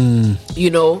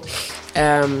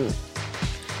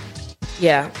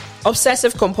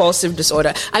 Obsessive compulsive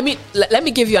disorder. I mean, let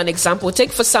me give you an example.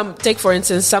 Take for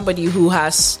instance somebody who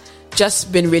has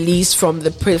just been released from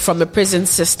a prison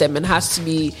system and has to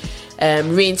be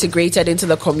reintegrated into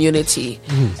the community,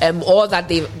 or that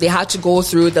they had to go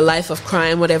through the life of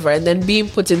crime, whatever, and then being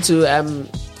put into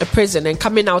a prison and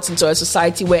coming out into a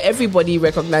society where everybody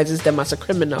recognizes them as a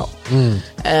criminal.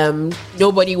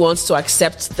 Nobody wants to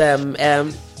accept them.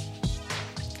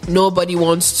 Nobody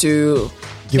wants to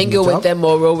mingle with them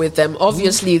or roll with them.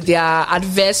 Obviously, their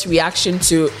adverse reaction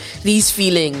to these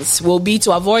feelings will be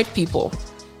to avoid people.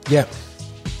 Yeah.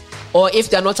 Or if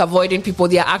they're not avoiding people,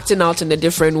 they're acting out in a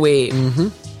different way.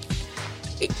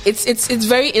 It's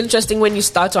very interesting when you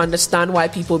start to understand why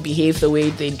people behave the way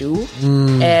they do,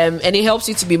 and it helps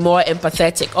you to be more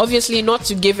empathetic. Obviously, not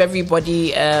to give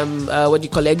everybody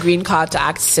a green card to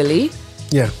act silly.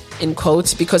 Yeah. In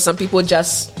quotes, because some people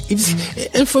just.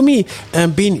 And for me,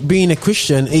 being a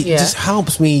Christian, it just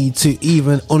helps me to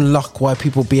even unlock why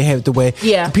people behave the way.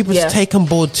 People just take on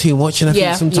board too much, and I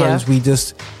think sometimes we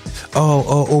just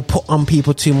or put on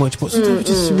people too much. But sometimes we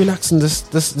just relax and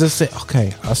just say,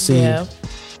 okay, I'll see you.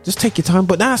 Just take your time.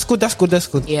 But that's good.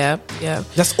 Yeah.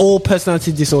 That's all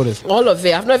personality disorders. All of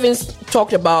it. I've not even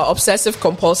talked about obsessive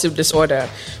compulsive disorder.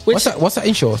 What's that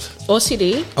in short?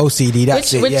 OCD.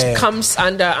 That's it. Which comes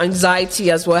under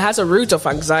anxiety as well. It has a root of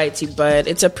anxiety, but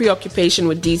it's a preoccupation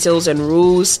with details and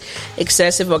rules,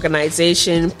 excessive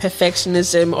organization,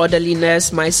 perfectionism,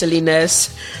 orderliness,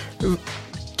 miserliness.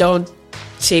 Don't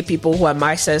say people who are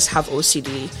misers have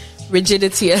OCD.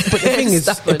 Rigidity. But the thing is,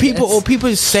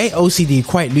 people say OCD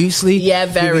quite loosely. Yeah,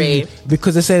 very.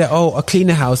 Because they say that, I clean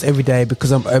the house every day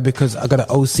because I got an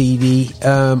OCD.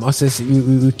 I says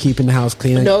we keeping the house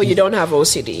clean. No, you don't have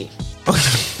OCD.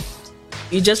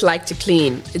 You just like to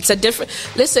clean. It's a different.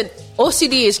 Listen,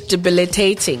 OCD is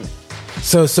debilitating.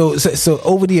 So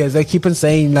over the years they keep on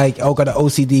saying like, got an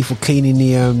OCD for cleaning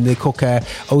the cooker,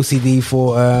 OCD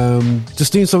for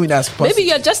just doing something that's possible. Maybe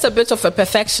you're just a bit of a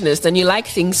perfectionist and you like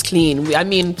things clean. I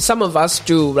mean, some of us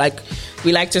do. Like,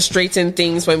 we like to straighten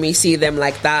things when we see them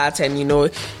like that, and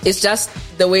it's just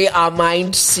the way our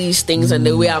mind sees things and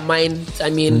the way our mind,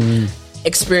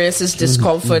 experiences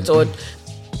discomfort or.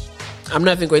 I'm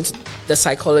not even going to the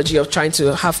psychology of trying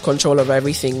to have control of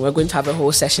everything. We're going to have a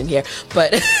whole session here,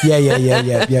 but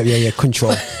yeah,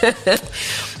 control.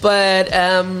 But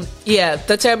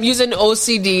the term using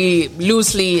OCD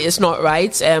loosely is not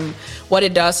right. What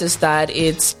it does is that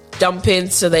it's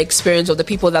dampens the experience of the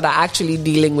people that are actually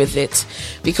dealing with it.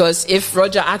 Because if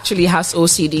Roger actually has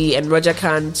OCD and Roger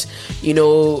can't,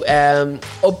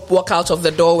 walk out of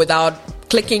the door without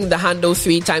clicking the handle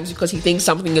 3 times because he thinks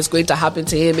something is going to happen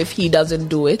to him if he doesn't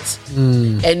do it.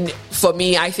 And for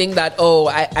me, I think that,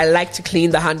 I like to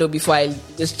clean the handle before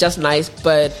it's just nice,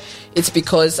 but it's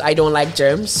because I don't like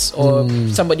germs or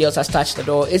somebody else has touched the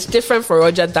door. It's different for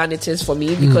Roger than it is for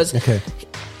me because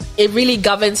it really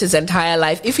governs his entire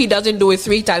life. If he doesn't do it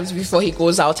 3 times before he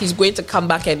goes out, he's going to come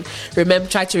back and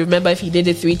try to remember if he did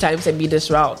it 3 times and be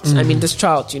distraught.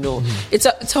 Distraught,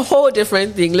 It's a whole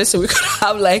different thing. Listen, we could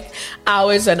have like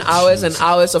hours and hours and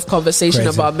hours of conversation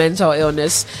about mental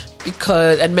illness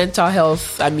and mental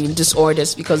health,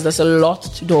 disorders, because there's a lot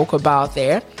to talk about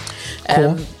there.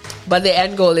 Cool. But the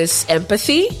end goal is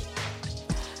empathy.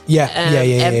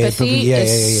 Empathy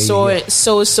is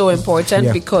so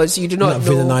important because you do not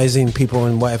know villainizing people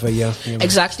and whatever.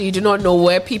 Exactly, you do not know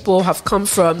where people have come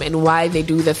from and why they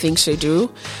do the things they do.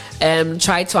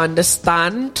 Try to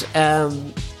understand,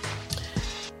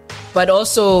 but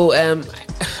also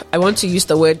I want to use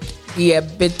the word be a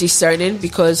bit discerning,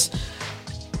 because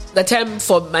the term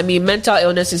for mental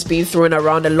illness is being thrown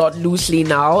around a lot loosely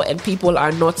now, and people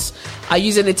are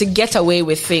using it to get away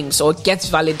with things or get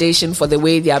validation for the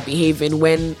way they are behaving,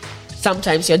 when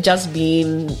sometimes you're just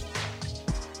being,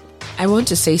 I want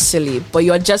to say silly, but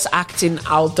you're just acting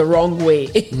out the wrong way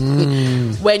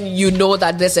when you know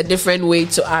that there's a different way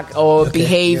to act or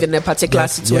behave in a particular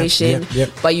situation,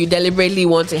 but you deliberately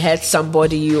want to hurt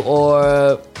somebody,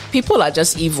 or people are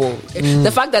just evil.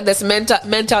 The fact that this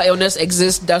mental illness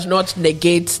exists does not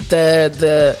negate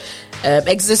the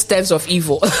existence of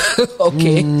evil.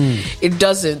 Okay, it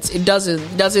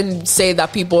doesn't say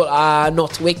that people are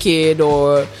not wicked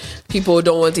or people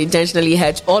don't want to intentionally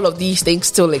hurt. All of these things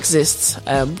still exist.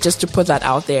 Just to put that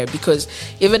out there, because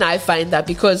even I find that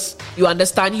because you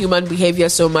understand human behavior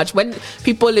so much, when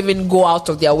people even go out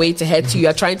of their way to hurt you,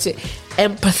 you're trying to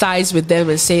empathize with them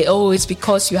and say, oh, it's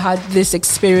because you had this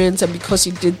experience and because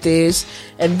you did this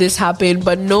and this happened.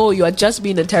 But no, you are just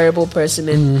being a terrible person,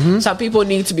 and some people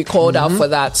need to be called out for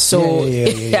that. So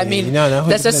I mean,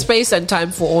 there's a space and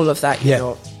time for all of that, you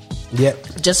know.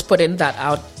 Just putting that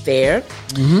out there.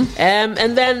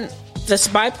 And then this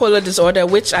bipolar disorder,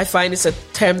 which I find is a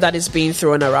term that is being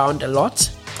thrown around a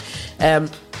lot. And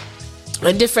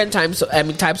different types of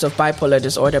bipolar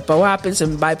disorder. But what happens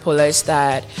in bipolar is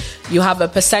that you have a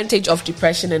percentage of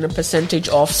depression and a percentage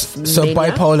of So mania.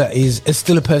 bipolar is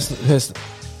still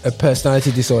a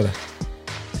personality disorder.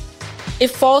 It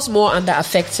falls more under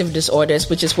affective disorders,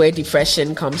 which is where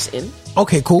depression comes in.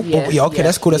 Okay, cool. Yeah,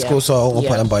 That's cool. So I'll put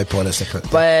yeah. on bipolar separate.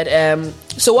 But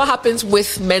so what happens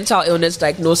with mental illness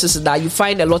diagnosis is that you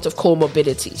find a lot of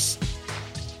comorbidities.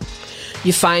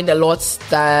 You find a lot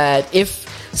that if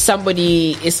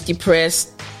somebody is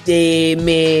depressed, there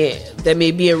may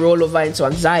be a rollover into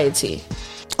anxiety.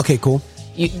 Okay, cool.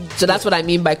 So that's what I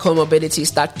mean by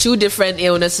comorbidities, that two different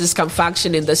illnesses can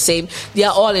function in the same. They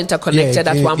are all interconnected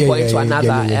at one point to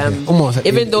another. Almost,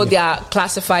 even though they are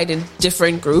classified in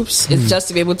different groups, it's just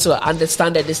to be able to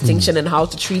understand the distinction and how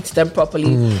to treat them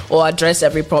properly or address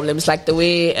every problem. It's like the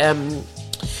way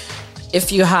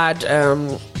if you had,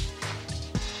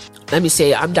 let me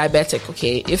say, I'm diabetic,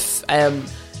 okay? If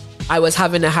I was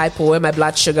having a hypo where my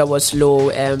blood sugar was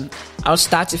low, I'll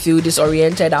start to feel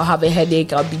disoriented, I'll have a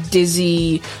headache, I'll be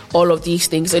dizzy, all of these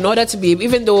things. In order to be,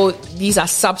 even though these are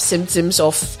sub-symptoms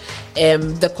of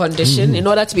the condition, in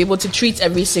order to be able to treat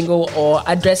every single or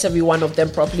address every one of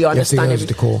them properly, or understand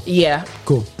the core. Yeah.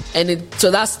 Cool. And so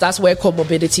that's where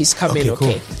comorbidities come in,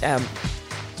 okay? Cool.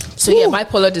 So yeah,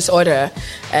 bipolar disorder,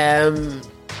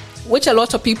 which a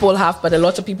lot of people have, but a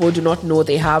lot of people do not know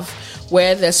they have,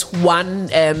 where there's one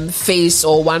phase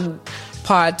or one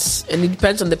part, and it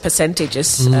depends on the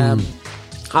percentages,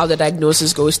 how the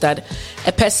diagnosis goes, that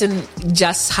a person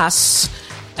just has,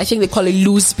 I think they call it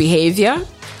loose behavior,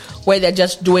 where they're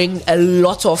just doing a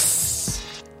lot of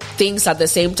things at the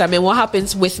same time. And what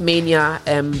happens with mania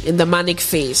in the manic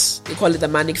phase, they call it the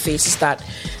manic phase, is that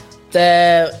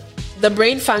the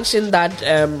brain function that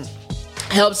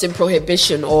helps in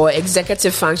prohibition or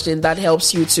executive functioning that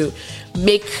helps you to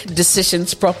make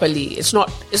decisions properly, it's not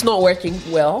working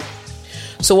well.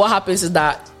 So what happens is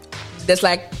that there's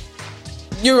like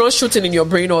neurons shooting in your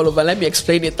brain all over. Let me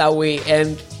explain it that way.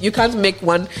 And you can't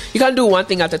do one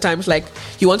thing at a time. It's like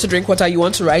you want to drink water, you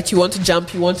want to write, you want to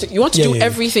jump, you want to do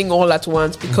everything all at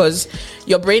once, because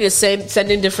your brain is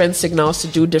sending different signals to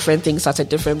do different things at a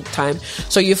different time.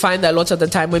 So you find that a lot of the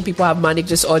time when people have manic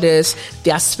disorders,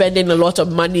 they are spending a lot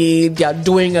of money, they are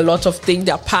doing a lot of things,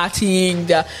 they are partying,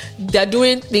 they're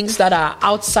doing things that are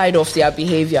outside of their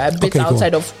behavior, a bit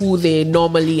outside of who they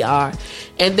normally are.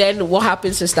 And then what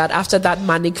happens is that after that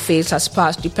manic phase has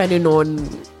passed, depending on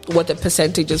what the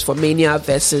percentage is for mania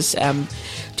versus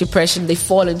depression, they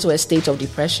fall into a state of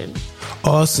depression.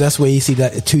 Oh, so that's where you see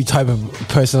that two type of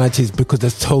personalities, because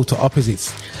there's total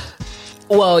opposites.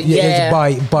 Well, there's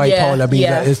bipolar, means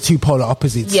that there's two polar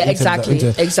opposites. Yeah, exactly.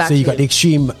 So you got the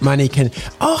extreme manic and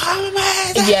how am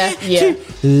I? Yeah.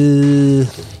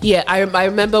 I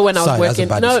remember when I was working.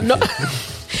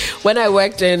 When I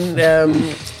worked in the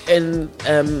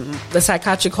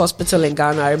psychiatric hospital in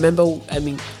Ghana, I remember,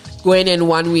 going in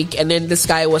 1 week, and then this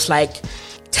guy was like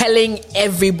telling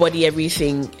everybody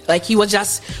everything. Like he was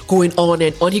just going on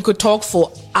and on. He could talk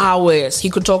for hours.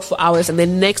 And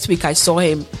then next week I saw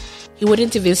him. He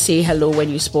wouldn't even say hello when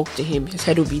you spoke to him. His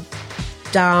head would be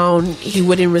down. He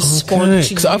wouldn't respond to you.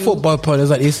 Because I thought bipolar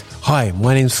was like this. Hi,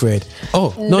 my name's Fred.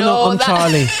 Oh, no, I'm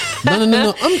Charlie.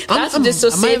 No. That's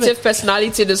dissociative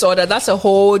personality disorder. That's a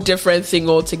whole different thing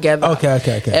altogether.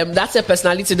 Okay. That's a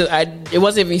personality. He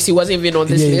wasn't even on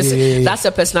this list. Yeah. That's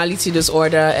a personality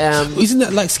disorder. Isn't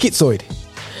that like schizoid?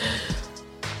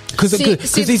 Because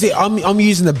I'm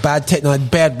using the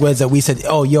bad words that we said.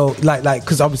 Oh, yo, like,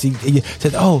 because obviously you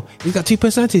said, oh, he's got two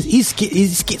personalities. He's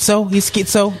schizo.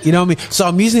 You know what I mean? So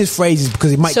I'm using his phrases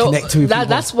because it might connect to people.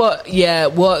 That's what. Yeah,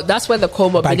 well, that's where the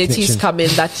comorbidities come in.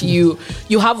 That you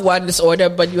have one disorder,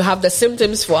 but you have the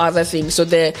symptoms for other things. So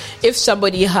if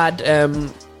somebody had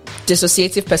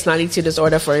dissociative personality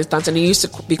disorder, for instance, and it used to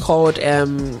be called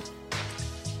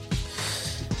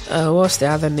what's the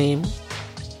other name?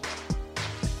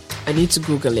 I need to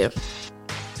Google it.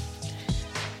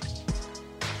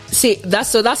 See,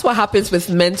 that's what happens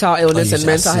with mental illness you and just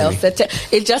mental ask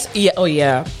health. It just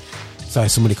yeah. Sorry,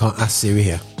 somebody can't ask Siri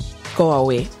here. Go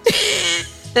away.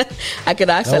 I could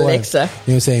ask Don't worry. Alexa. You know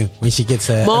what I'm saying? When she gets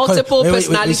a Multiple when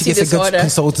personality she gets disorder. a good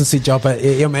consultancy job at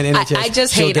NHS, I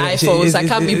just she'll hate get it. iPhones. I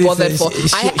can't be bothered for. she'll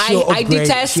I upgrade.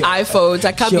 detest She'll- iPhones.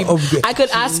 I can't be. she'll upgrade. I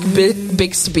could ask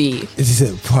Bixby. This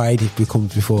is pride it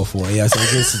becomes before for yeah, so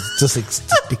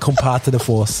just become part of the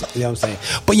force. You know what I'm saying?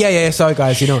 But yeah, sorry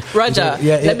guys, you know. Roger,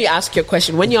 yeah, let me ask you a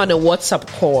question. When you're on a WhatsApp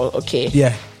call, okay,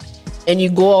 Yeah. and you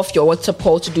go off your WhatsApp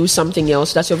call to do something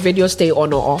else, does your video stay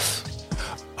on or off?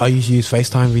 I usually use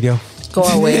FaceTime video. Go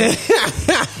away.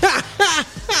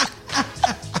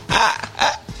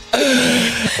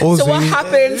 Also, So what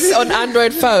happens on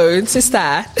Android phones is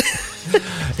that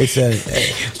it's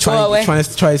away. trying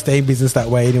to stay in business that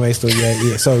way anyway. So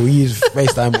yeah. So we use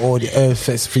FaceTime audio,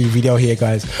 free video here,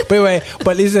 guys. But anyway,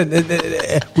 listen,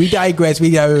 we digress.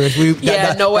 we're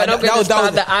not going to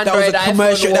start the Android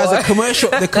iPhone That was war. a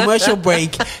commercial. The commercial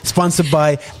break sponsored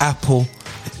by Apple.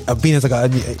 Being as I got.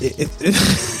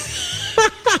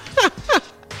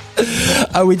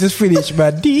 And we just finished,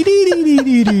 man. Theme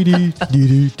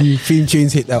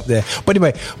tunes hit up there. But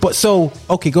anyway,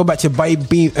 go back to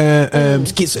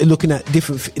skits looking at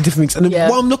different things. And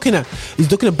what I'm looking at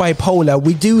is looking at bipolar.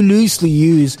 We do loosely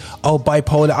use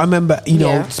bipolar. I remember,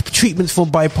 treatments for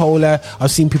bipolar.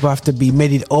 I've seen people have to be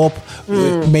medicated up,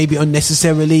 maybe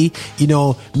unnecessarily,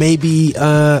 maybe,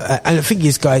 and the thing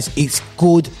is, guys, it's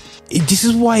good. This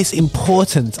is why it's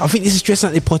important. I think this is just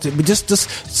not important. But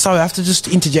sorry, I have to just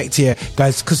interject here,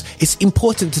 guys, because it's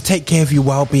important to take care of your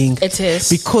well-being. It is.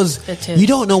 Because you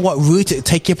don't know what route it will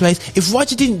take your place. If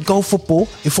Roger didn't go football,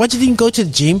 if Roger didn't go to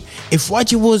the gym, if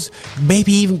Roger was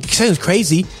maybe even, sounds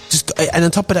crazy, and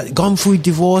on top of that, gone through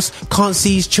divorce, can't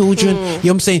see his children, you know what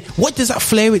I'm saying? What does that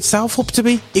flare itself up to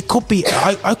be? It could be,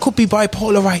 I could be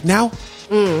bipolar right now.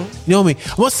 You know what I mean?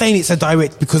 I'm not saying it's a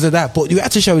direct because of that, but the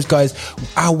actual show is, guys,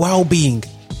 our well-being.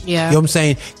 Yeah. You know what I'm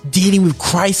saying? Dealing with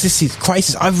crisis.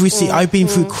 I've been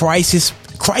through crisis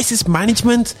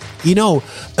management,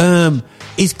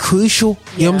 is crucial.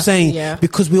 You know what I'm saying? Yeah.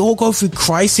 Because we all go through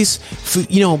crisis.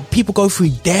 People go through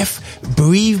death,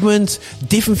 bereavement,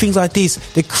 different things like this.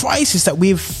 The crisis that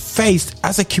we've faced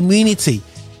as a community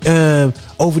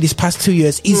over these past 2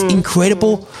 years is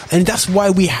incredible, and that's why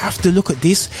we have to look at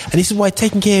this. And this is why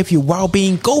taking care of your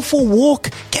well-being, go for a walk,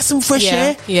 get some fresh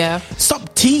air.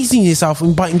 Stop teasing yourself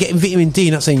and getting vitamin D.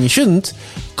 Not saying you shouldn't.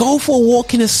 Go for a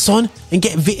walk in the sun and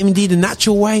get vitamin D the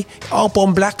natural way. Up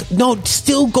on black, no,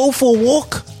 still go for a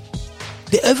walk.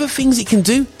 There are other things it can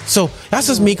do. So that's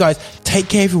just me, guys. Take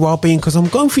care of your well-being, because I'm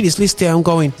going through this list here. I'm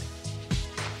going,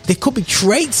 there could be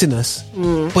traits in us,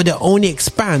 but they only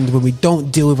expand when we don't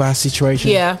deal with our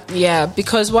situation. Yeah,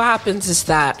 because what happens is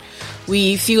that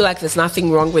we feel like there's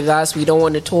nothing wrong with us. We don't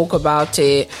want to talk about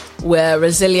it. We're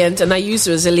resilient, and I use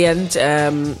resilient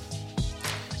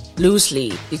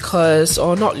loosely because,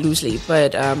 or not loosely,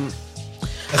 but I'm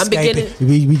beginning.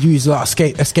 We use a lot of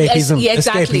escapism. Yeah,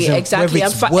 exactly. Whether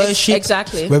it's worship,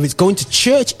 exactly. whether it's going to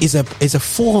church, is a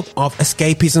form of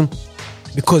escapism.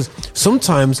 Because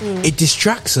sometimes it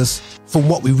distracts us from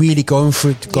what we're really going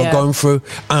through.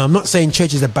 I'm not saying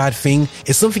church is a bad thing.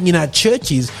 It's something in our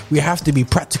churches we have to be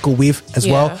practical with as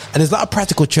well. And there's a lot of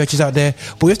practical churches out there,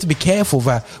 but we have to be careful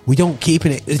that we don't keep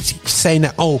it's saying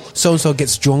that, so and so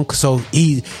gets drunk, so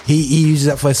he uses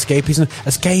that for escapism.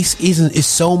 Escapism is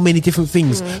so many different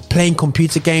things. Playing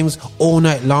computer games all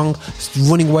night long,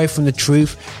 running away from the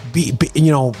truth,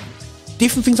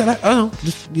 different things like that. I don't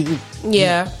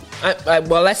know.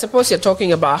 I suppose you're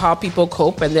talking about how people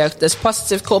cope, and there's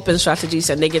positive coping strategies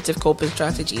and negative coping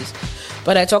strategies.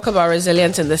 But I talk about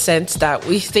resilience in the sense that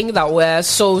we think that we're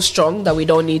so strong that we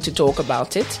don't need to talk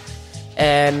about it.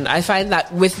 And I find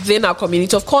that within our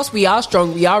community, of course, we are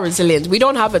strong, we are resilient. We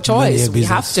don't have a choice. We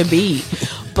have to be.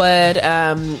 But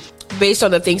based on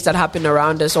the things that happen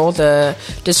around us, all the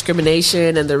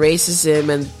discrimination and the racism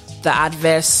and the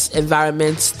adverse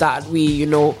environments that we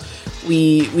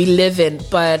live in,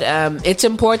 but it's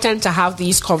important to have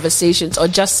these conversations, or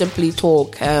just simply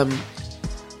talk.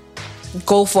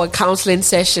 Go for a counseling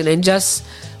session and just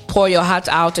pour your heart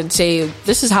out and say,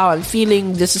 this is how I'm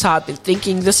feeling, this is how I've been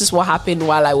thinking, this is what happened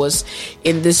while I was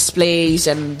in this place,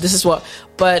 and this is what.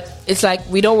 But it's like,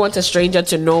 we don't want a stranger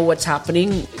to know what's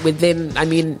happening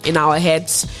in our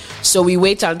heads. So we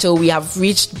wait until we have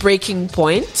reached breaking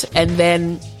point, and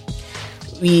then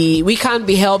we can't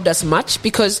be helped as much.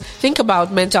 Because think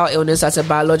about mental illness as a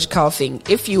biological thing.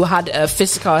 If you had a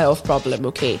physical health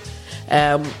problem,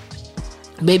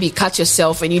 maybe cut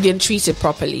yourself and you didn't treat it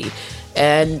properly,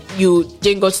 and you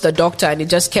didn't go to the doctor and it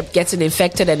just kept getting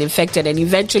infected and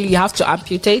eventually you have to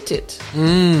amputate it.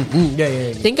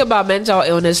 Yeah. Think about mental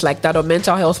illness like that or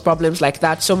mental health problems like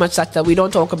that so much that we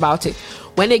don't talk about it.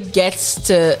 When it gets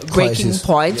to breaking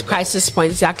point, crisis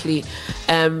point, exactly,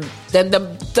 then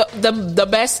the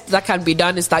best that can be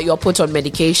done is that you're put on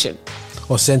medication.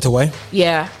 Or sent away.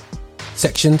 Yeah.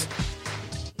 Sectioned.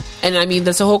 And I mean,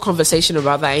 there's a whole conversation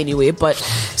about that anyway, but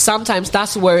sometimes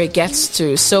that's where it gets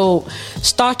to. So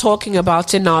start talking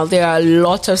about it now. There are a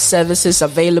lot of services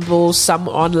available, some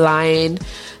online,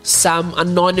 some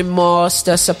anonymous,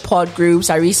 the support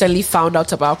groups. I recently found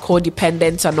out about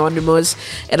Codependent Anonymous,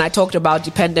 and I talked about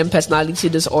dependent personality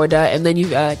disorder, and then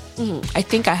you I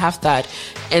think I have that.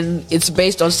 And it's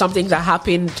based on something that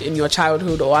happened in your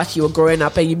childhood or as you were growing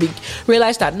up, and you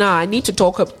realize that, I need to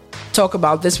talk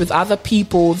about this with other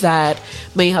people that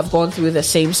may have gone through the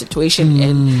same situation,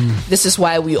 and this is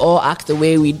why we all act the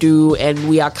way we do, and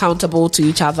we are accountable to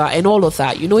each other and all of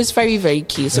that. It's very, very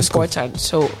key. It's important. Cool.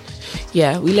 So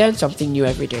yeah, we learn something new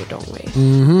every day, don't we?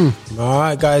 All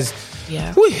right, guys.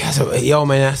 Yeah. Yo,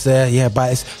 man, that's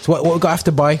but so what we got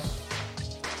after buy?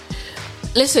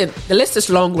 Listen, the list is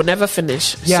long. We'll never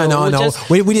finish. Yeah, so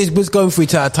we just was going through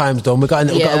to our times, though. We got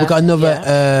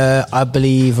another, I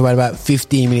believe, about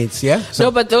 15 minutes. Yeah. So,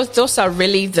 no, but those are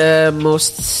really the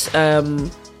most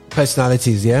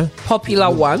personalities. Yeah.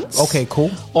 Popular ones. Okay,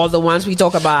 cool. Or the ones we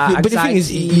talk about. But the thing is,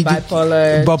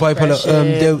 bipolar.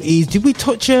 There is. Did we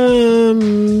touch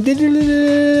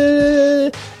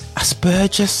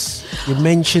Asperger's? You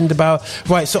mentioned about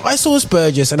right. So I saw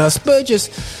Asperger's, and Asperger's,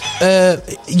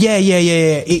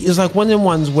 it was like one of them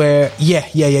ones where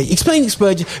Explain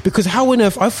Asperger's, because how on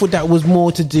earth I thought that was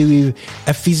more to do with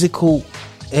a physical,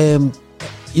 the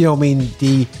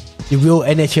real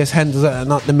NHS handles that,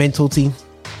 not the mental team.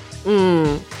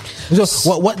 So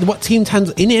what team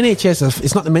handles in the NHS?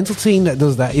 It's not the mental team that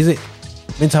does that, is it?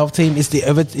 Mental health team. It's the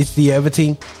other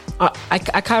team. I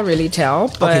can't really tell,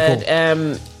 but okay,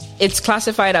 cool. It's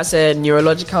classified as a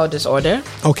neurological disorder.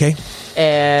 Okay.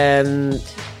 And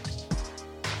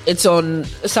it's on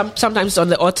sometimes on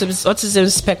the autism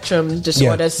spectrum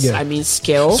disorders. Yeah. I mean,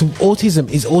 scale. So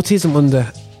autism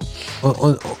under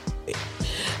on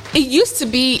It used to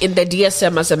be in the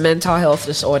DSM as a mental health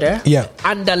disorder. Yeah.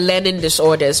 Under learning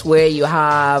disorders, where you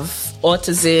have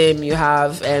autism, you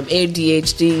have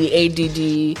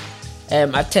ADHD, ADD.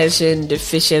 Attention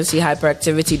deficiency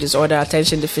hyperactivity disorder,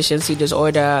 attention deficiency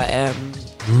disorder,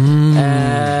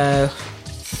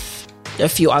 a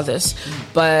few others,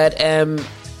 but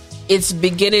it's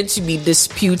beginning to be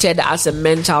disputed as a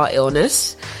mental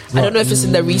illness. I don't know if it's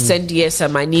in the recent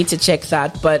DSM. I need to check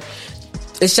that, but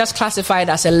it's just classified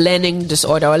as a learning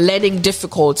disorder or learning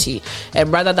difficulty,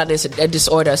 rather than it's a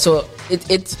disorder. So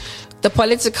it's the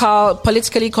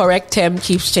politically correct term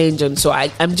keeps changing, so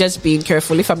I'm just being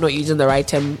careful. If I'm not using the right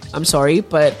term, I'm sorry,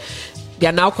 but they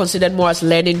are now considered more as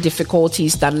learning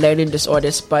difficulties than learning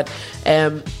disorders. But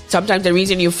sometimes the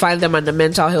reason you find them under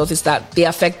mental health is that they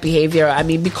affect behavior. I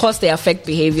mean, because they affect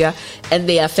behavior and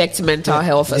they affect mental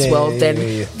health as well, then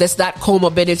there's that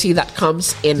comorbidity that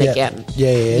comes in again.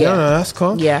 No, that's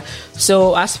cool. Yeah.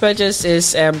 So Asperger's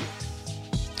is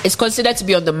it's considered to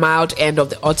be on the mild end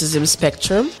of the autism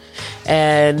spectrum.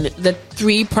 And the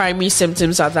three primary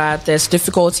symptoms are that there's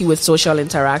difficulty with social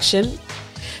interaction,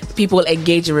 people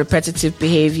engage in repetitive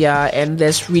behavior, and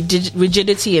there's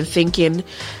rigidity in thinking,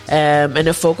 and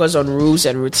a focus on rules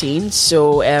and routines.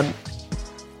 So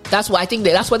that's what I think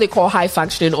that's what they call high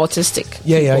functioning autistic.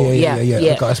 Yeah.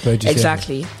 I got Asperger's,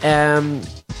 exactly.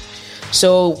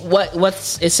 So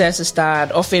what it says is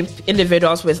that often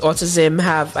individuals with autism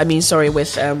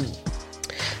with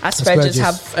Asperger's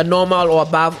have a normal or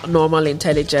above normal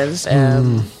intelligence.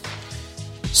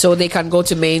 So they can go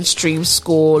to mainstream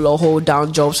school or hold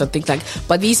down jobs and things like that.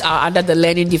 But these are under the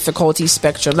learning difficulty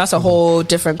spectrum. That's a whole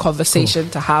different conversation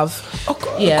to have.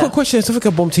 Quick question.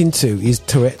 Something I bumped into is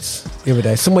Tourette's the other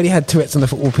day. Somebody had Tourette's on the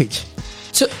football pitch.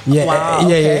 Wow,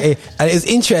 okay. And it's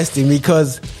interesting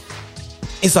because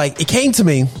it's like, it came to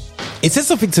me, it said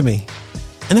something to me,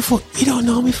 and I thought, you don't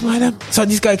know me from Adam. So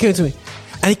this guy came to me,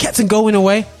 and he kept on going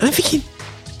away, and I'm thinking,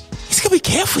 he's got to be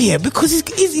careful here, because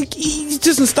he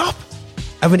doesn't stop.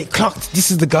 And when it clocked, this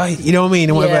is the guy, you know what I mean?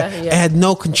 And whatever. I had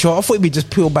no control. I thought it'd be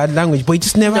just pure bad language, but he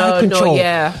just never had control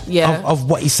of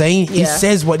what he's saying. He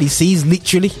says what he sees,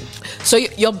 literally. So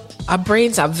our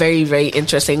brains are very, very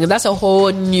interesting. And that's a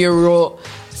whole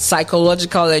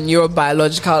neuropsychological and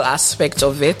neurobiological aspect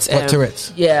of it.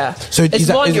 Tourette's? Yeah. So it's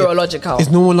more neurological.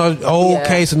 It's neurological. Oh,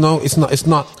 okay. So no, it's not.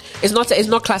 It's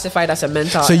not classified as a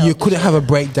mental. So you couldn't have a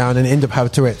breakdown and end up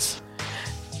having Tourette's.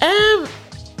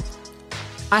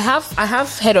 I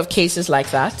have heard of cases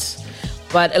like that,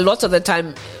 but a lot of the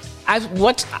time,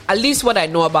 at least what I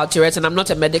know about Tourette's, and I'm not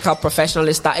a medical professional,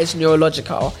 is that it's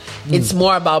neurological. It's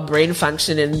more about brain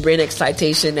function and brain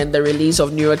excitation and the release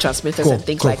of neurotransmitters and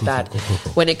things like that.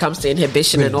 When it comes to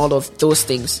inhibition and all of those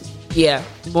things, yeah,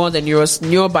 more the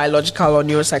neurobiological or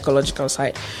neuropsychological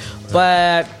side.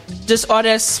 But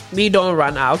disorders, we don't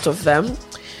run out of them.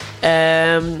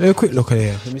 A quick look at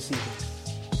it. Let me see.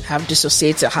 Have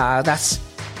dissociative. That's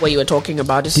what you were talking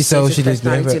about. Dissociative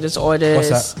personality disorders.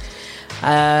 What's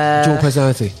that? Dual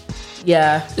personality.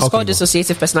 Yeah, it's called cool.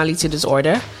 dissociative personality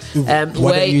disorder.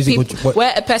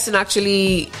 Where a person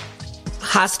actually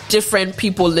has different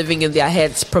people living in their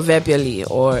heads, proverbially,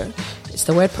 or it's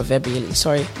the word proverbially.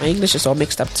 Sorry, my English is all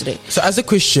mixed up today. So, as a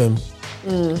Christian,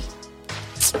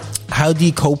 how do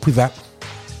you cope with that?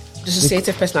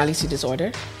 Dissociative personality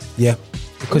disorder. Yeah,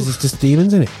 because it's just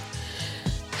demons, isn't it?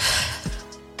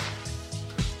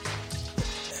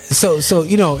 So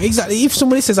you know exactly. If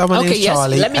somebody says, "My name's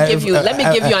Charlie," let me give you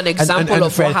an example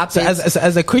of what happens. So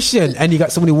as a Christian, and you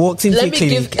got somebody walks into your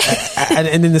clinic,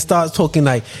 and then they start talking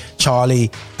like Charlie,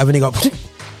 and then they go,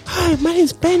 "Hi, my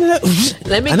name's Ben."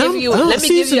 Let me give you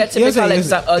a typical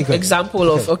example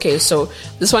of. Okay, so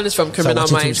this one is from Criminal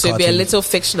Minds, so it'll be a little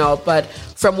fictional, but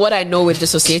from what I know with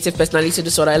dissociative personality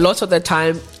disorder, a lot of the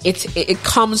time it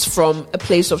comes from a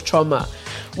place of trauma,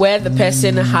 where the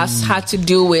person has had to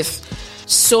deal with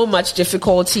so much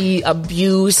difficulty,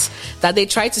 abuse, that they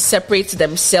try to separate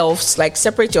themselves, like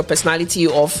separate your personality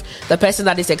of the person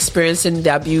that is experiencing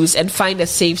the abuse, and find a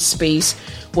safe space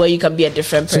where you can be a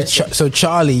different person. So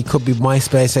Charlie could be my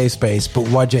safe space, but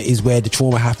Roger is where the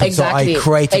trauma happens. Exactly. So I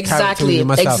create a character within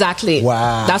myself. Exactly.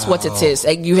 Wow. That's what it is.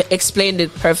 And you explained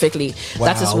it perfectly. Wow.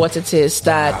 That is what it is.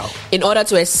 That in order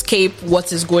to escape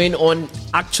what is going on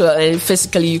actually and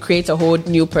physically, you create a whole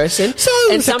new person.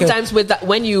 And sometimes with that,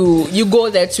 when you go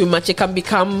there too much, it can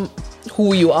become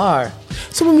who you are.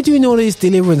 So when we're doing all this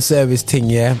deliverance service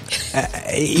thing,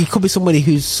 it could be somebody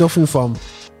who's suffering from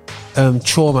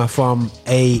trauma from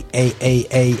a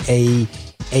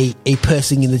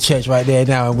person in the church right there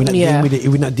now, and we're not dealing with it.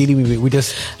 We're not dealing with it. We're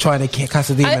just trying to cast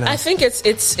a demon out. I think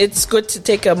it's good to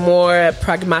take a more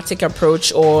pragmatic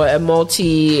approach, or a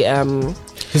multi.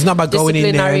 It's not about going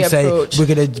in there and say we're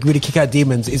gonna kick out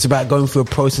demons. It's about going through a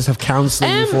process of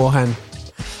counselling beforehand.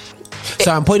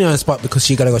 So I'm putting her on the spot because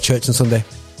she gotta go to church on Sunday.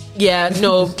 Yeah,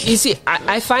 no. You see,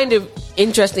 I find it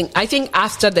interesting. I think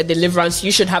after the deliverance,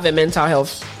 you should have a mental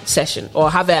health session, or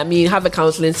have a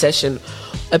counseling session,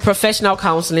 a professional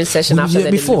counseling session after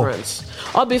the deliverance,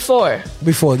 or before.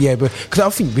 Before, yeah, because I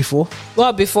think before.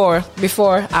 Well, before,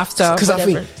 after. Because I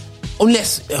think,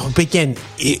 unless, again,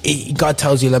 God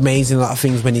tells you amazing lot of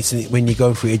things when you're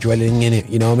going through your dwelling in it,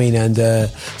 you know what I mean? And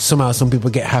somehow some people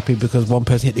get happy because one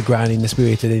person hit the ground in the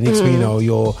spirit, and the next thing you know,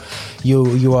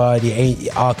 you are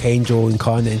the archangel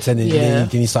incarnate, and then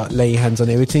you start laying hands on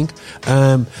everything.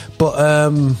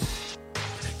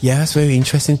 Yeah, that's very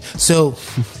interesting. So,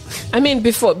 I mean,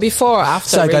 before, after.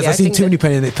 Sorry, guys, I've seen too many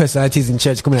personalities in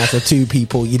church coming out of two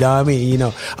people. You know what I mean? You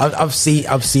know, I've seen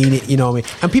it. You know what I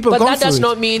mean? And people, but that does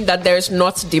not mean that there's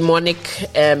not demonic.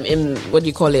 In what do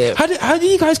you call it? How do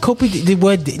you guys cope with the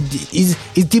word? Is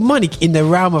demonic in the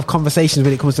realm of conversations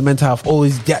when it comes to mental health, or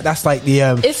is that's like the?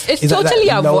 It's totally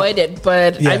avoided.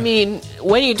 But I mean,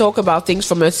 when you talk about things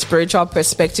from a spiritual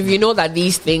perspective, you know that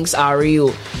these things are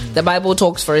real. The Bible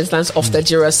talks, for instance, of the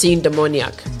Gerasene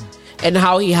demoniac, and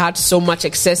how he had so much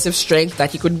excessive strength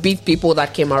that he could beat people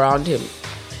that came around him.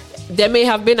 There may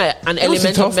have been an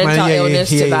element of mental illness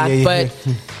to that, but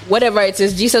whatever it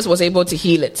is, Jesus was able to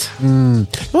heal it.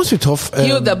 It must be tough.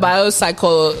 Heal the the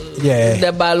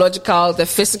biological, the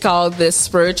physical, the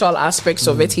spiritual aspects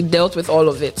of it. He dealt with all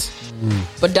of it.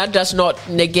 But that does not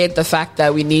negate the fact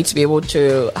that we need to be able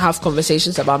to have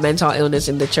conversations about mental illness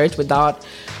in the church without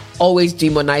always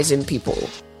demonizing people.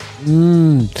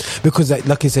 Because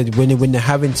like I said, when they're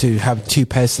having to have two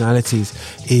personalities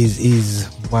is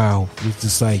wow. It's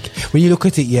just like when you look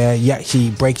at it, you actually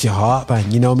breaks your heart,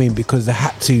 man. You know what I mean? Because they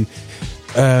had to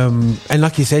and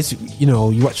like you said, you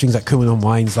know, you watch things like Criminal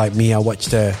Minds. Like me, I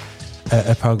watched a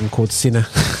program called Sinner.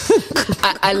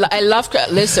 I love.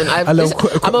 Listen, I'm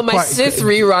on my 6th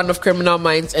rerun of Criminal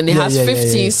Minds, and it has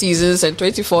 15 seasons and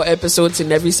 24 episodes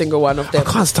in every single one of them.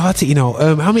 I can't start it, you know.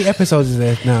 How many episodes is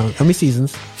there now? How many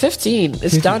seasons? 15.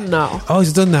 It's done now. Oh,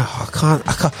 it's done now. I can't.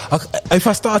 If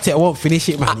I start it, I won't finish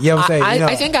it, man. You know what I'm saying? You know?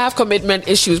 I think I have commitment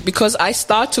issues because I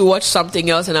start to watch something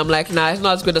else, and I'm like, nah, it's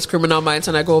not as good as Criminal Minds,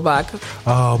 and I go back.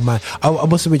 Oh man, I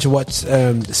must have been to watch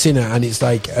Sinner, and it's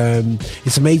like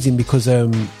it's amazing because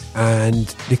and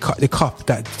the cop,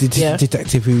 that Yeah.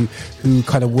 detective who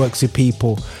kind of works with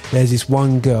people. There's this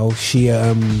one girl. She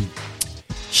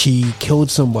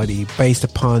killed somebody based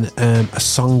upon a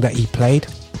song that he played.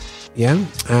 Yeah,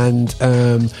 and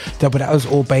but that was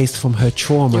all based from her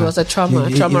trauma. It was a trauma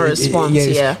response.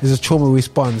 Yeah, there's a trauma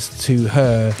response to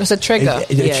her. It was a trigger.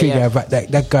 A trigger. But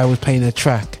that guy was playing a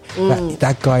track.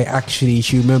 That guy actually,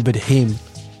 she remembered him,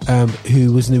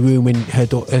 who was in the room when her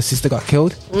sister got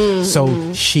killed.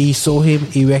 So she saw him.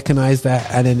 He recognized that,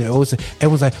 and then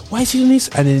everyone's like, "Why is he doing this?"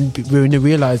 And then when they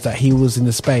realized that he was in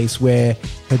the space where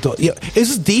her daughter. Yeah, it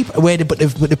was deep. But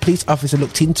the police officer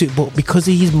looked into it, but because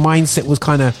his mindset was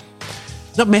kind of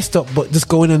not messed up, but just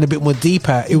going on a bit more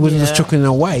deeper, it wasn't just chucking it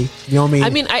away. You know what I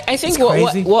mean? I think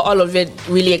what all of it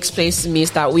really explains to me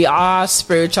is that we are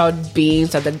spiritual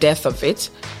beings at the depth of it.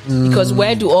 Because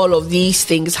where do all of these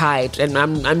things hide? And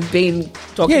I'm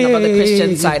talking about the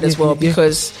Christian side as well,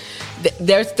 because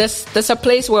there's a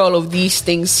place where all of these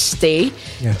things stay,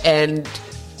 and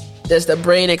there's the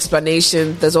brain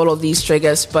explanation, there's all of these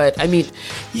triggers, but I mean,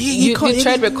 you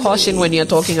tread with caution when you're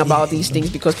talking about these things,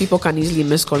 because people can easily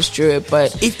misconstrue it.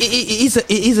 But it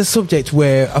is a subject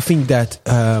where I think that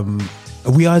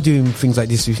we are doing things like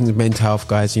this with mental health,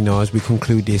 guys. You know, as we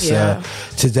conclude this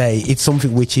today, it's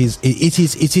something which is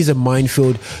a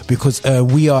minefield, because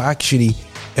we are actually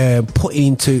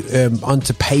putting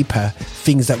onto paper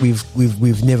things that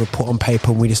we've never put on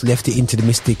paper, and we just left it into the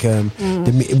mystic.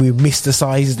 We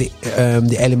mysticized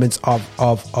the elements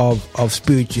of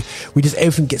spiritual. We just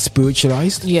everything gets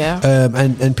spiritualized.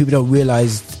 And people don't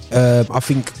realize. I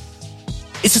think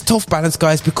it's a tough balance,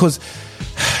 guys, because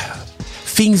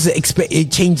things that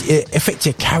affect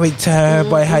your character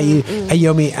by how you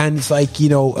know me, and it's like, you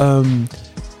know,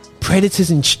 predators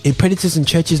in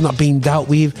churches not being dealt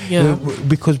with,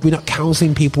 because we're not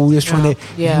counseling people. We're just trying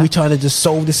to just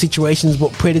solve the situations,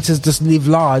 but predators just live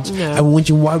large, and we're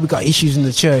wondering why we got issues in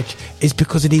the church. It's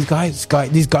because of these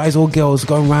guys or girls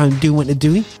going around doing what they're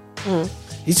doing.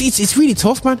 It's really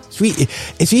tough, man. It's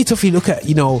really tough. You look at,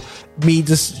 you know, me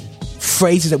just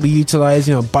phrases that we utilize,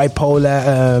 you know,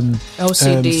 bipolar,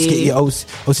 OCD,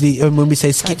 when we say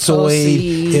schizoid,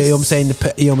 you know what I'm saying,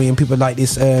 you know what I mean, people like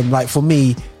this, like for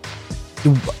me,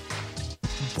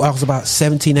 I was about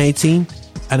 17, 18,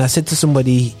 and I said to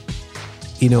somebody,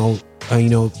 we've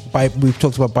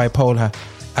talked about bipolar,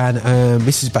 and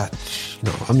this is about, you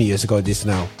know, how many years ago this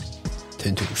now?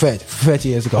 30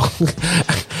 years ago.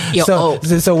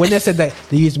 So when they said that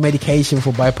they used medication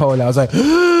for bipolar, I was like,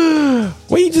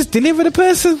 well, you just deliver the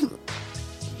person,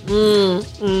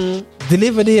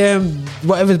 deliver the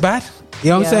whatever's bad. You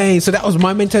know what I'm saying? So that was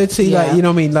my mentality. Like, you know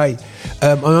what I mean? Like,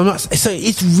 I'm not. So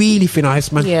it's really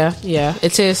finesse, man. Yeah,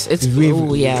 it is. It is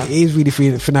really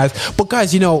finesse. But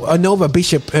guys, you know, I know that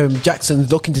Bishop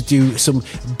Jackson's looking to do some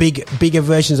bigger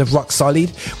versions of Rock Solid,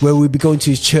 where we'll be going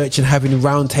to his church and having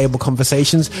round table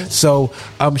conversations. So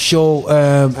I'm sure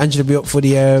Angela will be up for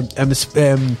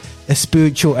the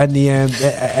spiritual and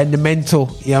the mental.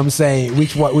 You know what I'm saying?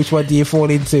 Which one do you fall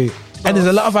into? And there's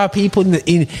a lot of our people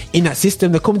in that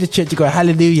system. They come to church to go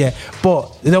hallelujah,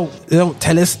 but they don't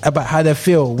tell us about how they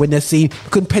feel when they're seeing.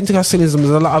 Because Pentecostalism,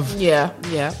 there's a lot of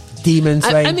demons.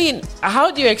 I mean, how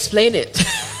do you explain it?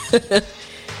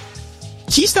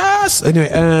 Jesus. Anyway,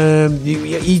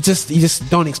 you just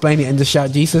don't explain it and just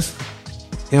shout Jesus.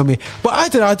 You know what I mean? But I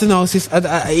don't know. It's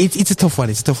a tough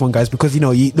one. It's a tough one, guys, because, you know,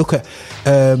 you look at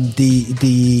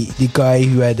the guy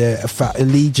who had a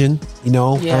legion, you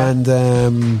know,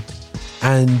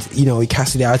 and you know, he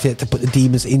casted it out there to put the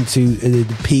demons into the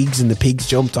pigs, and the pigs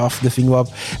jumped off the thing up,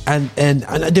 and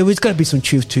there is got to be some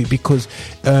truth to it, because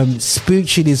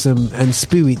spiritualism and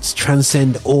spirits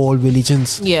transcend all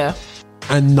religions.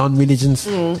 And non-religions.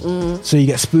 So you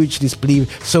get spiritualists believe.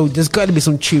 So there's got to be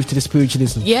some truth to the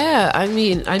spiritualism. I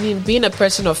mean, being a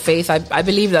person of faith, I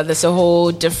believe that there's a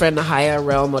whole different higher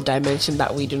realm or dimension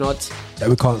that we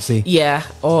can't see.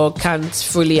 Or can't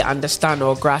fully understand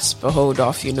or grasp a hold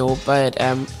of, you know. But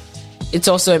it's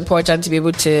also important to be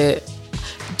able to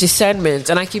discernment,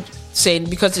 and I keep saying,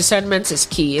 because discernment is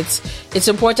key. It's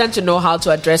important to know how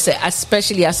to address it,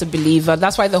 especially as a believer.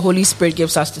 That's why the Holy Spirit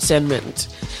gives us discernment,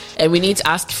 and we need to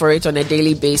ask for it on a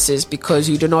daily basis, because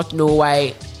you do not know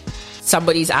why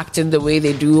somebody's acting the way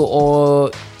they do,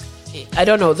 or I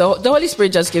don't know. The Holy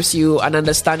Spirit just gives you an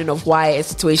understanding of why a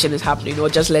situation is happening, or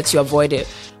just lets you avoid it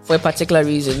for a particular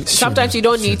reason. Sometimes you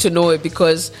don't need to know it,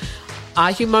 because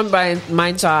our human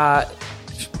minds are,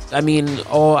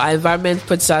 or our environment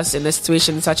puts us in a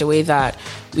situation in such a way that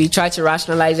we try to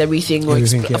rationalize everything or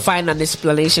find an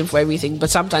explanation for everything. But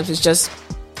sometimes it's just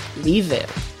leave it.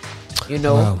 You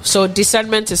know, Wow. so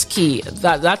discernment is key.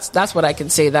 That's what I can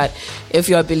say. That if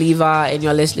you're a believer and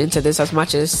you're listening to this, as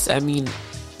much as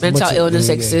mental illness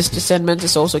exists, discernment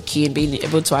is also key in being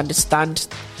able to understand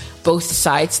both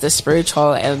sides, the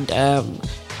spiritual and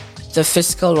the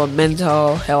physical or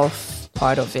mental health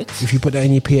part of it. If you put that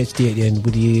in your PhD at the end,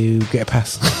 would you get a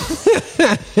pass?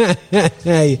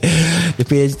 Hey, the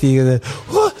PhD,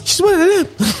 what? She's one of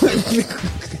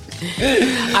them.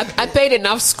 I paid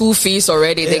enough school fees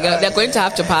already. They're going to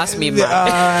have to pass me, man. All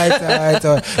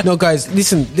right. No, guys,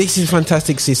 listen, this is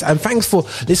fantastic, sis. And thanks for,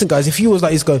 listen, guys, if you was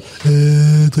like, it's going,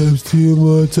 that's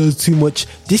too much.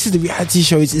 This is the reality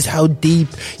show. It's how deep,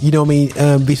 you know what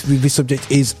I mean, this subject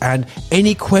is. And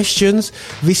any questions,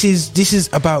 this is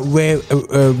about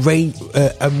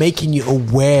making you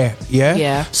aware, yeah?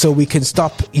 Yeah. So we can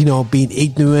stop, you know, being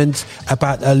ignorant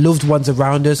about our loved ones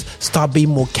around us, start being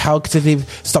more calculative,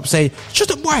 stop saying, shut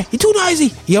up, boy, you're too noisy.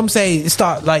 You know what I'm saying?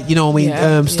 Start, like, you know what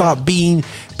I mean, start being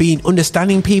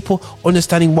understanding people,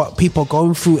 understanding what people are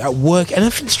going through at work. And I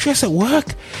think stress at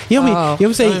work, you know what I mean? You know what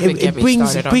I'm saying? It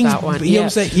brings you know what I'm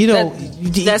saying? You know,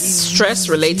 that's stress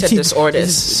related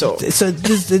disorders. So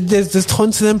there's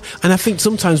tons of them, and I think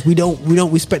sometimes we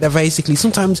don't respect that. Basically,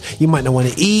 sometimes you might not want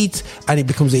to eat, and it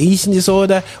becomes an eating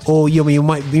disorder, or you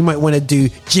might want to do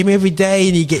gym every day,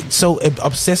 and you get so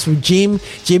obsessed with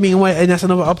gymming, and that's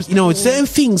another. You know, certain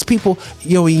things people,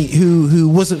 you know, who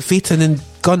wasn't fit and then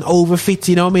gone over fit,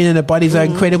 you know what I mean, and their bodies are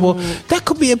incredible. That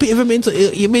could be a bit of a mental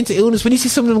illness. When you see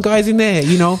some of them guys in there,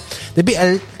 you know, they're a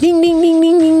bit ding ding ding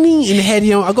ding ding ding in the head.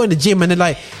 You know, I go in the gym and they're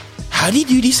like, how do you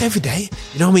do this every day?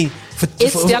 You know what I mean?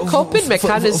 It's their coping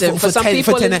mechanism. For some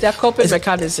people, it's their coping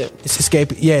mechanism. It's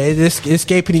escaping. Yeah, it's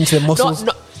escaping into the muscles.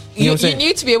 No, you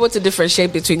need to be able to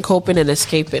differentiate between coping and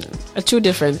escaping. Are two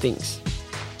different things.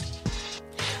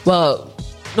 Well,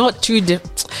 not two different.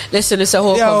 Listen, it's a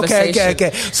whole conversation.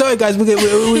 Okay. Sorry, guys, we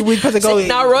have to go.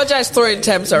 Now Roger is throwing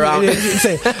terms around.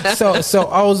 so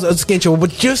I was getting, but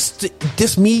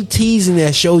just me teasing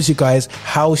there shows you guys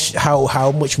how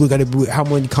much we're gonna be, how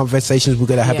many conversations we're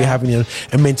gonna be having in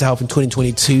mental health in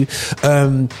 2022.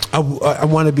 I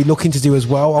want to be looking to do as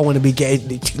well. I want to be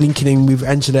linking in with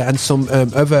Angela and some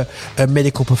other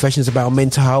medical professionals about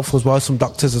mental health as well, some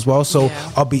doctors as well. So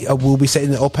we'll be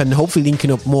setting it up and hopefully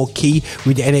linking up more key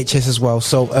with the NHS as well.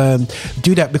 So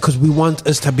do that because we want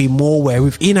us to be more aware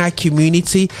within our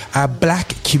community, our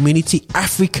black community,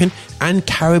 African and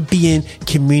Caribbean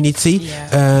community.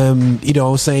 You know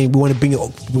what I'm saying? We want to bring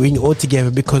it all together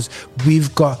because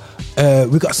we've got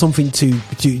something to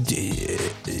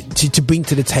bring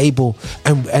to the table,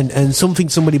 and something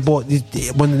somebody bought.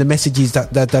 One of the messages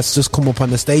that's just come up on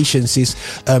the stations is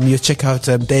you check out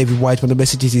David White. One of the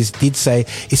messages he said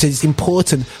it's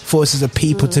important for us as a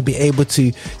people to be able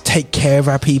to take care of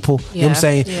our people. You know what I'm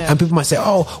saying? And people might say,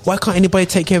 oh, why can't anybody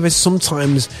take care of us?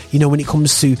 Sometimes, you know, when it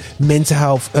comes to mental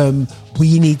health,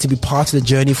 we need to be part of the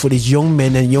journey for these young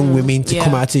men and young women to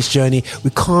come out of this journey. We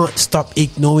can't stop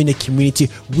ignoring the community.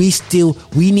 We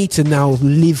need to now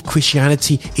live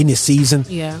Christianity in this season.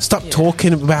 Stop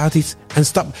talking about it and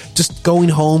stop just going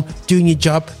home, doing your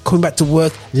job, coming back to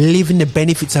work, living the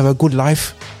benefits of a good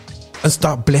life. And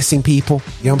start blessing people.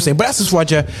 You know what I'm saying? But that's just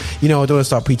Roger. You know, I don't want to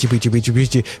start preaching.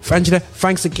 Angela,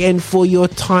 thanks again for your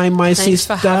time, my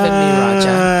sister. Thanks for having me,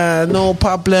 Roger. No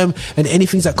problem. And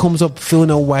anything that comes up, feel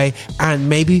no way. And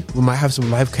maybe we might have some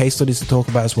live case studies to talk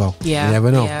about as well. You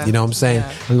never know. You know what I'm saying?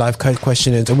 And live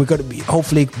questions. And we're going to be,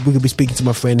 hopefully, we're going to be speaking to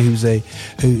my friend who is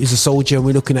a soldier. And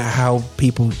we're looking at how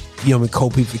people, you know, we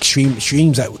cope with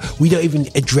extremes that we don't even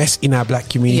address in our black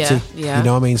community. You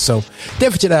know what I mean? So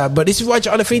definitely that. But this is Roger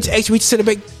on the Phoenix X. We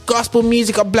celebrate gospel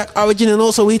music of black origin, and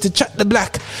also we here to chat the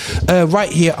black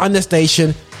right here on the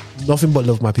station. Nothing but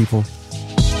love, my people.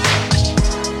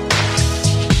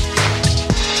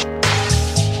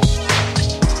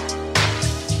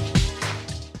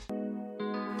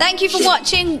 Thank you for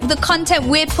watching the content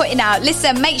we're putting out.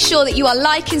 Listen, make sure that you are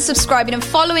liking, subscribing and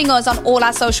following us on all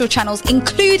our social channels,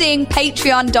 including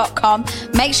patreon.com.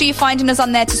 Make sure you're finding us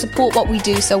on there to support what we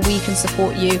do so we can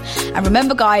support you. And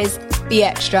remember, guys, be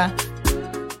extra.